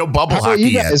 there's no bubble hockey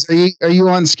you guys? Yet. Are you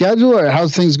on schedule, or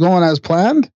how's things going as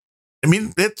planned? I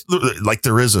mean, it's like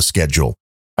there is a schedule.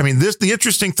 I mean, the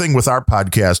interesting thing with our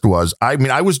podcast was,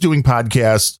 I was doing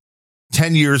podcasts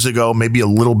 10 years ago, maybe a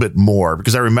little bit more,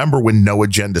 because I remember when No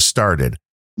Agenda started.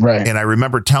 Right. And I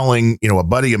remember telling, a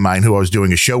buddy of mine who I was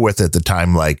doing a show with at the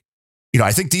time, like,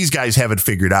 I think these guys have it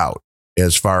figured out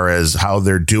as far as how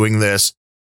they're doing this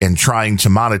and trying to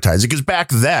monetize it. Because back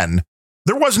then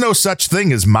there was no such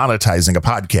thing as monetizing a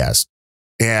podcast.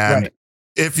 And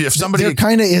if somebody, there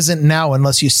kind of isn't now,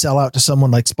 unless you sell out to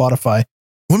someone like Spotify.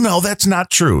 Well, no, that's not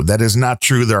true. That is not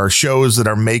true. There are shows that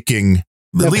are making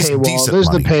at least decent There's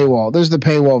money. The paywall. There's the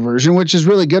paywall version, which is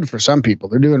really good for some people.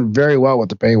 They're doing very well with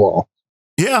the paywall.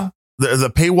 Yeah.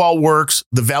 The paywall works.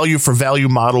 The value for value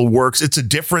model works. It's a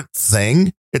different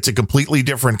thing. It's a completely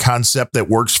different concept that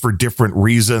works for different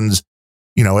reasons.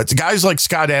 You know, it's guys like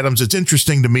Scott Adams. It's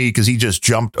interesting to me because he just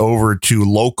jumped over to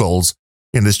locals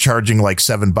and is charging like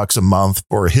 $7 a month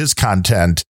for his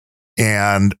content.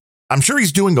 And I'm sure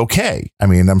he's doing okay. I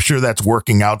mean, I'm sure that's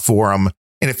working out for him.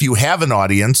 And if you have an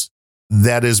audience,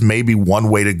 that is maybe one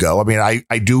way to go. I mean,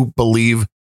 I do believe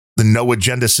the no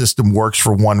agenda system works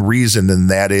for one reason, and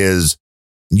that is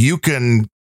you can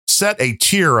set a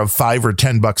tier of $5 or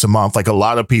 $10 a month, like a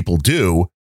lot of people do,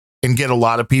 and get a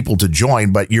lot of people to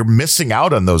join, but you're missing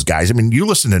out on those guys. I mean, you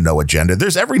listen to No Agenda.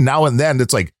 There's every now and then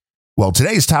it's like, well,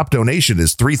 today's top donation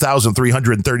is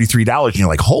 $3,333. And you're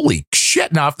like, holy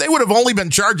shit. Now, if they would have only been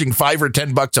charging $5 or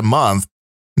 $10 a month,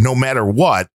 no matter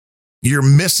what, you're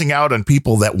missing out on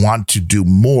people that want to do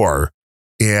more.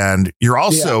 And you're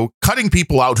also cutting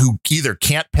people out who either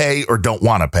can't pay or don't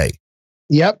want to pay.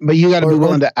 Yep, but you got to be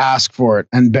willing to ask for it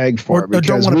and beg for it,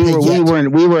 because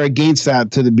we were against that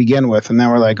to begin with, and then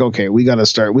we're like, okay, we got to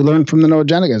start. We learned from the No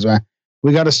Agenda guys, man.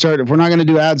 We got to start. If we're not going to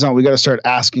do ads on, we got to start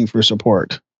asking for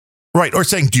support. Right, or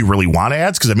saying, do you really want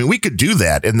ads? Because I mean, we could do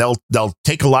that, and they'll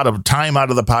take a lot of time out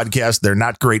of the podcast. They're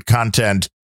not great content,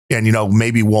 and you know,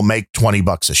 maybe we'll make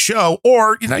 $20 a show,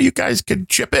 or you know, you guys could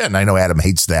chip in. I know Adam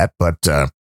hates that, but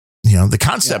you know, the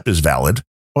concept is valid.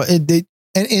 Well,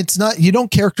 and it's not, you don't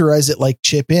characterize it like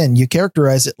chip in. You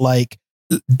characterize it like,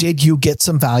 did you get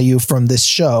some value from this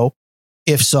show?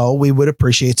 If so, we would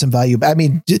appreciate some value. I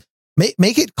mean,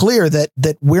 make it clear that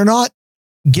we're not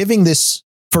giving this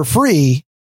for free.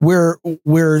 We're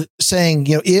saying,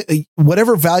 you know,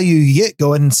 whatever value you get,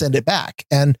 go ahead and send it back.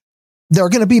 And there are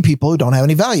going to be people who don't have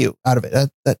any value out of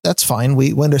it. That's fine.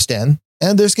 We understand.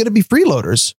 And there's going to be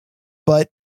freeloaders. But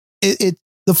the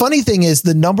funny thing is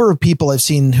the number of people I've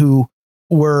seen who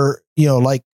were, you know,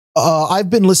 like, I've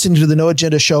been listening to the No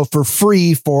Agenda show for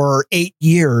free for 8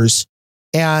 years.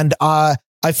 And I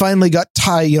finally got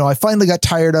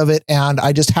tired of it, and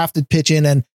I just have to pitch in,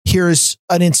 and here's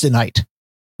an instant night.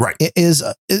 Right.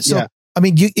 I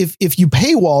mean, if you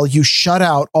paywall, you shut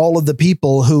out all of the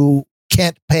people who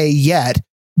can't pay yet,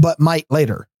 but might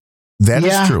later. That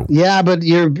is true. Yeah. But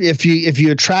if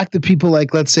you attract the people,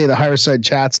 like, let's say the Higher Side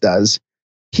Chats does,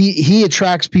 he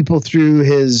attracts people through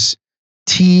his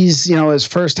tease, you know, his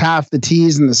first half, the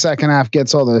tease, and the second half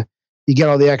you get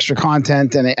all the extra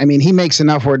content. And I mean, he makes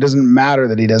enough where it doesn't matter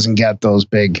that he doesn't get those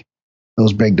big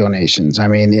donations. I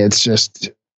mean, it's just,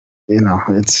 you know,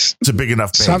 it's a big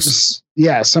enough base.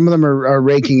 Some of them are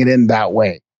raking it in that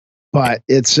way, but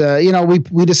it's, you know,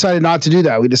 we decided not to do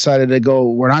that. We decided to go,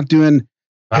 we're not doing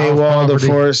paywall to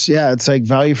force. Yeah. It's like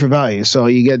value for value. So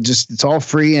you get it's all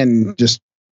free and just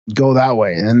go that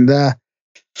way. And,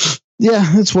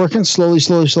 yeah, it's working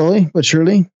slowly, but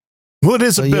surely. Well, it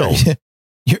is a build.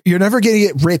 You're never going to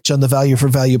get rich on the value for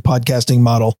value podcasting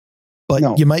model,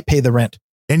 but you might pay the rent.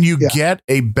 And you get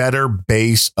a better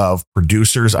base of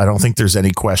producers. I don't think there's any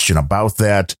question about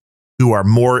that, who are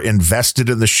more invested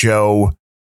in the show.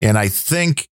 And I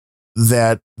think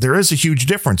that there is a huge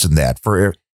difference in that.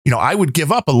 For, you know, I would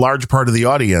give up a large part of the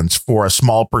audience for a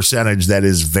small percentage that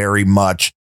is very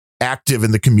much active in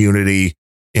the community.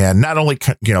 And not only,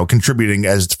 you know, contributing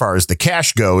as far as the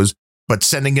cash goes, but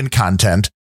sending in content.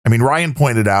 I mean, Ryan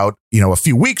pointed out, you know, a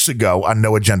few weeks ago on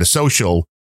No Agenda Social,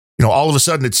 you know, all of a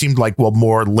sudden it seemed like, well,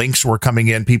 more links were coming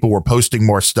in. People were posting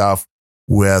more stuff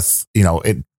with, you know,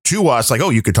 to us, like,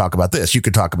 oh, you could talk about this. You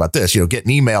could talk about this, you know,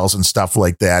 getting emails and stuff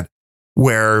like that,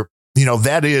 where, you know,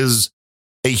 that is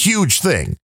a huge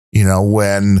thing. You know,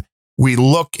 when we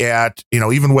look at, you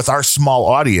know, even with our small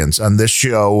audience on this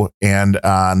show and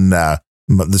on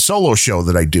the solo show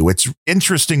that I do, it's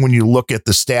interesting when you look at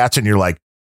the stats and you're like,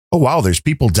 oh, wow, there's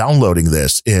people downloading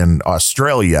this in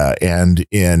Australia and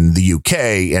in the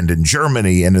UK and in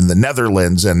Germany and in the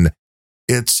Netherlands. And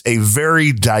it's a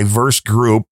very diverse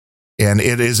group, and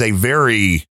it is a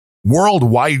very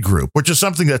worldwide group, which is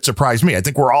something that surprised me. I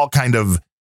think we're all kind of,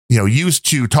 you know, used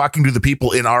to talking to the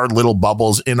people in our little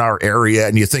bubbles in our area.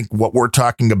 And you think what we're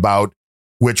talking about,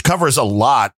 which covers a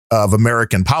lot of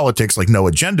American politics like No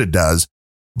Agenda does,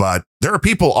 but there are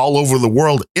people all over the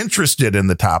world interested in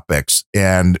the topics.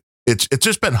 And it's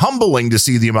just been humbling to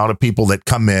see the amount of people that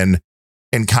come in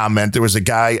and comment. There was a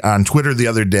guy on Twitter the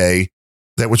other day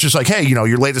that was just like, hey, you know,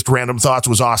 your latest random thoughts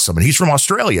was awesome. And he's from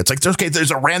Australia. It's like, okay,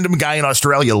 there's a random guy in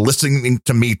Australia listening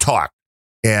to me talk.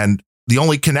 And the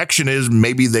only connection is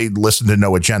maybe they listen to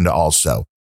No Agenda also.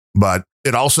 But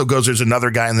it also goes, there's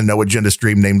another guy in the No Agenda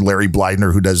stream named Larry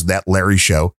Blydner who does That Larry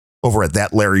Show over at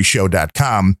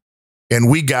thatlarryshow.com. And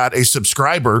we got a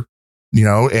subscriber, you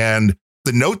know, and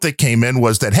the note that came in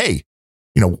was that, hey,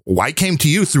 you know, I came to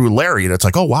you through Larry. And it's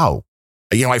like, oh, wow,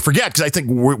 I forget because I think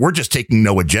we're just taking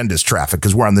No Agenda's traffic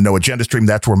because we're on the No Agenda stream.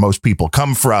 That's where most people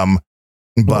come from.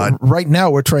 But right now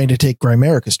we're trying to take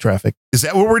Grimerica's traffic. Is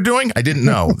that what we're doing? I didn't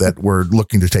know that we're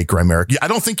looking to take Grimerica. I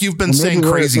don't think you've been saying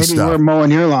crazy stuff. We're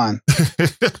mowing your lawn.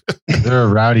 They're a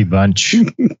rowdy bunch.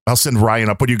 I'll send Ryan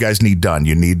up. What do you guys need done?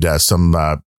 You need some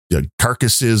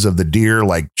carcasses of the deer,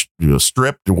 like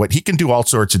stripped. What he can do all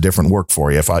sorts of different work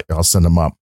for you. I'll send him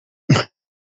up.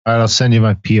 All right, I'll send you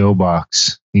my PO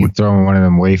box. You can throw in one of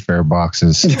them Wayfair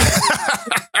boxes.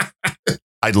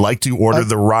 I'd like to order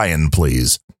the Ryan,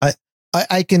 please.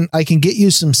 I can get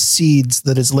you some seeds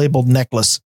that is labeled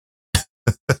necklace.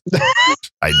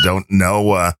 I don't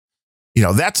know.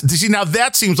 Now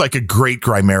that seems like a great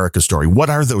Grimerica story. What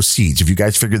are those seeds? Have you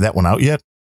guys figured that one out yet?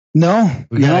 No,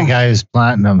 we got a guy who's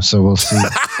planting them, so we'll see.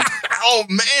 Oh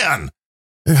man,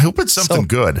 I hope it's something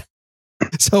good.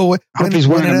 So when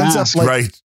it ends up like,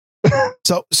 right.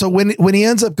 So when he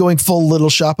ends up going full Little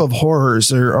Shop of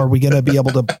Horrors, or are we going to be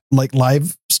able to like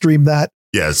live stream that?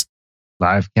 Yes.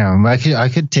 Live cam. I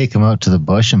could take him out to the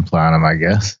bush and plant him, I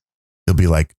guess. He'll be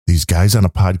like, these guys on a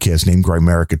podcast named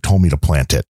Grimerica told me to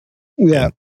plant it. Yeah.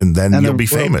 And then you'll be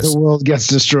famous. The world gets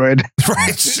destroyed.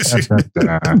 Right.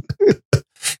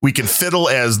 We can fiddle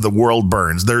as the world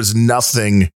burns. There's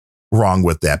nothing wrong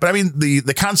with that. But I mean,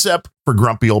 the concept for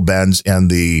Grumpy Old Ben's and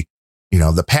the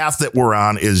path that we're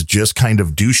on is just kind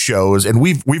of do shows. And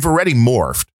we've already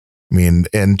morphed. I mean,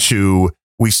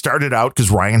 we started out because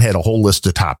Ryan had a whole list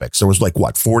of topics. There was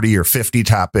 40 or 50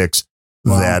 topics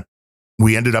that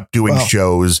we ended up doing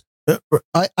shows.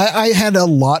 I had a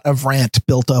lot of rant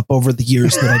built up over the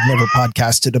years that I've never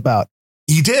podcasted about.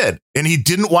 He did. And he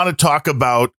didn't want to talk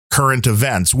about current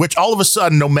events, which all of a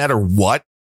sudden, no matter what,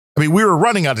 I mean, we were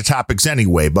running out of topics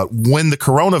anyway, but when the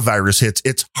coronavirus hits,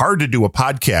 it's hard to do a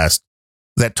podcast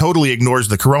that totally ignores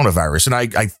the coronavirus. And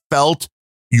I felt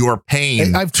your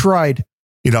pain. I've tried.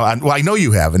 I know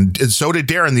you have. And so did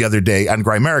Darren the other day on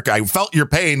Grimerica. I felt your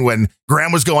pain when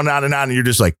Graham was going on, and you're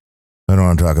just like, I don't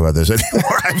want to talk about this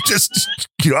anymore. I'm just,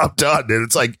 I'm done. And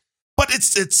it's like, but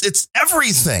it's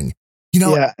everything,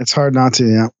 Yeah, it's hard not to.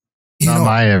 Yeah. Not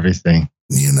my everything.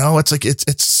 It's like,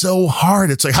 it's so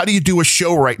hard. It's like, how do you do a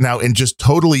show right now and just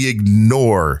totally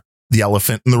ignore the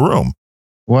elephant in the room?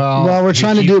 Well, we're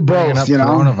trying to do both,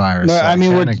 coronavirus. No, I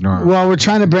mean, we're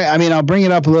trying to bring, I'll bring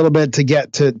it up a little bit to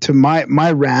get to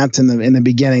my rant in the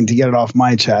beginning to get it off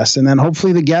my chest. And then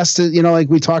hopefully the guests,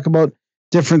 we talk about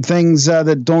different things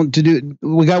that don't do.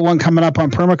 We got one coming up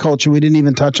on permaculture. We didn't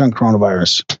even touch on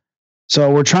coronavirus. So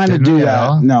we're trying to do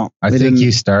that. No, I think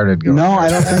you started going. No, I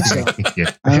don't think so.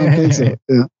 I don't think so.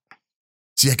 Yeah.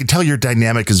 See, I can tell your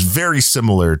dynamic is very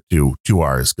similar to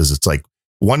ours, because it's like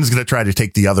one's going to try to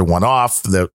take the other one off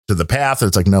to the path. And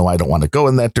it's like, no, I don't want to go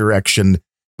in that direction.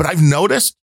 But I've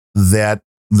noticed that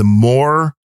the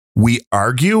more we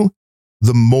argue,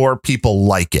 the more people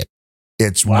like it.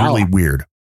 It's really weird.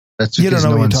 That's because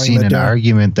no one's seen an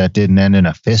argument that didn't end in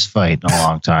a fist fight in a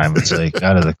long time. It's like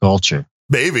out of the culture.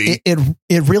 Maybe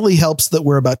it really helps that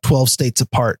we're about 12 states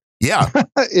apart. Yeah.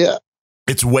 Yeah.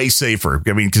 It's way safer.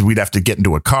 I mean, because we'd have to get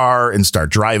into a car and start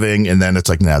driving. And then it's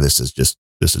like, no, this is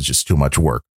just too much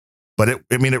work. But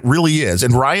it really is.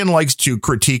 And Ryan likes to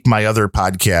critique my other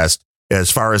podcast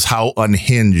as far as how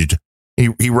unhinged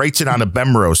he rates it on a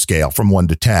Bemro scale from 1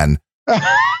 to 10.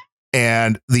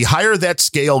 And the higher that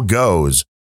scale goes,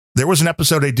 there was an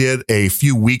episode I did a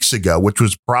few weeks ago, which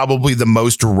was probably the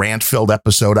most rant-filled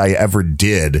episode I ever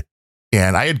did.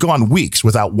 And I had gone weeks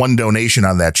without one donation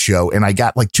on that show. And I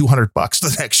got like $200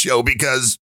 the next show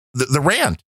because the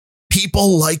rant.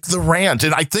 People like the rant.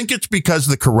 And I think it's because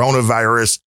the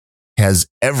coronavirus has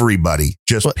everybody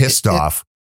just pissed off.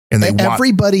 And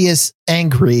everybody is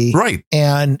angry. Right.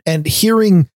 And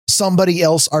hearing somebody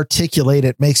else articulate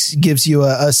it gives you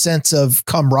a sense of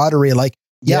camaraderie. Like,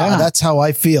 yeah, that's how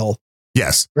I feel.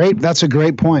 Yes. Great. That's a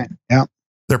great point. Yeah.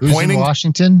 They're Who's pointing. In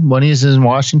Washington? One is in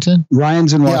Washington?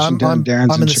 Ryan's in Washington.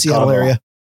 Darren's I'm in the Seattle area.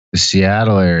 The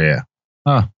Seattle area.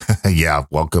 Huh. Yeah.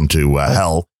 Welcome to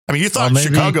hell. I mean, you thought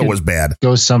Chicago was bad.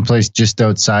 Go someplace just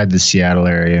outside the Seattle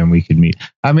area and we could meet.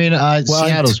 I mean,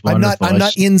 Seattle's wonderful. I'm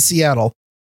not in Seattle.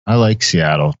 I like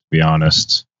Seattle, to be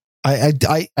honest. I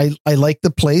like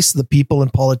the place. The people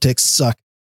and politics suck.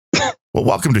 Well,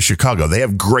 welcome to Chicago. They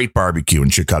have great barbecue in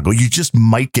Chicago. You just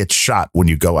might get shot when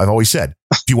you go. I've always said,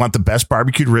 if you want the best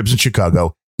barbecued ribs in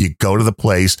Chicago, you go to the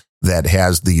place that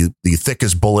has the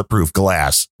thickest bulletproof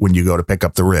glass when you go to pick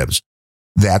up the ribs.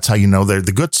 That's how you know they're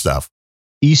the good stuff.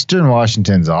 Eastern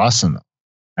Washington's awesome, though.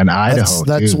 And Idaho.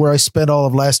 That's where I spent all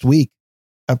of last week.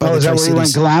 Is that where you went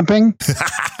glamping?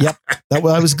 Yep.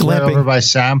 I was glamping. Over by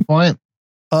Sandpoint?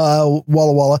 Walla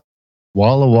Walla.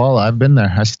 Walla Walla. I've been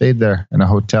there. I stayed there in a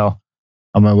hotel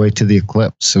on my way to the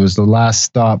eclipse. It was the last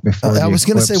stop before. I was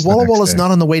going to say Walla Walla's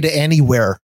not on the way to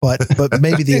anywhere, but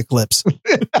maybe the eclipse.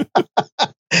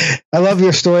 I love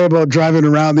your story about driving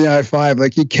around the I-5.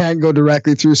 Like you can't go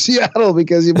directly through Seattle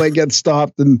because you might get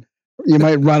stopped and you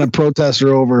might run a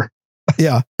protester over.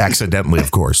 Yeah, accidentally,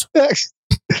 of course.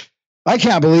 I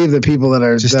can't believe the people that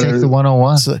are just take the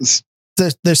 101. So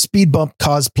their speed bump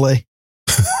cosplay.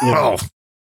 Oh,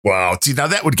 wow. See, now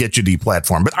that would get you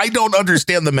deplatformed, but I don't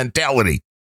understand the mentality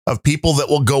of people that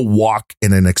will go walk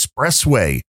in an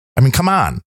expressway. I mean, come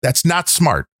on. That's not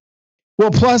smart.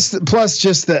 Well, plus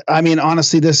just that, I mean,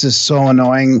 honestly, this is so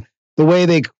annoying. The way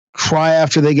they cry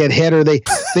after they get hit, or they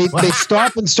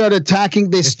stop and start attacking.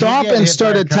 They stop and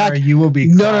start attacking. You will be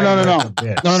no.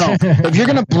 If you're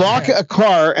going to block a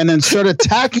car and then start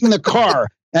attacking the car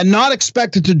and not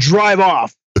expect it to drive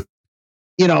off,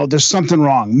 you know, there's something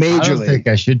wrong majorly. I don't think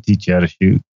I should teach you how to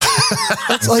shoot.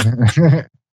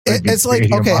 It's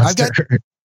like okay,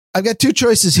 I've got two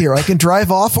choices here. I can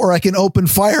drive off or I can open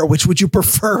fire. Which would you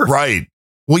prefer? Right.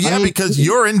 Well, yeah, I mean, because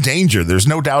you're in danger. There's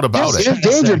no doubt about it. You're in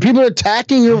danger. People are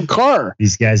attacking your car.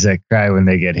 These guys that cry when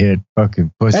they get hit,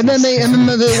 fucking pussies. And then they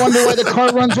wonder why the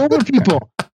car runs over people.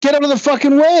 Get out of the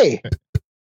fucking way,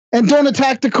 and don't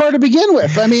attack the car to begin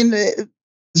with. I mean,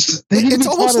 it's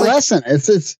almost like a lesson.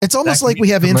 It's almost like we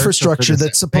have infrastructure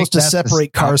that's supposed to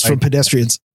separate cars from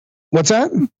pedestrians. What's that?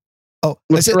 Oh,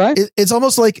 it's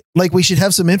almost like we should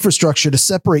have some infrastructure to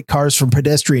separate cars from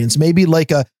pedestrians. Maybe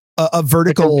like a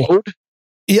vertical. Like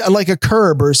yeah, like a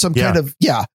curb or some kind of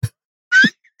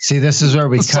See, this is where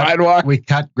we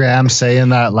cut Graham saying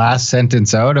that last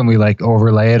sentence out, and we like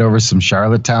overlay it over some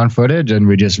Charlottetown footage, and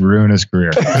we just ruin his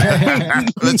career.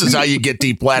 This is how you get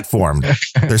deplatformed.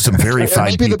 There's some very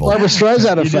fine people. Maybe the Barbara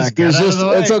Streisand effect.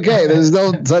 It's okay. There's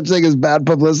no such thing as bad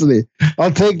publicity.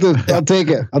 I'll take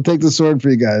it. I'll take the sword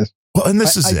for you guys. Well, and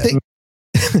this is it.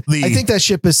 I think that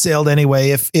ship has sailed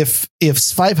anyway. If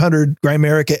 500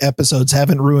 Grimerica episodes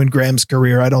haven't ruined Graham's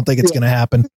career, I don't think it's going to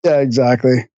happen. Yeah,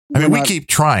 exactly. I mean, we keep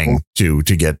trying to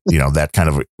get, that kind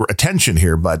of attention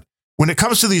here. But when it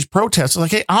comes to these protests,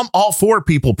 like, hey, I'm all for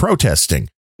people protesting.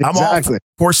 Exactly. I'm all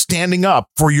for standing up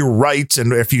for your rights.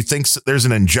 And if you think there's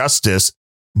an injustice,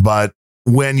 but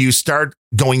when you start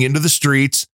going into the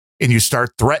streets and you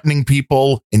start threatening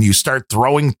people and you start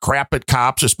throwing crap at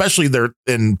cops, especially they're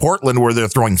in Portland where they're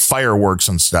throwing fireworks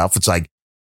and stuff, it's like,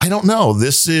 I don't know.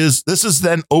 This is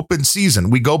then open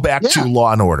season. We go back to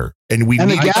Law and Order, and we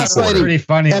need gaslighting. Pretty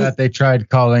funny that they tried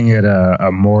calling it a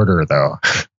mortar, though.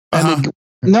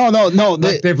 No.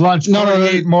 They've launched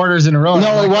 48 mortars in a row.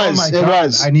 No, it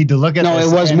was. I need to look at. No,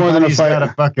 this. It was more than a fire. Got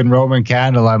a fucking Roman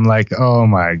candle. I'm like, oh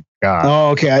my god.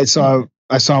 Oh, okay. I saw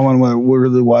one where it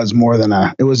really was more than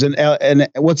a. It was an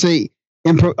what's a.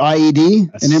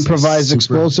 IED, an improvised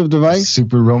explosive device,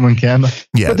 super Roman candle.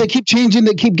 Yeah, but they keep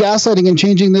gaslighting and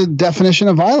changing the definition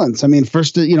of violence. I mean,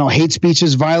 first, hate speech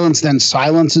is violence, then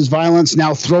silence is violence.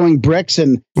 Now throwing bricks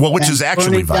which is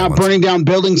actually violence. Burning down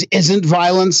buildings isn't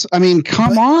violence. I mean,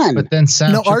 come on. But then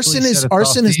arson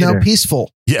is now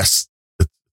peaceful. Yes,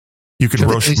 you can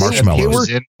roast marshmallows.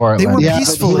 They were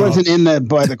peaceful. He wasn't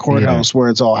by the courthouse where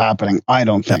it's all happening. I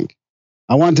don't think.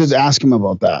 I wanted to ask him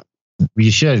about that.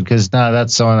 You should, because now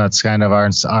that's someone that's kind of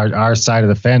our side of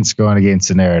the fence going against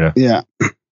the narrative. Yeah.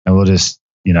 And we'll just,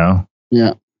 Yeah.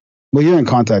 Well, you're in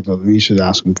contact with him. You should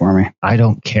ask him for me. I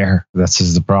don't care. This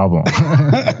is the problem.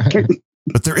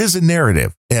 But there is a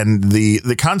narrative. And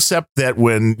the concept that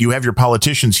when you have your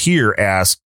politicians here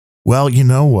ask, well,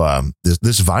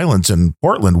 this violence in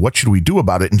Portland, what should we do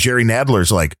about it? And Jerry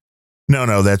Nadler's like,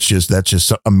 no, that's just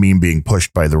a meme being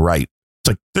pushed by the right. It's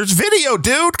like, there's video,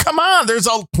 dude. Come on. There's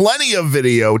plenty of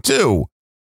video, too.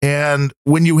 And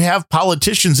when you have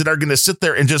politicians that are going to sit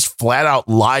there and just flat out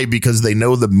lie because they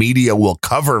know the media will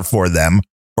cover for them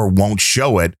or won't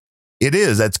show it,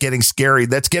 that's getting scary.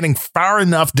 That's getting far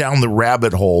enough down the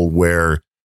rabbit hole where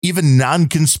even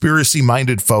non-conspiracy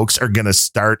minded folks are going to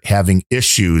start having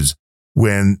issues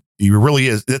when you really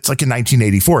is. It's like a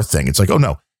 1984 thing. It's like, oh,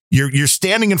 no, you're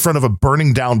standing in front of a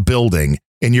burning down building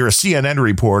and you're a CNN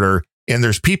reporter. And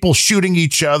there's people shooting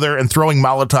each other and throwing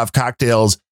Molotov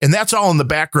cocktails. And that's all in the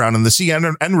background. And the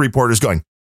CNN reporter is going,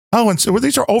 oh, and so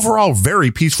these are overall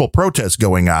very peaceful protests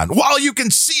going on while you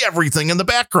can see everything in the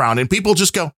background. And people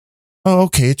just go, oh,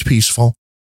 OK, it's peaceful.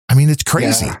 I mean, it's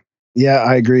crazy. Yeah,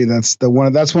 I agree. That's one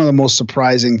of the most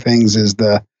surprising things is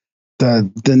just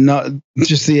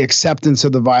the acceptance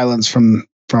of the violence from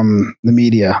the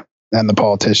media and the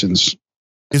politicians.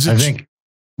 I think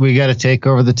we got to take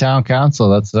over the town council.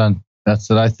 That's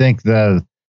what I think. The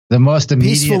The most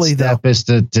immediate step is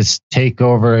to take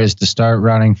over, is to start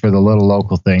running for the little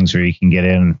local things where you can get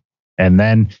in. And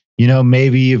then,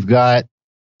 maybe you've got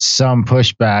some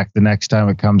pushback the next time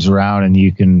it comes around, and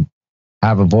you can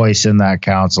have a voice in that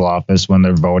council office when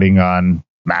they're voting on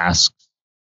masks,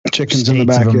 chickens in the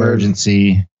backyard, of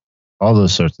emergency, all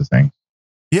those sorts of things.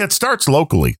 Yeah, it starts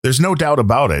locally. There's no doubt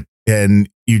about it. And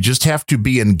you just have to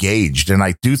be engaged. And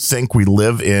I do think we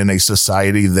live in a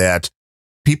society that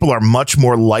people are much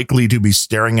more likely to be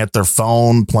staring at their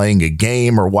phone, playing a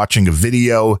game or watching a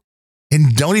video,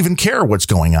 and don't even care what's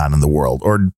going on in the world.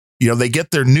 Or, they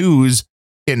get their news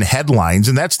in headlines.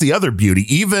 And that's the other beauty.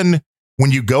 Even when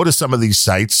you go to some of these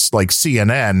sites like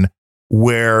CNN,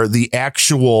 where the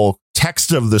actual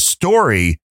text of the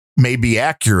story may be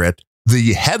accurate,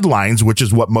 the headlines, which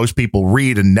is what most people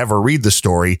read and never read the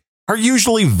story, are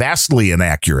usually vastly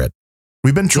inaccurate.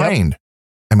 We've been trained. Yep.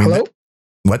 I mean, hello?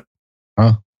 What?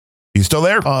 Huh? You still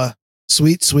there?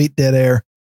 Sweet dead air.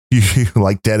 You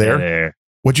like dead air?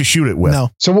 What'd you shoot it with?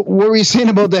 No. So what were you saying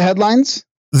about the headlines?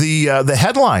 The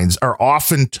headlines are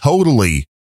often totally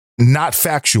not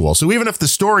factual. So even if the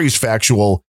story is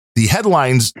factual, the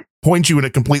headlines point you in a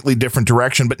completely different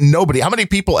direction. But how many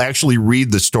people actually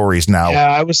read the stories now?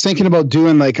 Yeah, I was thinking about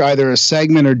doing like either a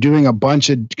segment or doing a bunch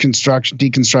of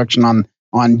deconstruction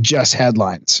on just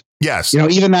headlines. Yes.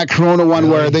 Even that Corona one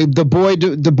where the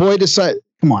boy decided,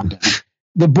 come on,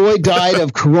 the boy died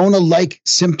of Corona-like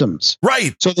symptoms.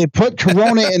 Right. So they put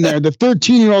Corona in there. The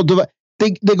 13-year-old,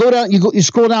 they go down, you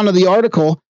scroll down to the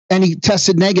article, and he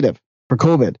tested negative for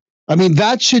COVID. I mean,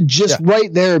 that should just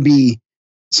right there be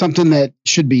something that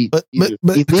should be but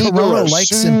Corona-like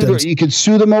symptoms. You could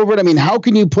sue them over it. I mean, how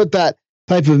can you put that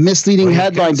type of misleading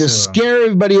headline to scare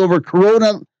everybody over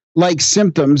Corona-like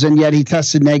symptoms, and yet he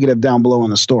tested negative down below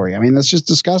in the story? I mean, that's just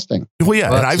disgusting. Well,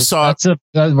 yeah,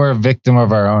 and we're a victim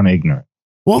of our own ignorance.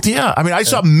 Well, yeah, I mean, I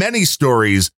saw many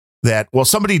stories that,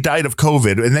 somebody died of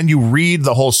COVID, and then you read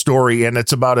the whole story, and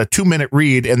it's about a 2-minute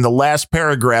read, and the last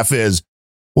paragraph is,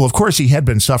 well, of course, he had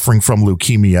been suffering from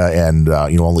leukemia and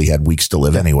only had weeks to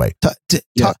live anyway.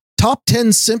 Top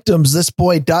 10 symptoms this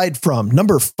boy died from.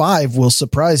 Number 5 will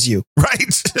surprise you. Right.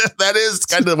 That is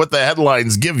kind of what the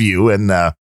headlines give you. And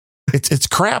it's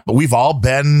crap. We've all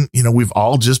been, we've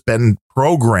all just been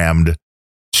programmed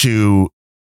to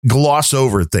gloss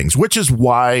over things, which is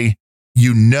why,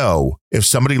 if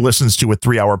somebody listens to a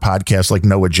 3-hour podcast like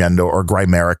No Agenda or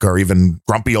Grimerica or even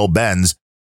Grumpy Old Ben's,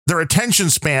 their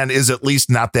attention span is at least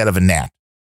not that of a gnat.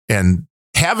 And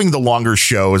having the longer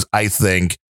shows, I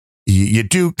think you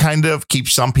do kind of keep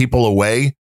some people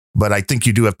away, but I think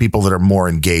you do have people that are more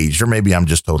engaged, or maybe I'm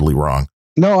just totally wrong.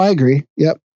 No, I agree.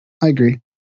 Yep, I agree.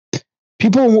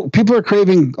 People are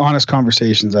craving honest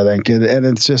conversations, I think. And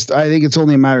it's just, I think it's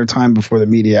only a matter of time before the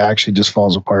media actually just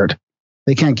falls apart.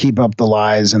 They can't keep up the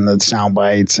lies and the sound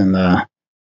bites and the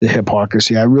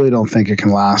hypocrisy. I really don't think it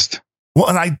can last. Well,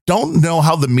 and I don't know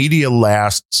how the media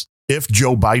lasts if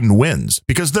Joe Biden wins,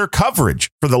 because their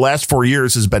coverage for the last 4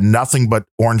 years has been nothing but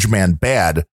Orange Man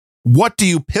bad. What do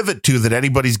you pivot to that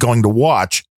anybody's going to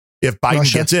watch if Biden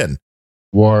gets in?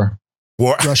 War.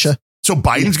 Russia. So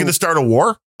Biden's going to start a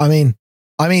war? I mean,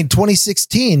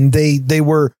 2016, they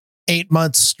were 8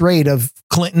 months straight of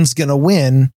Clinton's going to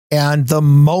win. And the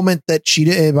moment that she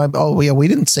did, we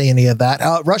didn't say any of that.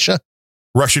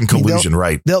 Russian collusion,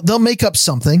 right? They'll make up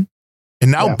something. And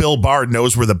now Bill Barr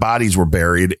knows where the bodies were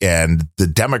buried, and the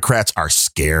Democrats are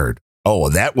scared. Oh,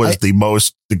 that was the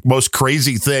most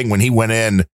crazy thing when he went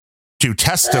in to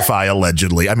testify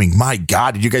allegedly. I mean, my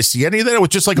God, did you guys see any of that? It was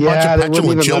just like a bunch of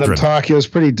petulant children. Let him talk. It was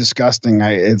pretty disgusting.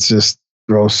 It's just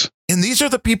gross. And these are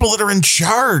the people that are in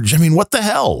charge. I mean, what the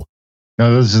hell?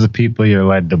 No, those are the people you're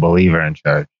led to believe are in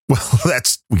charge. Well,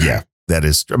 that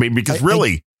is. I mean, because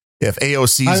really, if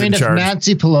AOC's in charge. If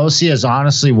Nancy Pelosi has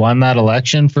honestly won that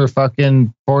election for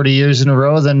fucking 40 years in a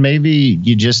row, then maybe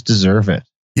you just deserve it.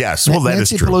 Yes, well, that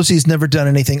Nancy is true. Pelosi's never done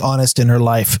anything honest in her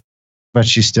life. But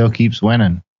she still keeps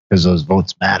winning because those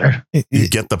votes matter. You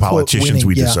get the politicians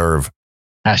we deserve.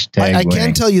 Hashtag I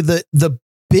can tell you that the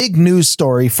big news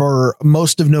story for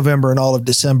most of November and all of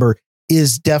December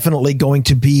is definitely going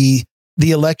to be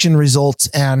the election results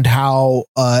and how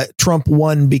Trump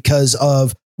won because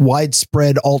of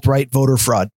widespread alt-right voter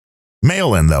fraud.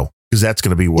 Mail in, though, because that's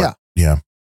going to be what. Yeah.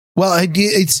 Well,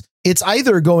 it's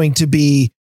either going to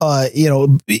be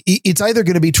it's either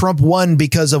going to be Trump won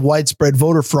because of widespread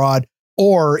voter fraud,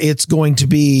 or it's going to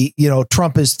be,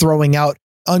 Trump is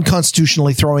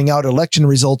unconstitutionally throwing out election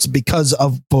results because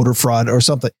of voter fraud or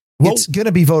something. Well, it's going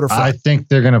to be voter fraud. I think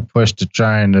they're going to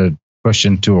push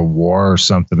into a war or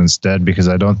something instead, because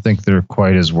I don't think they're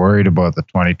quite as worried about the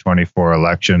 2024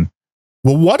 election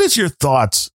Well, what is your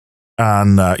thoughts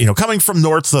on, coming from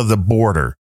north of the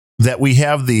border, that we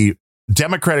have the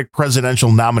Democratic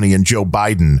presidential nominee in Joe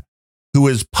Biden, who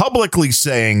is publicly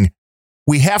saying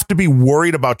we have to be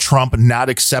worried about Trump not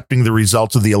accepting the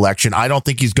results of the election. I don't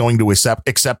think he's going to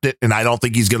accept it, and I don't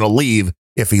think he's going to leave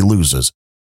if he loses.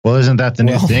 Well, isn't that the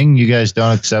new thing? You guys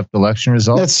don't accept election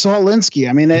results? That's Saul Alinsky.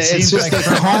 I mean, it's just like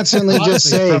constantly just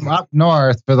saying from up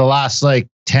north for the last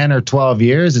 10 or 12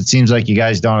 years, it seems like you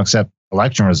guys don't accept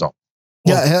election results.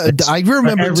 Yeah, I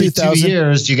remember every 2000 2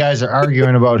 years, you guys are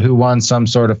arguing about who won some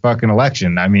sort of fucking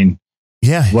election. I mean,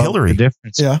 Hillary. The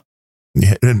difference.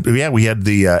 Yeah, we had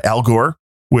the Al Gore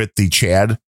with the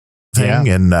Chad thing,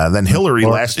 and then Hillary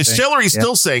Is Hillary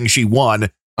still saying she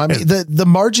won? I mean, the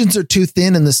margins are too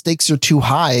thin and the stakes are too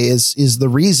high. Is the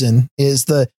reason? Is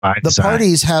the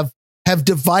parties have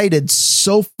divided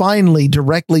so finely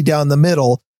directly down the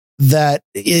middle that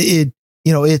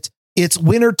it's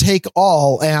winner take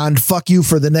all and fuck you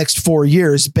for the next 4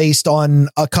 years based on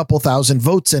a couple thousand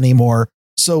votes anymore.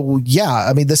 So, yeah,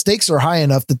 I mean, the stakes are high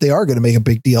enough that they are going to make a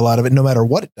big deal out of it no matter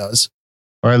what it does.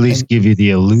 Or at least give you the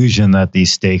illusion that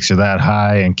these stakes are that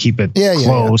high and keep it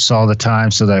close all the time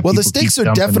so that the stakes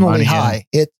are definitely high.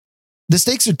 The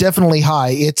stakes are definitely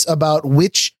high. It's about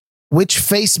which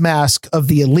face mask of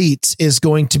the elites is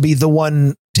going to be the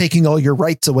one taking all your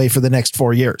rights away for the next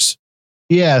 4 years.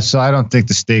 Yeah, so I don't think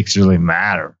the stakes really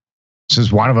matter.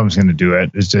 Since one of them's going to do it,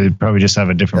 is to probably just have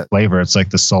a different flavor. It's like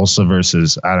the salsa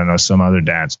versus, I don't know, some other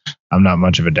dance. I'm not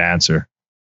much of a dancer.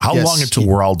 How long until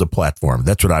we're all deplatformed?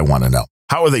 That's what I want to know.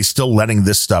 How are they still letting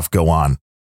this stuff go on?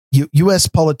 U.S.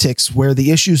 politics, where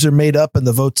the issues are made up and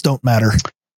the votes don't matter.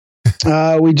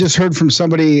 We just heard from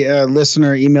somebody, a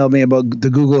listener emailed me about the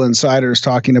Google insiders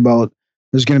talking about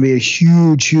there's going to be a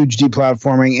huge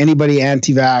deplatforming. Anybody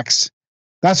anti-vax.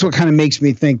 That's what kind of makes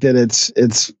me think that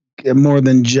it's more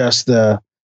than just a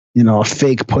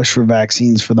fake push for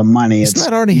vaccines for the money. Isn't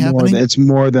that already happening? It's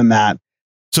more than that.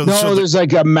 So there's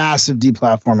like a massive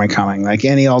deplatforming coming, like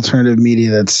any alternative media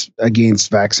that's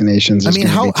against vaccinations. I mean,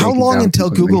 how long until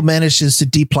Google manages to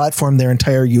deplatform their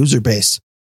entire user base?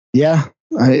 Yeah.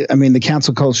 I mean, the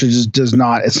cancel culture just does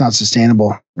not, it's not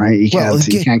sustainable, right? You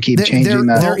can't keep changing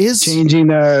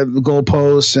the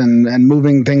goalposts and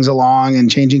moving things along and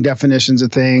changing definitions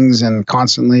of things and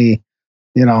constantly,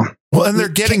 Well, and they're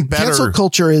getting better. Cancel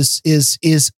culture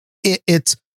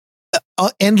it's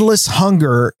endless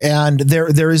hunger, and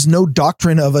there is no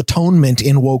doctrine of atonement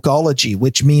in wokeology,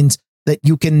 which means that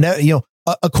you can,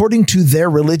 according to their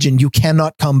religion, you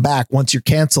cannot come back once you're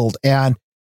canceled. And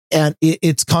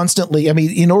it's constantly, I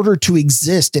mean, in order to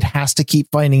exist, it has to keep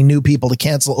finding new people to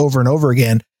cancel over and over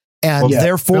again. And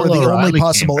therefore, the only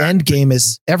possible end game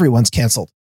is everyone's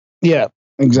canceled. Yeah,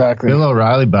 exactly. Bill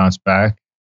O'Reilly bounced back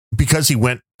because he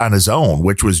went on his own,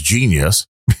 which was genius.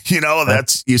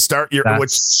 That's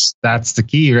the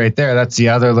key right there. That's the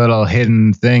other little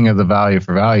hidden thing of the value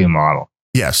for value model.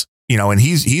 Yes. And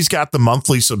he's got the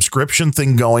monthly subscription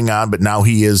thing going on, but now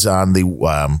he is on the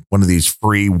one of these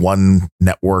free one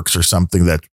networks or something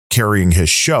that's carrying his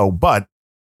show. But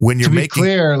when you're making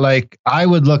clear, like I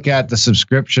would look at the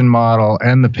subscription model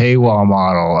and the paywall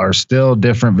model are still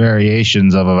different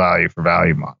variations of a value for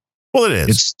value model. Well, it is.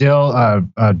 It's still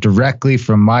a directly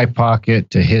from my pocket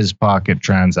to his pocket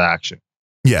transaction.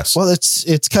 Yes. Well,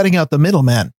 it's cutting out the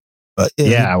middleman. Which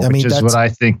is what I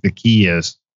think the key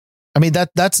is. I mean,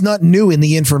 that's not new in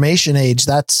the information age.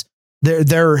 That's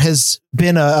there has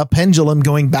been a pendulum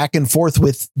going back and forth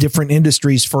with different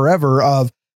industries forever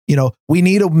of, we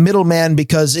need a middleman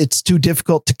because it's too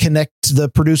difficult to connect the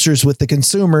producers with the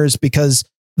consumers because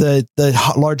the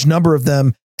large number of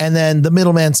them. And then the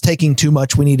middleman's taking too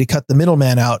much. We need to cut the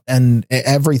middleman out, and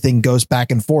everything goes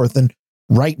back and forth. And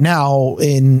right now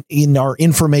in our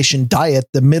information diet,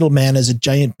 the middleman is a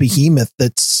giant behemoth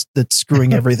that's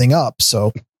screwing everything up.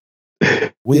 So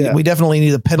we definitely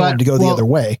need a pendulum to go the other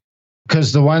way.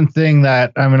 Because the one thing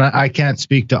that, I mean, I can't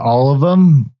speak to all of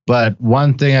them, but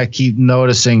one thing I keep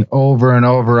noticing over and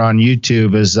over on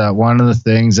YouTube is that one of the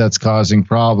things that's causing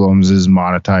problems is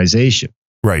monetization.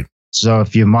 Right. So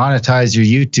if you monetize your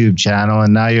YouTube channel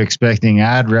and now you're expecting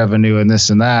ad revenue and this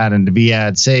and that, and to be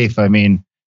ad safe, I mean,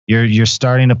 you're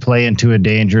starting to play into a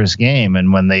dangerous game.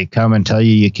 And when they come and tell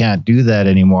you can't do that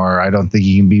anymore, I don't think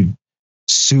you can be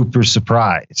super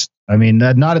surprised. I mean,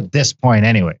 not at this point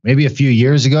anyway. Maybe a few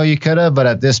years ago you could have, but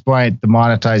at this point, the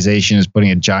monetization is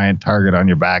putting a giant target on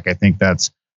your back. I think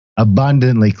that's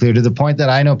abundantly clear to the point that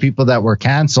I know people that were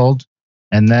canceled,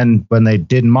 and then when they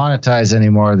didn't monetize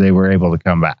anymore, they were able to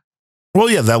come back. Well,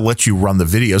 yeah, they'll let you run the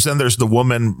videos. Then there's the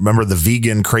woman, remember the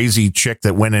vegan crazy chick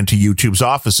that went into YouTube's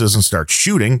offices and started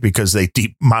shooting because they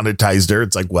demonetized her.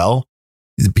 It's like, well,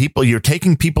 the people, you're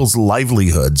taking people's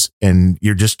livelihoods and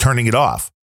you're just turning it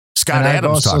off. Scott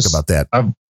Adams talked about that.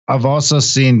 I've also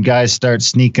seen guys start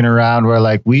sneaking around where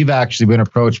like we've actually been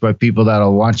approached by people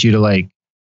that'll want you to like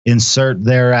insert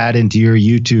their ad into your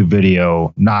YouTube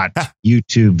video, not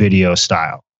YouTube video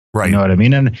style. Right. You know what I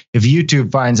mean? And if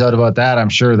YouTube finds out about that, I'm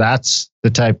sure that's the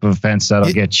type of offense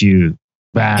that'll get you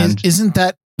banned. Isn't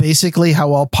that basically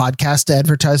how all podcast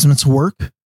advertisements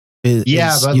work?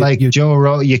 Joe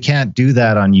wrote, you can't do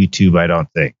that on YouTube. I don't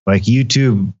think like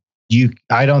YouTube.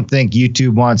 I don't think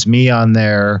YouTube wants me on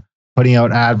there putting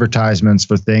out advertisements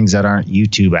for things that aren't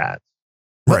YouTube ads.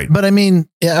 Right. But I mean,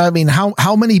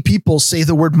 how many people say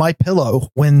the word "my pillow"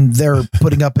 when they're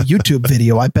putting up a YouTube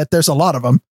video? I bet there's a lot of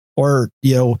them. Or,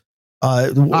 I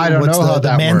don't know how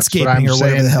that manscaping works, or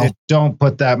whatever the hell. Don't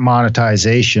put that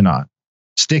monetization on.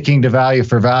 Sticking to value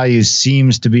for value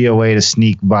seems to be a way to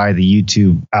sneak by the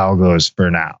YouTube algos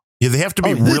for now. Yeah, they have to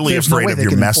be really afraid of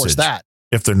your message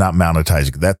if they're not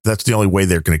monetizing. That's the only way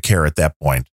they're going to care at that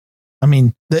point. I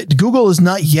mean, Google is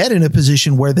not yet in a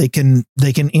position where they can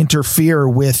interfere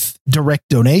with direct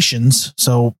donations.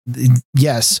 So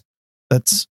yes,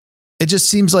 it just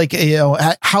seems like,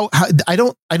 how I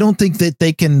don't think that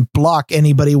they can block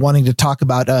anybody wanting to talk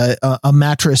about a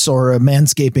mattress or a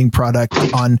manscaping product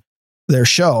on their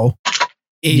show.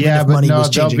 They'll be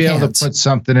able to put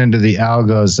something into the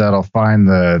algos that'll find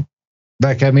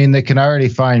they can already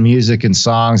find music and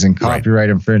songs and copyright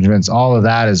infringements. All of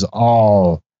that is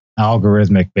all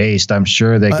algorithmic based. I'm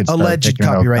sure they could start alleged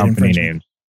copyright infringement names.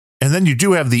 And then you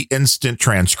do have the instant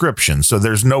transcription. So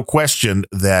there's no question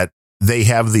that they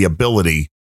have the ability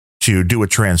to do a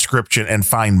transcription and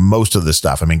find most of the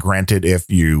stuff. I mean, granted, if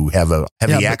you have a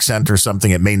heavy accent or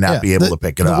something, it may not be able to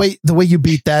pick it up. The way you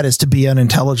beat that is to be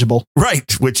unintelligible.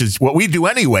 Right, which is what we do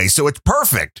anyway, so it's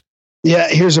perfect. Yeah,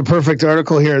 here's a perfect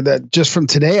article here that just from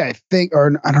today, I think,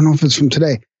 or I don't know if it's from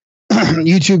today.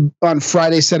 YouTube on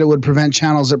Friday said it would prevent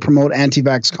channels that promote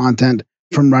anti-vax content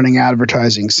from running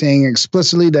advertising, saying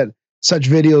explicitly that such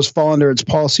videos fall under its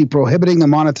policy prohibiting the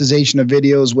monetization of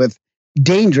videos with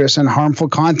dangerous and harmful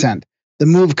content. The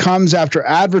move comes after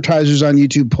advertisers on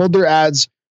YouTube pulled their ads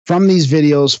from these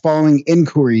videos following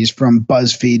inquiries from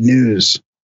BuzzFeed News.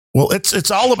 Well, it's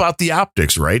all about the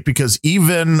optics, right? Because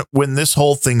even when this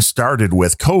whole thing started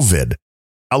with COVID,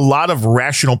 a lot of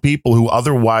rational people who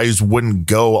otherwise wouldn't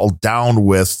go down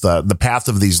with the path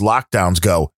of these lockdowns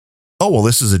go, oh, well,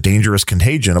 this is a dangerous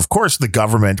contagion. Of course, the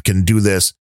government can do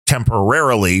this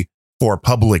temporarily for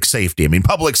public safety. I mean,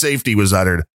 public safety was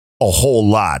uttered a whole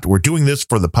lot. We're doing this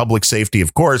for the public safety.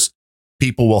 Of course,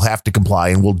 people will have to comply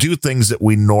and will do things that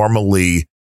we normally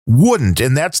wouldn't.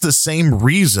 And that's the same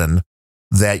reason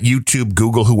that YouTube,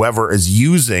 Google, whoever is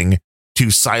using to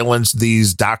silence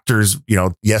these doctors,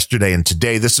 yesterday and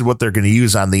today. This is what they're going to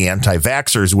use on the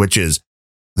anti-vaxxers, which is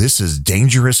this is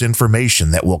dangerous information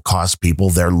that will cost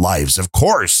people their lives. Of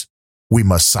course, we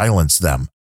must silence them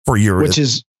for your which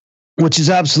is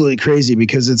absolutely crazy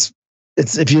because it's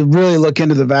if you really look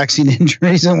into the vaccine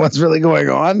injuries and what's really going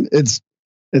on, it's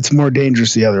more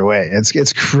dangerous the other way. It's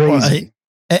crazy.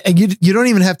 Well, and you don't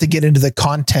even have to get into the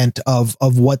content of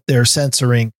what they're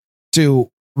censoring to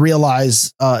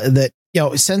realize that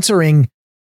censoring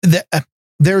that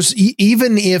there's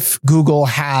even if Google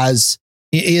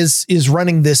is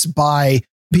running this by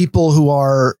people who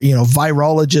are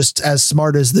virologists as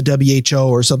smart as the WHO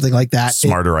or something like that.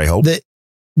 Smarter, I hope.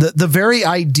 The very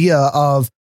idea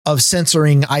of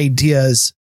censoring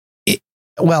ideas,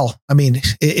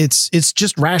 it's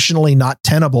just rationally not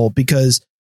tenable because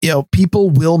people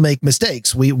will make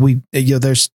mistakes. We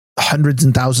there's hundreds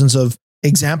and thousands of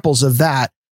examples of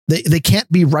that. They can't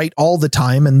be right all the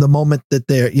time, and the moment that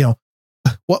they're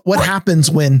what happens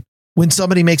when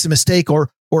somebody makes a mistake or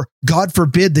God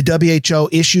forbid the WHO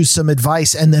issues some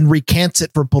advice and then recants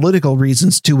it for political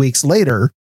reasons 2 weeks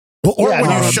later. Well, or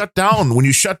when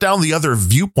you shut down the other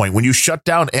viewpoint, when you shut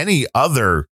down any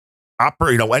other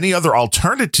any other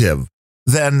alternative,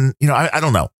 then, I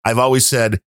don't know. I've always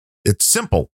said it's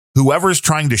simple. Whoever's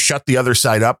trying to shut the other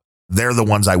side up, they're the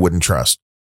ones I wouldn't trust.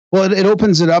 Well, it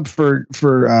opens it up for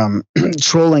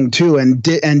trolling too, and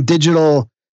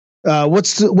digital.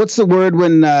 What's the word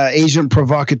when agent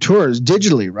provocateurs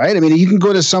digitally, right? I mean, you can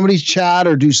go to somebody's chat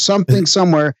or do something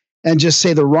somewhere and just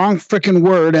say the wrong freaking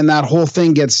word, and that whole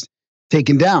thing gets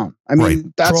taken down. I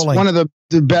mean, that's trolling. One of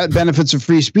the benefits of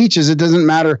free speech is it doesn't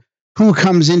matter who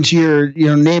comes into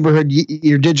your neighborhood,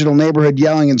 your digital neighborhood,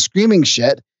 yelling and screaming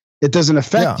shit. It doesn't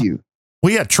affect you.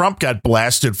 Well, yeah, Trump got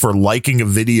blasted for liking a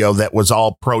video that was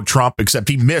all pro-Trump, except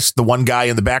he missed the one guy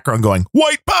in the background going,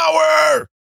 white power.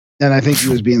 And I think he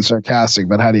was being sarcastic,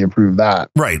 but how do you prove that?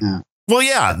 Right. Yeah. Well,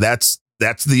 yeah, that's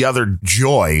the other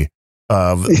joy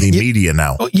of the media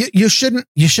now. You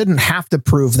shouldn't have to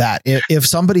prove that. If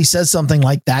somebody says something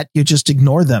like that, you just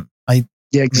ignore them.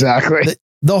 Yeah, exactly.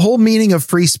 The whole meaning of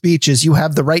free speech is you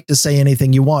have the right to say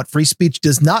anything you want. Free speech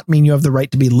does not mean you have the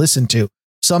right to be listened to.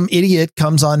 Some idiot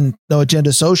comes on No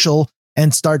Agenda Social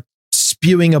and start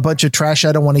spewing a bunch of trash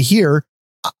I don't want to hear.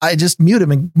 I just mute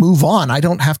him and move on. I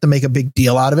don't have to make a big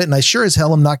deal out of it. And I sure as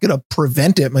hell am not going to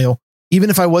prevent it.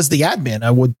 Even if I was the admin,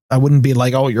 I wouldn't be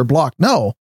like, oh, you're blocked.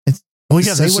 No.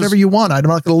 Say whatever you want. I'm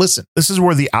not going to listen. This is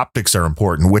where the optics are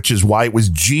important, which is why it was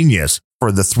genius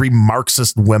for the 3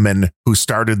 Marxist women who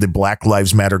started the Black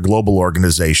Lives Matter global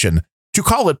organization to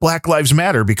call it Black Lives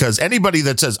Matter, because anybody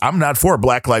that says I'm not for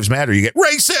Black Lives Matter, you get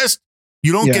racist.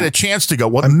 You don't get a chance to go,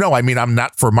 well, no, I mean, I'm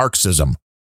not for Marxism.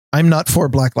 I'm not for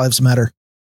Black Lives Matter.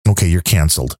 Okay, you're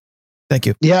canceled. Thank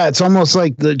you. Yeah, it's almost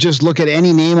like just look at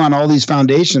any name on all these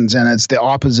foundations and it's the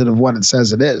opposite of what it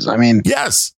says it is. I mean,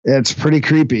 yes, it's pretty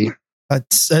creepy.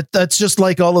 That's just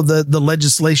like all of the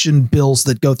legislation bills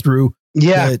that go through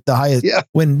the highest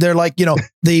when they're like,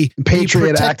 the Patriot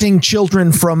protecting Act.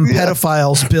 Children from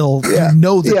pedophiles bill. You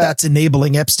know that's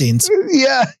enabling Epstein's.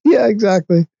 Yeah,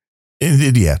 exactly.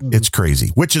 It's crazy,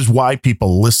 which is why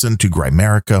people listen to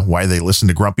Grimerica, why they listen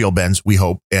to Grumpy Old Ben's, we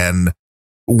hope. And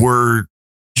we're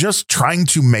just trying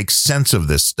to make sense of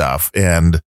this stuff.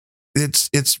 And it's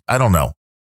I don't know.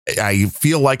 I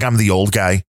feel like I'm the old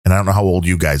guy, and I don't know how old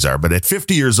you guys are, but at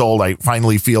 50 years old, I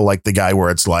finally feel like the guy where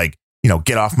it's like,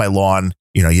 get off my lawn.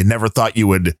 You never thought you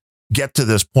would get to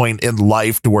this point in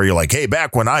life to where you're like, hey,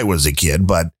 back when I was a kid.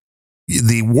 But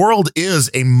the world is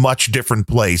a much different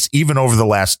place, even over the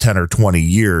last 10 or 20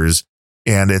 years.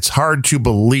 And it's hard to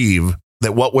believe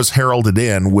that what was heralded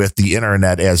in with the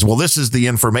internet as, well, this is the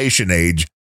information age,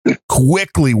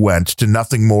 quickly went to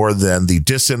nothing more than the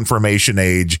disinformation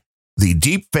age. The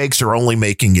deep fakes are only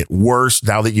making it worse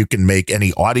now that you can make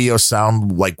any audio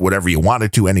sound like whatever you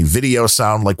wanted to, any video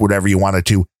sound like whatever you wanted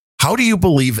to. How do you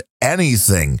believe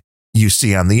anything you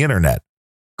see on the internet?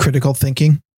 Critical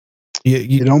thinking.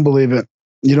 You don't believe it.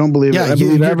 You don't believe it. I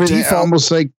believe everything,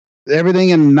 almost like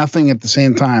everything and nothing at the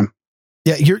same time.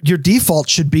 Yeah, your default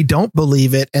should be don't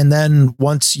believe it, and then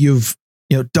once you've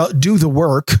do the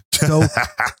work, go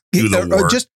do the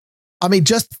work.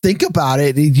 Just think about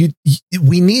it.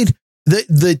 We need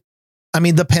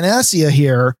the panacea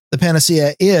here. The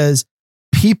panacea is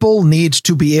people need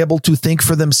to be able to think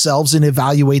for themselves and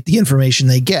evaluate the information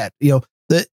they get.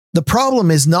 The problem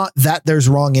is not that there's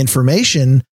wrong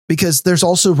information, because there's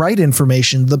also right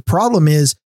information. The problem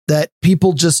is that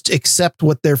people just accept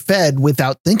what they're fed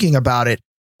without thinking about it.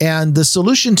 And the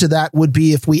solution to that would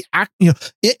be if we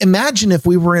imagine if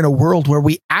we were in a world where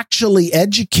we actually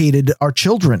educated our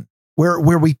children, where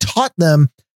we taught them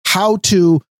how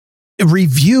to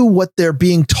review what they're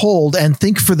being told and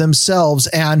think for themselves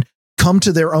and come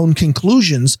to their own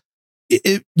conclusions.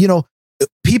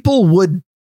 People would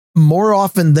more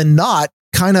often than not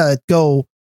kind of go,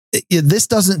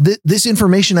 this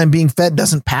information I'm being fed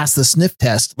doesn't pass the sniff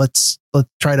test. Let's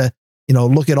try to,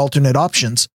 look at alternate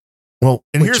options. Well,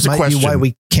 and here's the question: why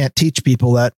we can't teach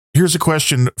people that. Here's a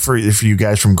question for you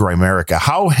guys from Grimerica.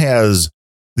 How has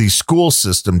the school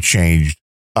system changed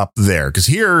up there? Because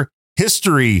here,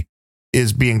 history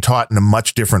is being taught in a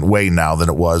much different way now than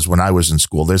it was when I was in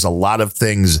school. There's a lot of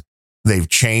things they've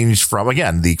changed from,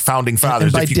 again, the founding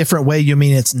fathers. And by different way, you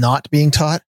mean it's not being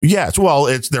taught? Yes. Well,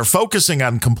 they're focusing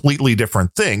on completely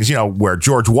different things, where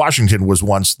George Washington was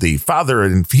once the father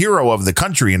and hero of the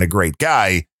country and a great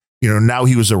guy. Now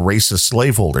he was a racist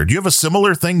slaveholder. Do you have a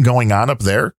similar thing going on up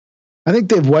there? I think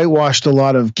they've whitewashed a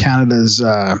lot of Canada's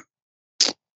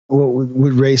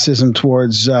with racism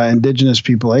towards Indigenous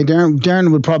people. Hey,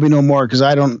 Darren would probably know more because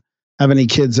I don't have any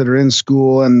kids that are in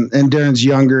school, and Darren's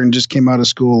younger and just came out of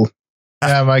school.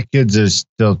 Yeah, my kids are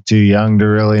still too young to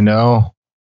really know.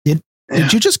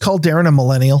 Did you just call Darren a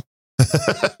millennial?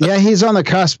 Yeah, he's on the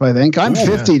cusp, I think. I'm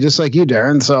 50, just like you,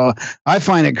 Darren. So I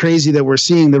find it crazy that we're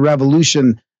seeing the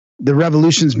revolution. The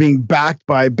revolution's being backed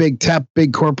by big tech,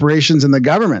 big corporations, and the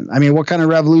government. I mean, what kind of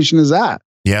revolution is that?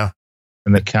 Yeah.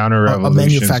 And the counter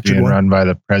revolution is being run by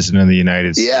the president of the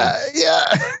United States.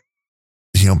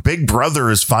 Yeah. Big Brother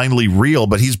is finally real,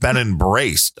 but he's been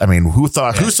embraced. I mean, who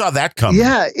saw that coming?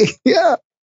 Yeah.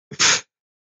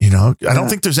 I don't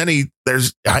think there's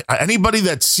anybody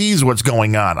that sees what's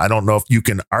going on. I don't know if you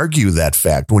can argue that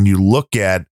fact when you look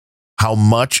at how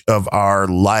much of our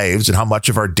lives and how much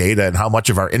of our data and how much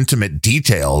of our intimate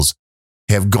details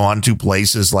have gone to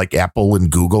places like Apple and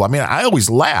Google. I mean, I always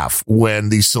laugh when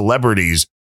these celebrities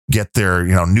get their,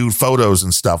 nude photos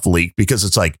and stuff leaked, because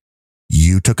it's like,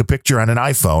 you took a picture on an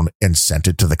iPhone and sent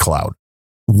it to the cloud.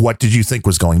 What did you think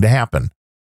was going to happen?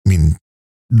 I mean,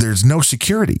 there's no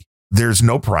security. There's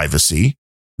no privacy.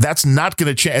 That's not going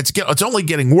to change. It's only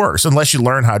getting worse unless you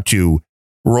learn how to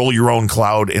roll your own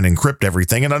cloud and encrypt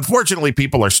everything. And unfortunately,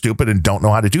 people are stupid and don't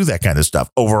know how to do that kind of stuff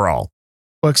overall.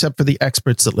 Well, except for the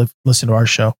experts that listen to our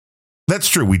show. That's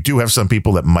true. We do have some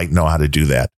people that might know how to do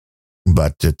that,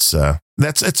 but it's a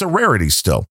rarity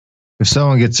still. If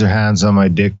someone gets their hands on my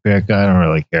dick pic, I don't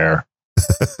really care.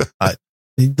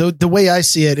 The way I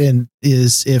see it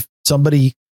is if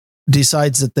somebody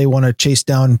decides that they want to chase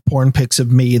down porn pics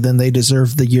of me, then they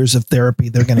deserve the years of therapy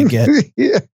they're going to get.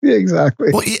 Yeah, exactly.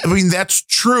 Well, I mean, that's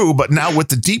true. But now with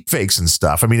the deep fakes and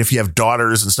stuff, I mean, if you have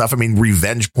daughters and stuff, I mean,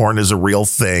 revenge porn is a real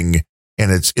thing.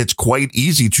 And it's quite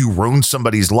easy to ruin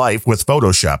somebody's life with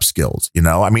Photoshop skills.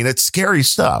 I mean, it's scary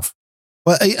stuff.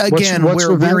 Well, again, what's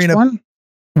we're in a porn?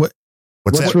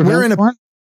 What's that? We're in a porn?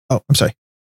 Oh, I'm sorry.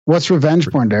 What's revenge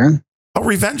porn, Darren? Oh,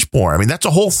 revenge porn. I mean, that's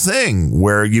a whole thing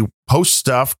where you post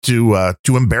stuff to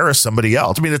embarrass somebody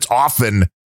else. I mean, it's often,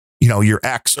 your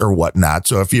ex or whatnot.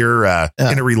 So if you're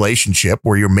in a relationship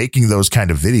where you're making those kind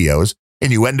of videos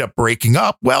and you end up breaking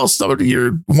up, well,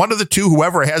 you're one of the two,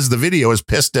 whoever has the video, is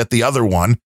pissed at the other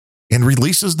one and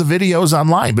releases the videos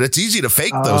online. But it's easy to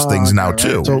fake those things now,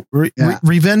 too. So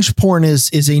revenge porn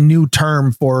is a new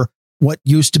term for what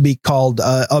used to be called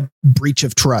a breach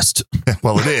of trust.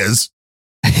 Well, it is.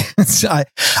 So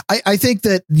I think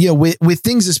that, with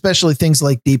things, especially things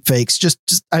like deep fakes,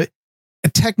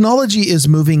 technology is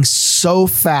moving so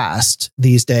fast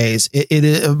these days. It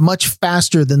is much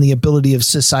faster than the ability of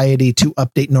society to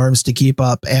update norms to keep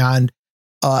up. And,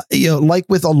 like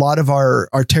with a lot of our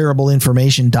terrible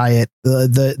information diet,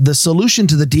 the solution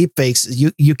to the deep fakes,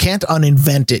 you can't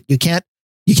uninvent it. You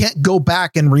can't go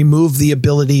back and remove the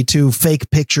ability to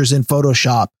fake pictures in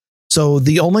Photoshop. So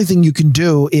the only thing you can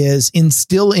do is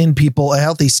instill in people a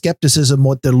healthy skepticism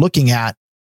what they're looking at,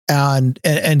 and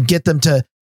get them to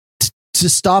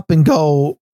stop and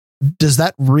go, does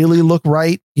that really look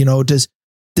right? Does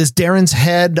Darren's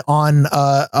head on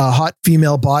a hot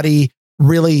female body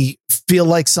really feel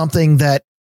like something that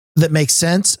makes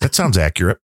sense? That sounds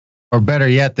accurate. Or better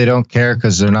yet, they don't care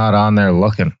because they're not on there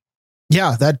looking.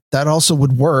 Yeah, that also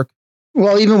would work.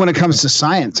 Well, even when it comes to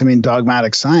science, I mean,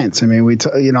 dogmatic science. I mean,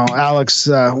 Alex,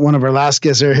 one of our last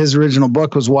guests there, his original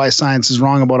book was Why Science is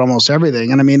Wrong About Almost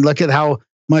Everything. And I mean, look at how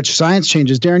much science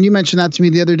changes. Darren, you mentioned that to me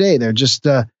the other day. They're just,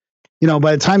 by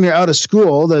the time you're out of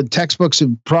school, the textbooks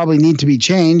would probably need to be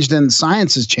changed, and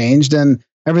science has changed, and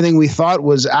everything we thought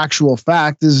was actual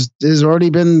fact is already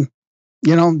been,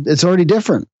 it's already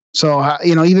different. So,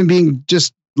 even being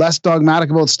just less dogmatic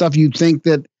about stuff you think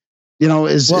that,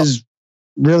 is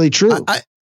really true.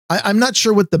 I'm not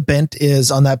sure what the bent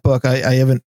is on that book. I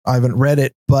haven't read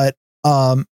it, but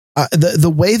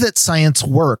the way that science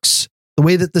works, the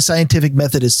way that the scientific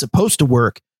method is supposed to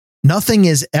work, nothing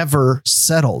is ever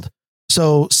settled.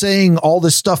 So saying all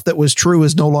this stuff that was true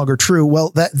is no longer true.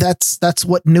 Well, that's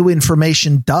what new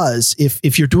information does.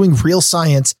 If you're doing real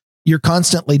science, you're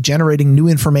constantly generating new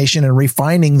information and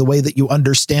refining the way that you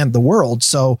understand the world.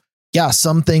 So yeah,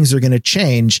 some things are going to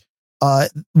change.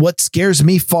 What scares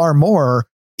me far more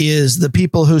is the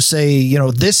people who say,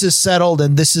 this is settled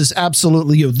and this is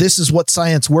absolutely, this is what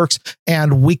science works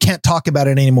and we can't talk about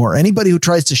it anymore. Anybody who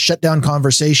tries to shut down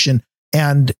conversation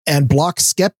and block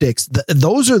skeptics,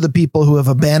 those are the people who have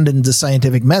abandoned the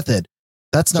scientific method.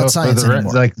 That's not science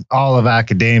anymore. Like all of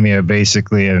academia,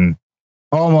 basically, and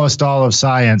almost all of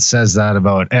science says that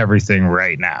about everything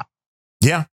right now.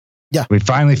 Yeah. Yeah. We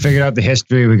finally figured out the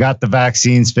history. We got the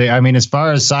vaccines. I mean, as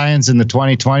far as science in the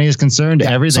 2020 is concerned,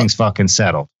 everything's fucking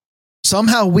settled.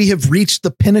 Somehow we have reached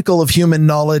the pinnacle of human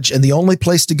knowledge, and the only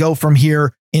place to go from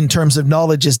here in terms of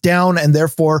knowledge is down, and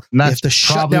therefore we have to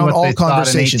shut down all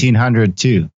conversation. In 1800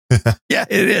 too. Yeah,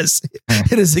 it is.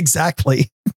 It is exactly.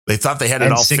 They thought they had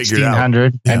it all figured out.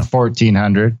 1600 and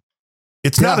 1400.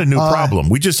 It's not a new problem.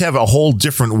 We just have a whole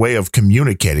different way of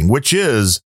communicating, which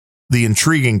is the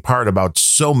intriguing part about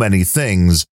so many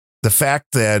things. The fact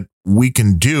that we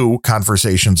can do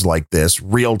conversations like this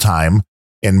real time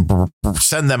and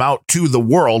send them out to the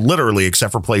world, literally,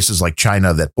 except for places like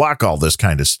China that block all this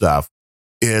kind of stuff.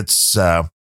 It's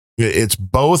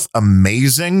both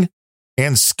amazing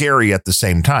and scary at the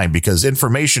same time, because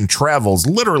information travels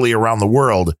literally around the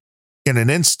world in an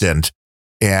instant.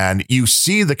 And you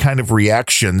see the kind of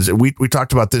reactions. We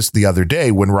talked about this the other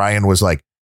day when Ryan was like,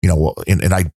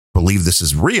 and I believe this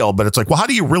is real, but it's like, well, how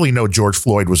do you really know George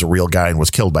Floyd was a real guy and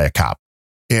was killed by a cop?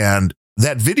 And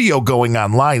that video going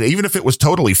online, even if it was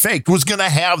totally faked, was going to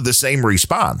have the same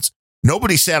response.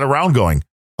 Nobody sat around going,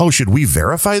 oh, should we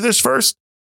verify this first?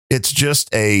 It's just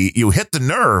you hit the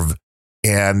nerve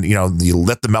and, you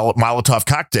lit the Molotov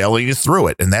cocktail and you threw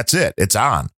it and that's it. It's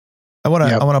on. I want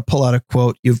to pull out a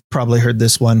quote. You've probably heard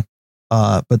this one,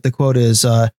 but the quote is,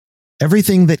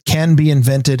 everything that can be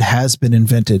invented has been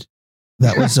invented.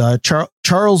 That was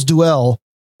Charles Duell,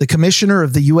 the commissioner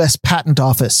of the U.S. Patent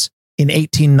Office in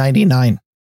 1899.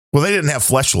 Well, they didn't have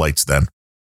fleshlights then.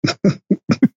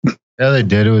 Yeah, they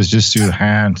did. It was just through the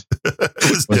hand. It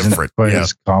was different. Quite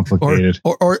as complicated.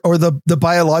 Or the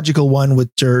biological one,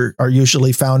 which are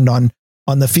usually found on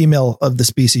the female of the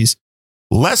species.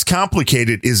 Less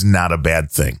complicated is not a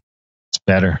bad thing. It's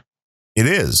better. It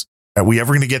is. Are we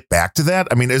ever going to get back to that?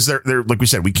 I mean, is there, like we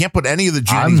said, we can't put any of the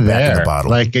genies back in the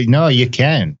bottle. Like, no, you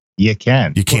can. You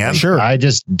can. You can? Sure. I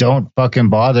just don't fucking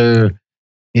bother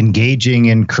engaging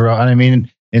in corona. I mean,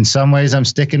 in some ways I'm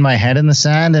sticking my head in the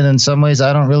sand, and in some ways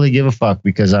I don't really give a fuck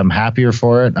because I'm happier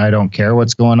for it. I don't care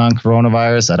what's going on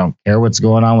coronavirus. I don't care what's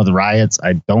going on with riots.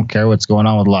 I don't care what's going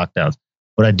on with lockdowns.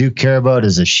 What I do care about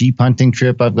is a sheep hunting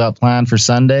trip I've got planned for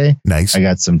Sunday. Nice. I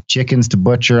got some chickens to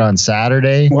butcher on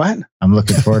Saturday. What? I'm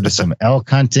looking forward to some elk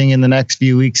hunting in the next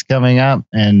few weeks coming up.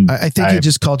 And I think he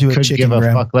just called you a could chicken. give a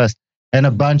Graham. fuck less. And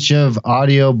a bunch of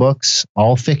audio books,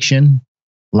 all fiction,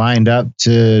 lined up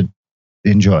to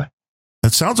enjoy.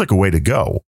 That sounds like a way to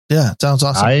go. Yeah, it sounds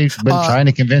awesome. I've been trying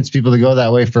to convince people to go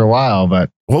that way for a while,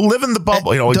 but Well, live in the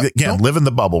bubble. Live in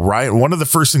the bubble, right? One of the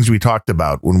first things we talked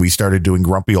about when we started doing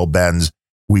Grumpy Old Ben's,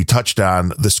 we touched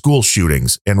on the school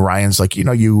shootings, and Ryan's like,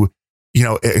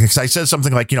 I said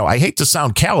something like, I hate to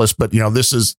sound callous, but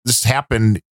this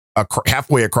happened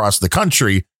halfway across the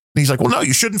country. And he's like, well, no,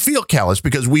 you shouldn't feel callous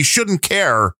because we shouldn't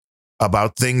care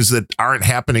about things that aren't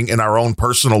happening in our own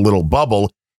personal little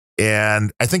bubble.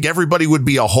 And I think everybody would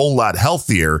be a whole lot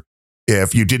healthier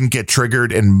if you didn't get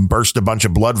triggered and burst a bunch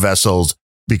of blood vessels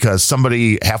because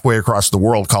somebody halfway across the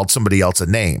world called somebody else a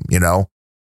name,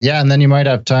 Yeah, and then you might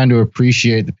have time to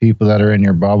appreciate the people that are in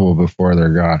your bubble before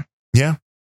they're gone. Yeah,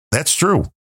 that's true.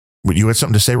 Would you had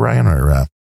something to say, Ryan? Or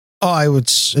I would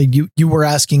say you were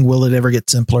asking, will it ever get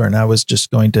simpler? And I was just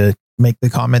going to make the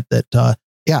comment that,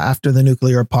 after the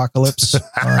nuclear apocalypse,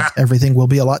 everything will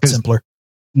be a lot simpler.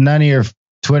 None of your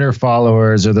Twitter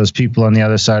followers or those people on the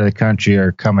other side of the country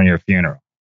are coming to your funeral.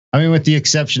 I mean, with the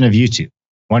exception of you two.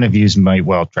 One of you might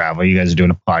well travel. You guys are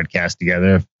doing a podcast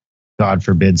together. If God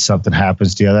forbid something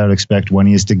happens to you, I would expect one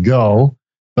of you to go.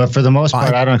 But for the most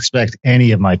part, I don't expect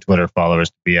any of my Twitter followers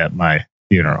to be at my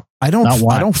funeral. I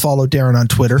don't follow Darren on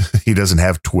Twitter. He doesn't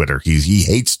have Twitter. He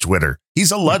hates Twitter.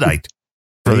 He's a Luddite.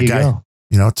 For the guy. Go.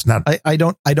 It's not. I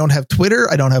don't have Twitter.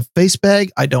 I don't have Facebook.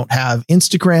 I don't have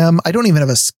Instagram. I don't even have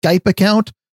a Skype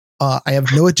account. I have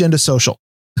No Agenda Social.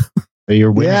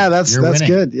 You're winning. Yeah, that's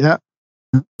good. Yeah.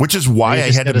 Which is why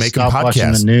I had to make him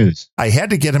podcast. The news. I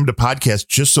had to get him to podcast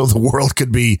just so the world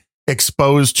could be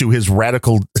exposed to his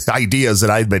radical ideas that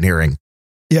I'd been hearing.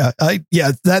 Yeah,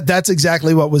 that's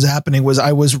exactly what was happening. Was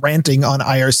I was ranting on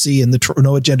IRC in the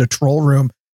No Agenda troll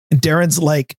room, and Darren's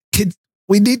like,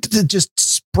 we need to just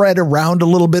spread around a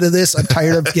little bit of this. I'm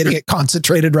tired of getting it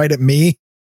concentrated right at me.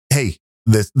 Hey,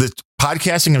 the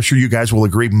podcasting, I'm sure you guys will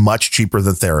agree, much cheaper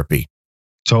than therapy.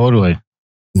 Totally.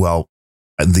 Well,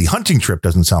 the hunting trip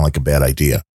doesn't sound like a bad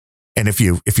idea. And if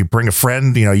you bring a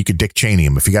friend, you could Dick Cheney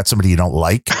him. If you got somebody you don't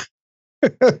like.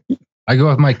 I go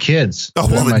with my kids. Oh,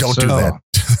 well, then don't do that.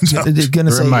 No. They're going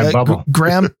to say,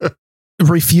 Graham,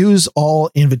 refuse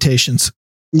all invitations.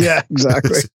 Yeah,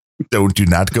 exactly. Do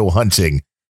not go hunting.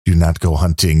 Do not go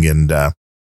hunting. And,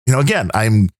 again,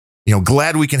 I'm,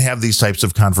 glad we can have these types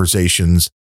of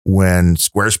conversations when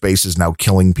Squarespace is now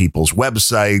killing people's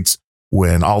websites,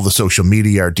 when all the social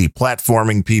media are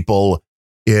deplatforming people.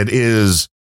 It is,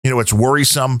 it's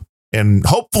worrisome. And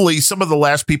hopefully some of the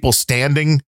last people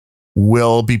standing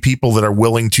will be people that are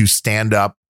willing to stand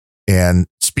up and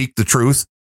speak the truth,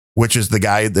 which is the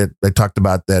guy that I talked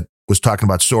about that was talking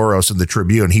about Soros in the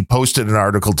Tribune. He posted an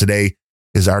article today,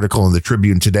 his article in the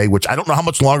Tribune today, which I don't know how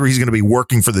much longer he's going to be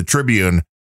working for the Tribune,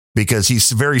 because he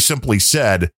very simply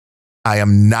said, I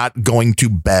am not going to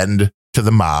bend to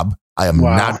the mob. I am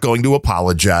not going to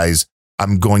apologize.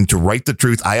 I'm going to write the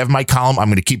truth. I have my column. I'm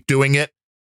going to keep doing it.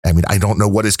 I mean, I don't know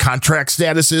what his contract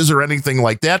status is or anything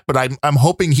like that, but I'm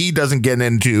hoping he doesn't get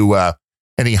into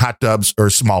any hot tubs or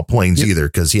small planes either,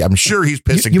 because I'm sure he's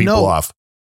pissing people off.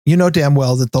 You know damn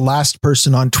well that the last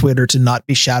person on Twitter to not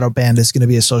be shadow banned is going to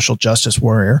be a social justice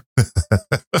warrior.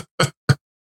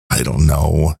 I don't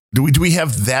know. Do we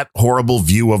have that horrible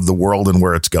view of the world and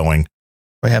where it's going?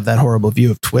 I have that horrible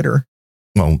view of Twitter.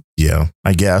 Well, yeah,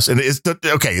 I guess. And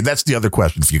okay, that's the other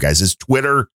question for you guys. Is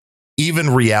Twitter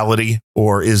even reality,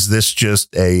 or is this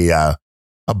just a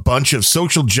bunch of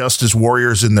social justice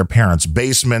warriors in their parents'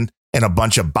 basement and a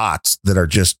bunch of bots that are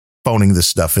just phoning this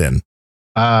stuff in?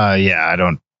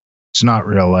 It's not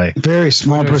real life. Very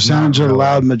small percentage of the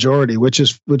loud majority, which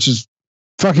is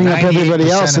fucking up everybody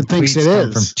else that thinks it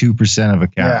is. From 2% of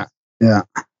accounts. Yeah.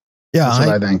 That's what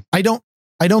I think.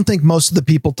 I don't think most of the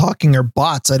people talking are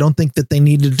bots. I don't think that they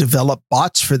need to develop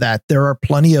bots for that. There are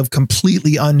plenty of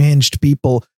completely unhinged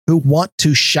people who want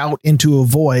to shout into a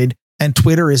void, and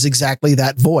Twitter is exactly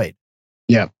that void.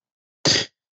 Yeah.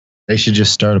 They should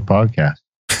just start a podcast.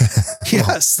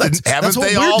 Yes, that's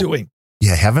what we're doing.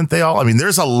 Yeah, haven't they all? I mean,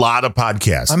 there's a lot of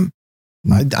podcasts.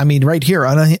 I mean, right here,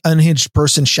 an unhinged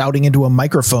person shouting into a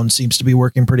microphone seems to be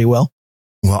working pretty well.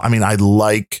 Well, I mean, I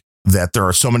like that there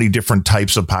are so many different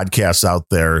types of podcasts out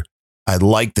there. I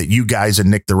like that you guys and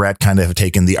Nick the Rat kind of have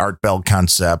taken the Art Bell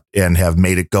concept and have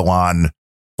made it go on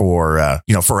for,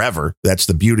 forever. That's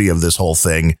the beauty of this whole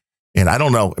thing. And I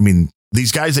don't know. I mean,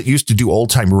 these guys that used to do old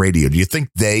time radio, do you think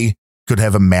they could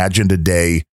have imagined a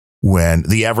day when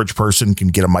the average person can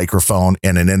get a microphone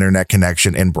and an internet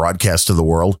connection and broadcast to the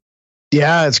world?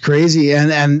 Yeah, it's crazy.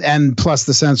 And plus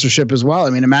the censorship as well. I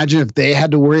mean, imagine if they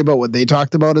had to worry about what they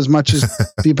talked about as much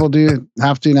as people do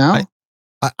have to now.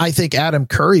 I think Adam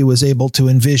Curry was able to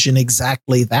envision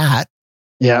exactly that.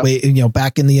 Yeah.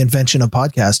 Back in the invention of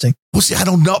podcasting. Well, see, I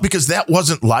don't know, because that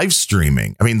wasn't live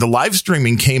streaming. I mean, the live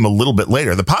streaming came a little bit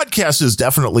later. The podcast is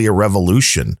definitely a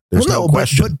revolution. There's no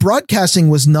question. But broadcasting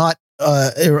was not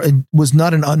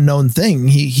an unknown thing.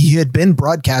 He had been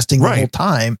broadcasting the whole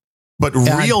time. But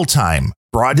real time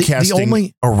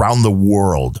broadcasting around the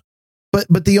world.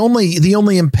 But the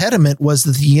only impediment was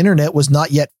that the internet was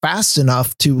not yet fast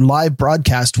enough to live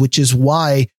broadcast, which is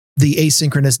why the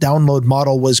asynchronous download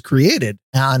model was created.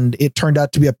 And it turned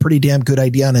out to be a pretty damn good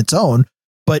idea on its own.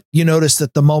 But you notice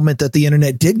that the moment that the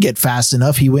internet did get fast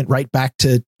enough, he went right back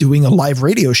to doing a live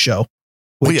radio show,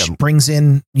 which brings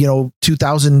in,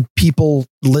 2,000 people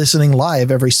listening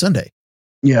live every Sunday.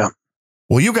 Yeah.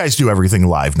 Well, you guys do everything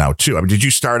live now, too. I mean, did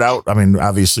you start out? I mean,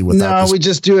 obviously, without we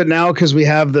just do it now because we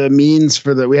have the means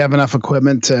we have enough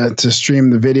equipment to stream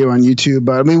the video on YouTube.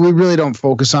 But I mean, we really don't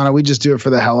focus on it. We just do it for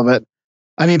the hell of it.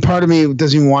 I mean, part of me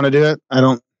doesn't even want to do it. I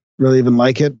don't really even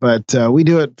like it, but we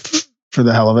do it for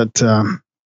the hell of it.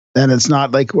 And it's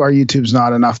not like our YouTube's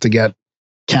not enough to get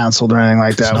canceled or anything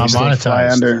like that. It's not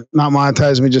monetized. Not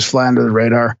monetized. We just fly under the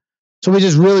radar. So we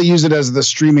just really use it as the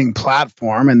streaming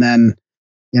platform, and then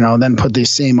put the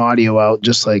same audio out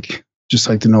just like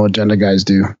the No Agenda guys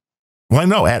do. Well, I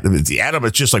know, Adam,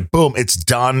 it's just like, boom, it's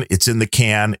done. It's in the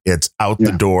can. It's out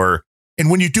the door. And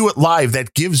when you do it live,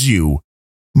 that gives you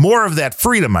more of that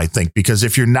freedom, I think, because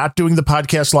if you're not doing the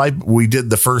podcast live, we did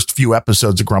the first few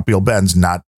episodes of Grumpy Old Ben's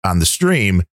not on the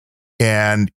stream,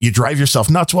 and you drive yourself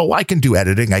nuts. Well, I can do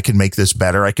editing. I can make this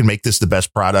better. I can make this the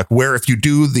best product. Where if you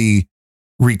do the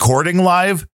recording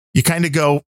live, you kind of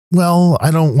go, well,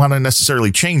 I don't want to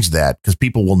necessarily change that because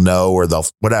people will know, or they'll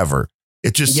whatever.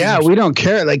 It just we don't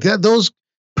care like that. Those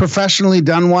professionally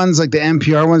done ones, like the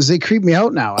NPR ones, they creep me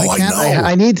out now.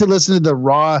 I need to listen to the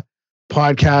raw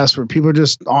podcast where people are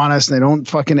just honest and they don't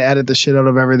fucking edit the shit out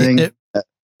of everything.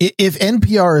 If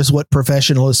NPR is what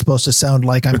professional is supposed to sound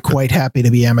like, I'm quite happy to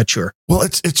be amateur. Well,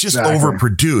 it's just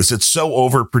overproduced. It's so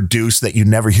overproduced that you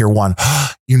never hear one.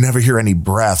 You never hear any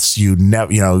breaths. You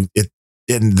never,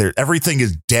 and there, everything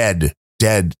is dead.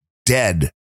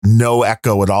 No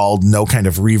echo at all. No kind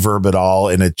of reverb at all.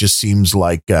 And it just seems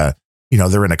like, they're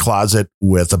in a closet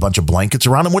with a bunch of blankets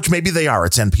around them, which maybe they are.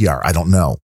 It's NPR. I don't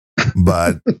know.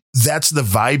 But that's the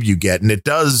vibe you get. And it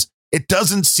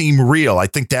doesn't seem real. I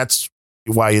think that's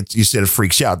why you said it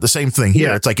freaks you out. The same thing here.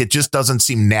 Yeah. It's like, it just doesn't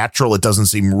seem natural. It doesn't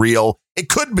seem real. It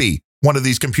could be one of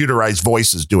these computerized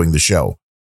voices doing the show.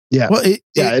 Yeah. Well,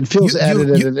 it feels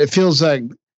edited. It feels like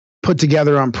put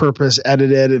together on purpose,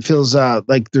 edited. It feels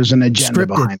like there's an agenda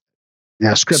behind it.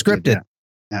 Yeah. Scripted.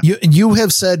 Yeah. You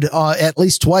have said at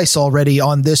least twice already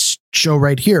on this show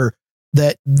right here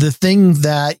that the thing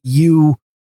that you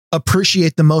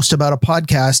appreciate the most about a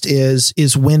podcast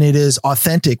is when it is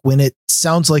authentic, when it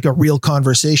sounds like a real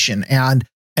conversation. And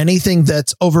anything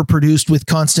that's overproduced with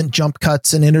constant jump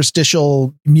cuts and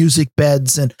interstitial music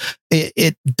beds, and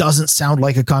it doesn't sound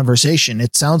like a conversation.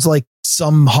 It sounds like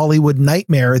some Hollywood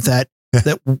nightmare that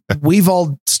we've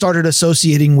all started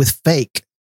associating with fake.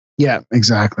 Yeah,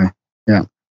 exactly. Yeah.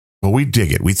 Well, we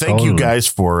dig it. We thank you guys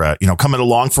for, coming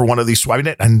along for one of these swapping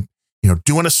it and,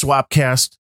 doing a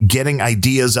Swapcast, getting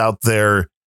ideas out there.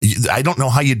 I don't know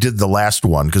how you did the last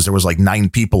one because there was like 9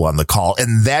 people on the call,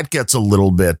 and that gets a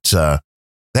little bit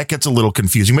that gets a little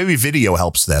confusing. Maybe video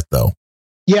helps that though.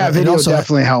 Yeah, video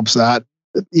definitely helps that.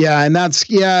 Yeah, and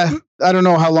I don't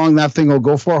know how long that thing will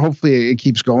go for. Hopefully it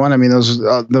keeps going. I mean, those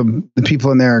the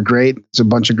people in there are great. It's a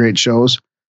bunch of great shows.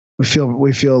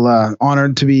 We feel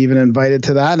honored to be even invited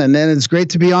to that, and then it's great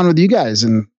to be on with you guys,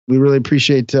 and we really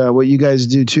appreciate what you guys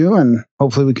do too, and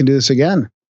hopefully we can do this again.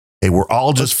 Hey, we're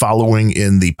all just following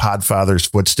in the Podfather's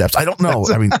footsteps. I don't know.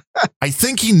 I mean, I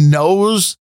think he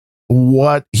knows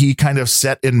what he kind of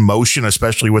set in motion,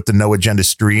 especially with the No Agenda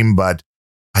stream, but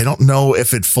I don't know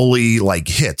if it fully like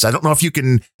hits. I don't know if you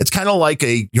can. It's kind of like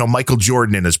Michael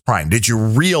Jordan in his prime. Did you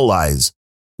realize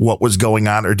what was going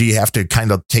on, or do you have to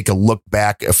kind of take a look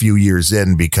back a few years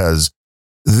in? Because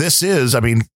this is, I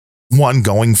mean, one,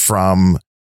 going from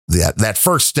that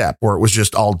first step where it was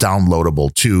just all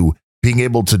downloadable to being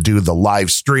able to do the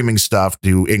live streaming stuff,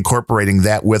 to incorporating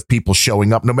that with people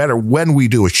showing up. No matter when we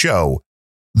do a show,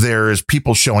 there's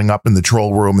people showing up in the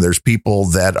troll room. There's people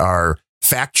that are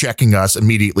fact checking us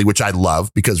immediately, which I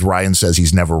love because Ryan says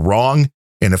he's never wrong.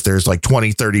 And if there's like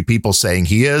 20, 30 people saying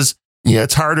he is, yeah,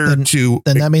 it's harder to.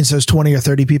 Then that means there's 20 or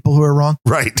 30 people who are wrong.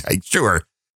 Right. Sure.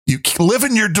 You live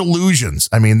in your delusions.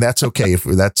 I mean, that's okay. If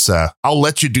that's, I'll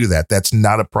let you do that. That's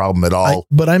not a problem at all.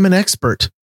 But I'm an expert.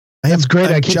 That's great.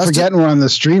 I keep forgetting we're on the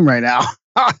stream right now.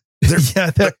 It's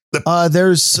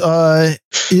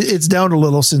down a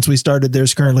little since we started.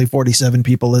 There's currently 47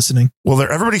 people listening. Well,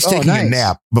 everybody's taking a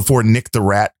nap before Nick the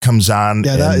Rat comes on.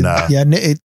 Yeah,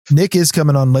 Nick is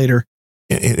coming on later.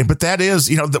 But that is,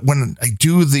 when I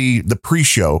do the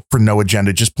pre-show for No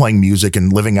Agenda, just playing music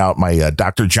and living out my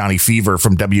Dr. Johnny Fever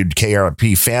from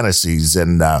WKRP fantasies.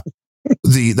 And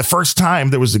the first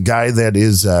time there was a guy that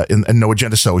is in No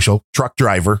Agenda Social, truck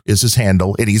driver is his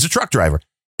handle, and he's a truck driver.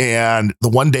 And the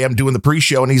one day I'm doing the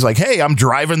pre-show and he's like, hey, I'm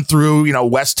driving through,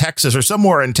 West Texas or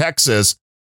somewhere in Texas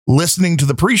listening to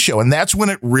the pre-show. And that's when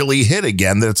it really hit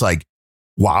again, that it's like,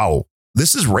 wow,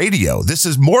 this is radio. This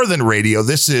is more than radio.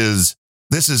 This is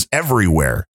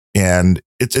everywhere. And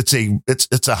it's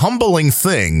a humbling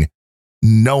thing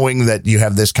knowing that you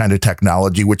have this kind of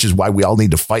technology, which is why we all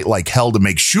need to fight like hell to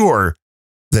make sure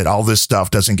that all this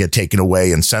stuff doesn't get taken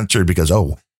away and censored because,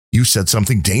 oh, you said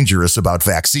something dangerous about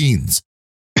vaccines.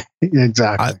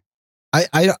 Exactly.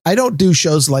 I don't do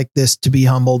shows like this to be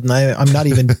humbled, and I'm not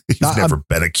even. You've never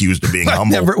been accused of being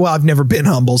humble. I've never been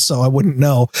humble, so I wouldn't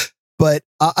know. But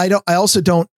I don't. I also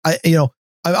don't.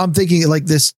 I'm thinking like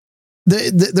this.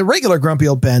 The regular Grumpy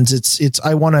Old Bens. It's.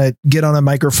 I want to get on a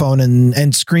microphone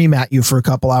and scream at you for a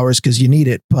couple hours because you need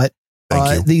it. But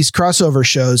these crossover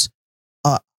shows,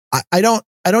 I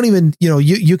don't even.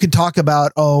 You can talk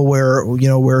about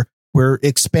we're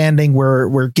expanding.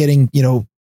 We're getting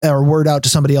our word out to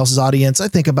somebody else's audience. I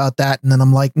think about that. And then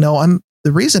I'm like, no,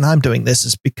 the reason I'm doing this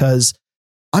is because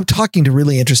I'm talking to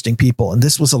really interesting people. And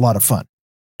this was a lot of fun.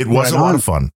 It was a lot of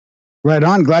fun. Right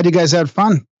on. Glad you guys had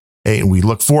fun. Hey, and we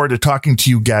look forward to talking to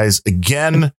you guys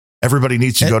again. Everybody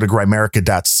needs to go to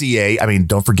Grimerica.ca. I mean,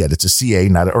 don't forget it's a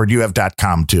CA, or do you have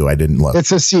 .com too? I didn't look.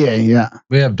 It's a CA. Yeah.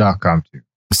 We have .com too.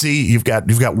 See, you've got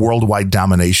worldwide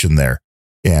domination there.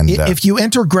 And if you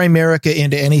enter Grimerica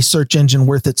into any search engine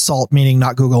worth its salt, meaning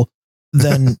not Google,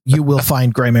 then you will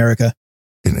find Grimerica.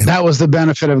 That was the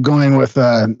benefit of going with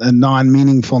a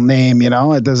non-meaningful name.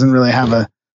 It doesn't really have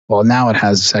now it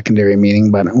has a secondary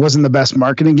meaning, but it wasn't the best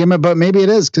marketing gimmick, but maybe it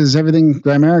is because everything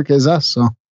Grimerica is us. So,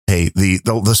 hey,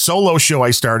 the solo show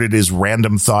I started is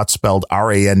Random Thoughts, spelled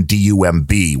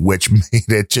RANDUMB, which made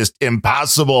it just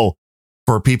impossible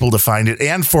for people to find it.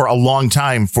 And for a long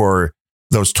time for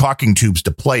those talking tubes to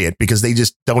play it because they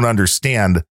just don't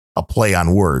understand a play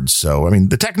on words. So, I mean,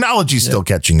 the technology is still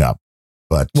catching up,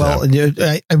 but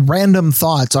Random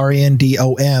Thoughts,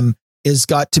 RANDOM, is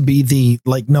got to be the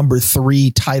number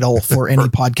 3 title for any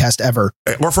podcast ever.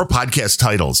 Or for podcast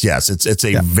titles. Yes. It's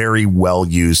a very well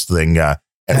used thing.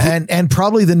 And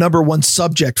probably the number 1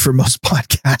 subject for most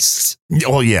podcasts.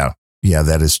 Oh yeah. Yeah,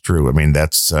 that is true. I mean,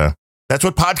 that's what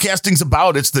podcasting's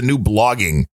about. It's the new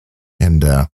blogging, and,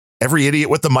 every idiot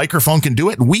with the microphone can do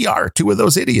it. And we are 2 of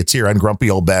those idiots here on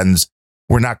Grumpy Old Bens.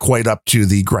 We're not quite up to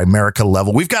the Grimerica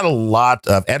level. We've got a lot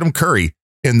of Adam Curry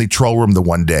in the troll room the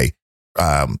one day.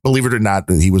 Believe it or not,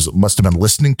 he must have been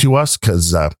listening to us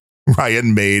because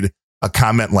Ryan made a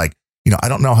comment like, I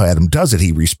don't know how Adam does it.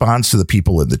 He responds to the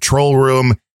people in the troll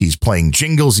room. He's playing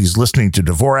jingles. He's listening to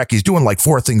Dvorak. He's doing like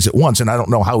 4 things at once. And I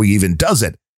don't know how he even does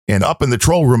it. And up in the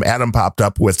troll room, Adam popped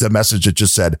up with a message that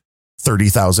just said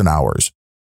 30,000 hours.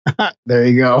 There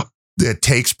you go. It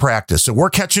takes practice. So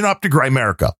we're catching up to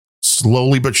Grimerica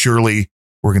slowly but surely.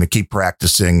 We're going to keep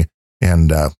practicing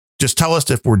and just tell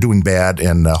us if we're doing bad.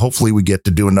 And hopefully we get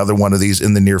to do another one of these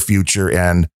in the near future.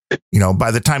 And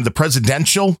by the time the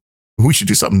presidential, we should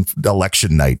do something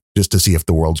election night just to see if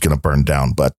the world's going to burn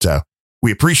down. But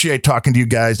we appreciate talking to you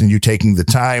guys and you taking the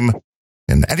time.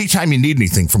 And anytime you need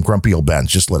anything from Grumpy Old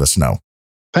Ben's, just let us know.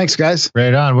 Thanks, guys.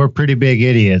 Right on. We're pretty big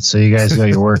idiots, so you guys got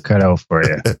your work cut out for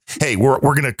you. Hey, we're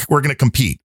gonna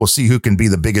compete. We'll see who can be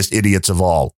the biggest idiots of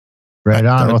all. Right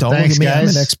on. Well, thanks,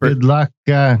 guys. Good luck.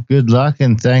 Good luck,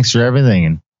 and thanks for everything,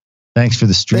 and thanks for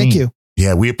the stream. Thank you.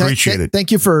 Yeah, we appreciate it.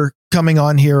 Thank you for coming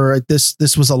on here. This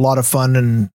was a lot of fun,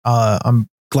 and I'm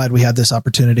glad we had this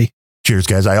opportunity. Cheers,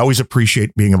 guys. I always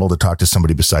appreciate being able to talk to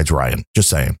somebody besides Ryan. Just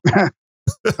saying. All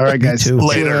right, guys.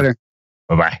 Later.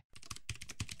 Bye-bye.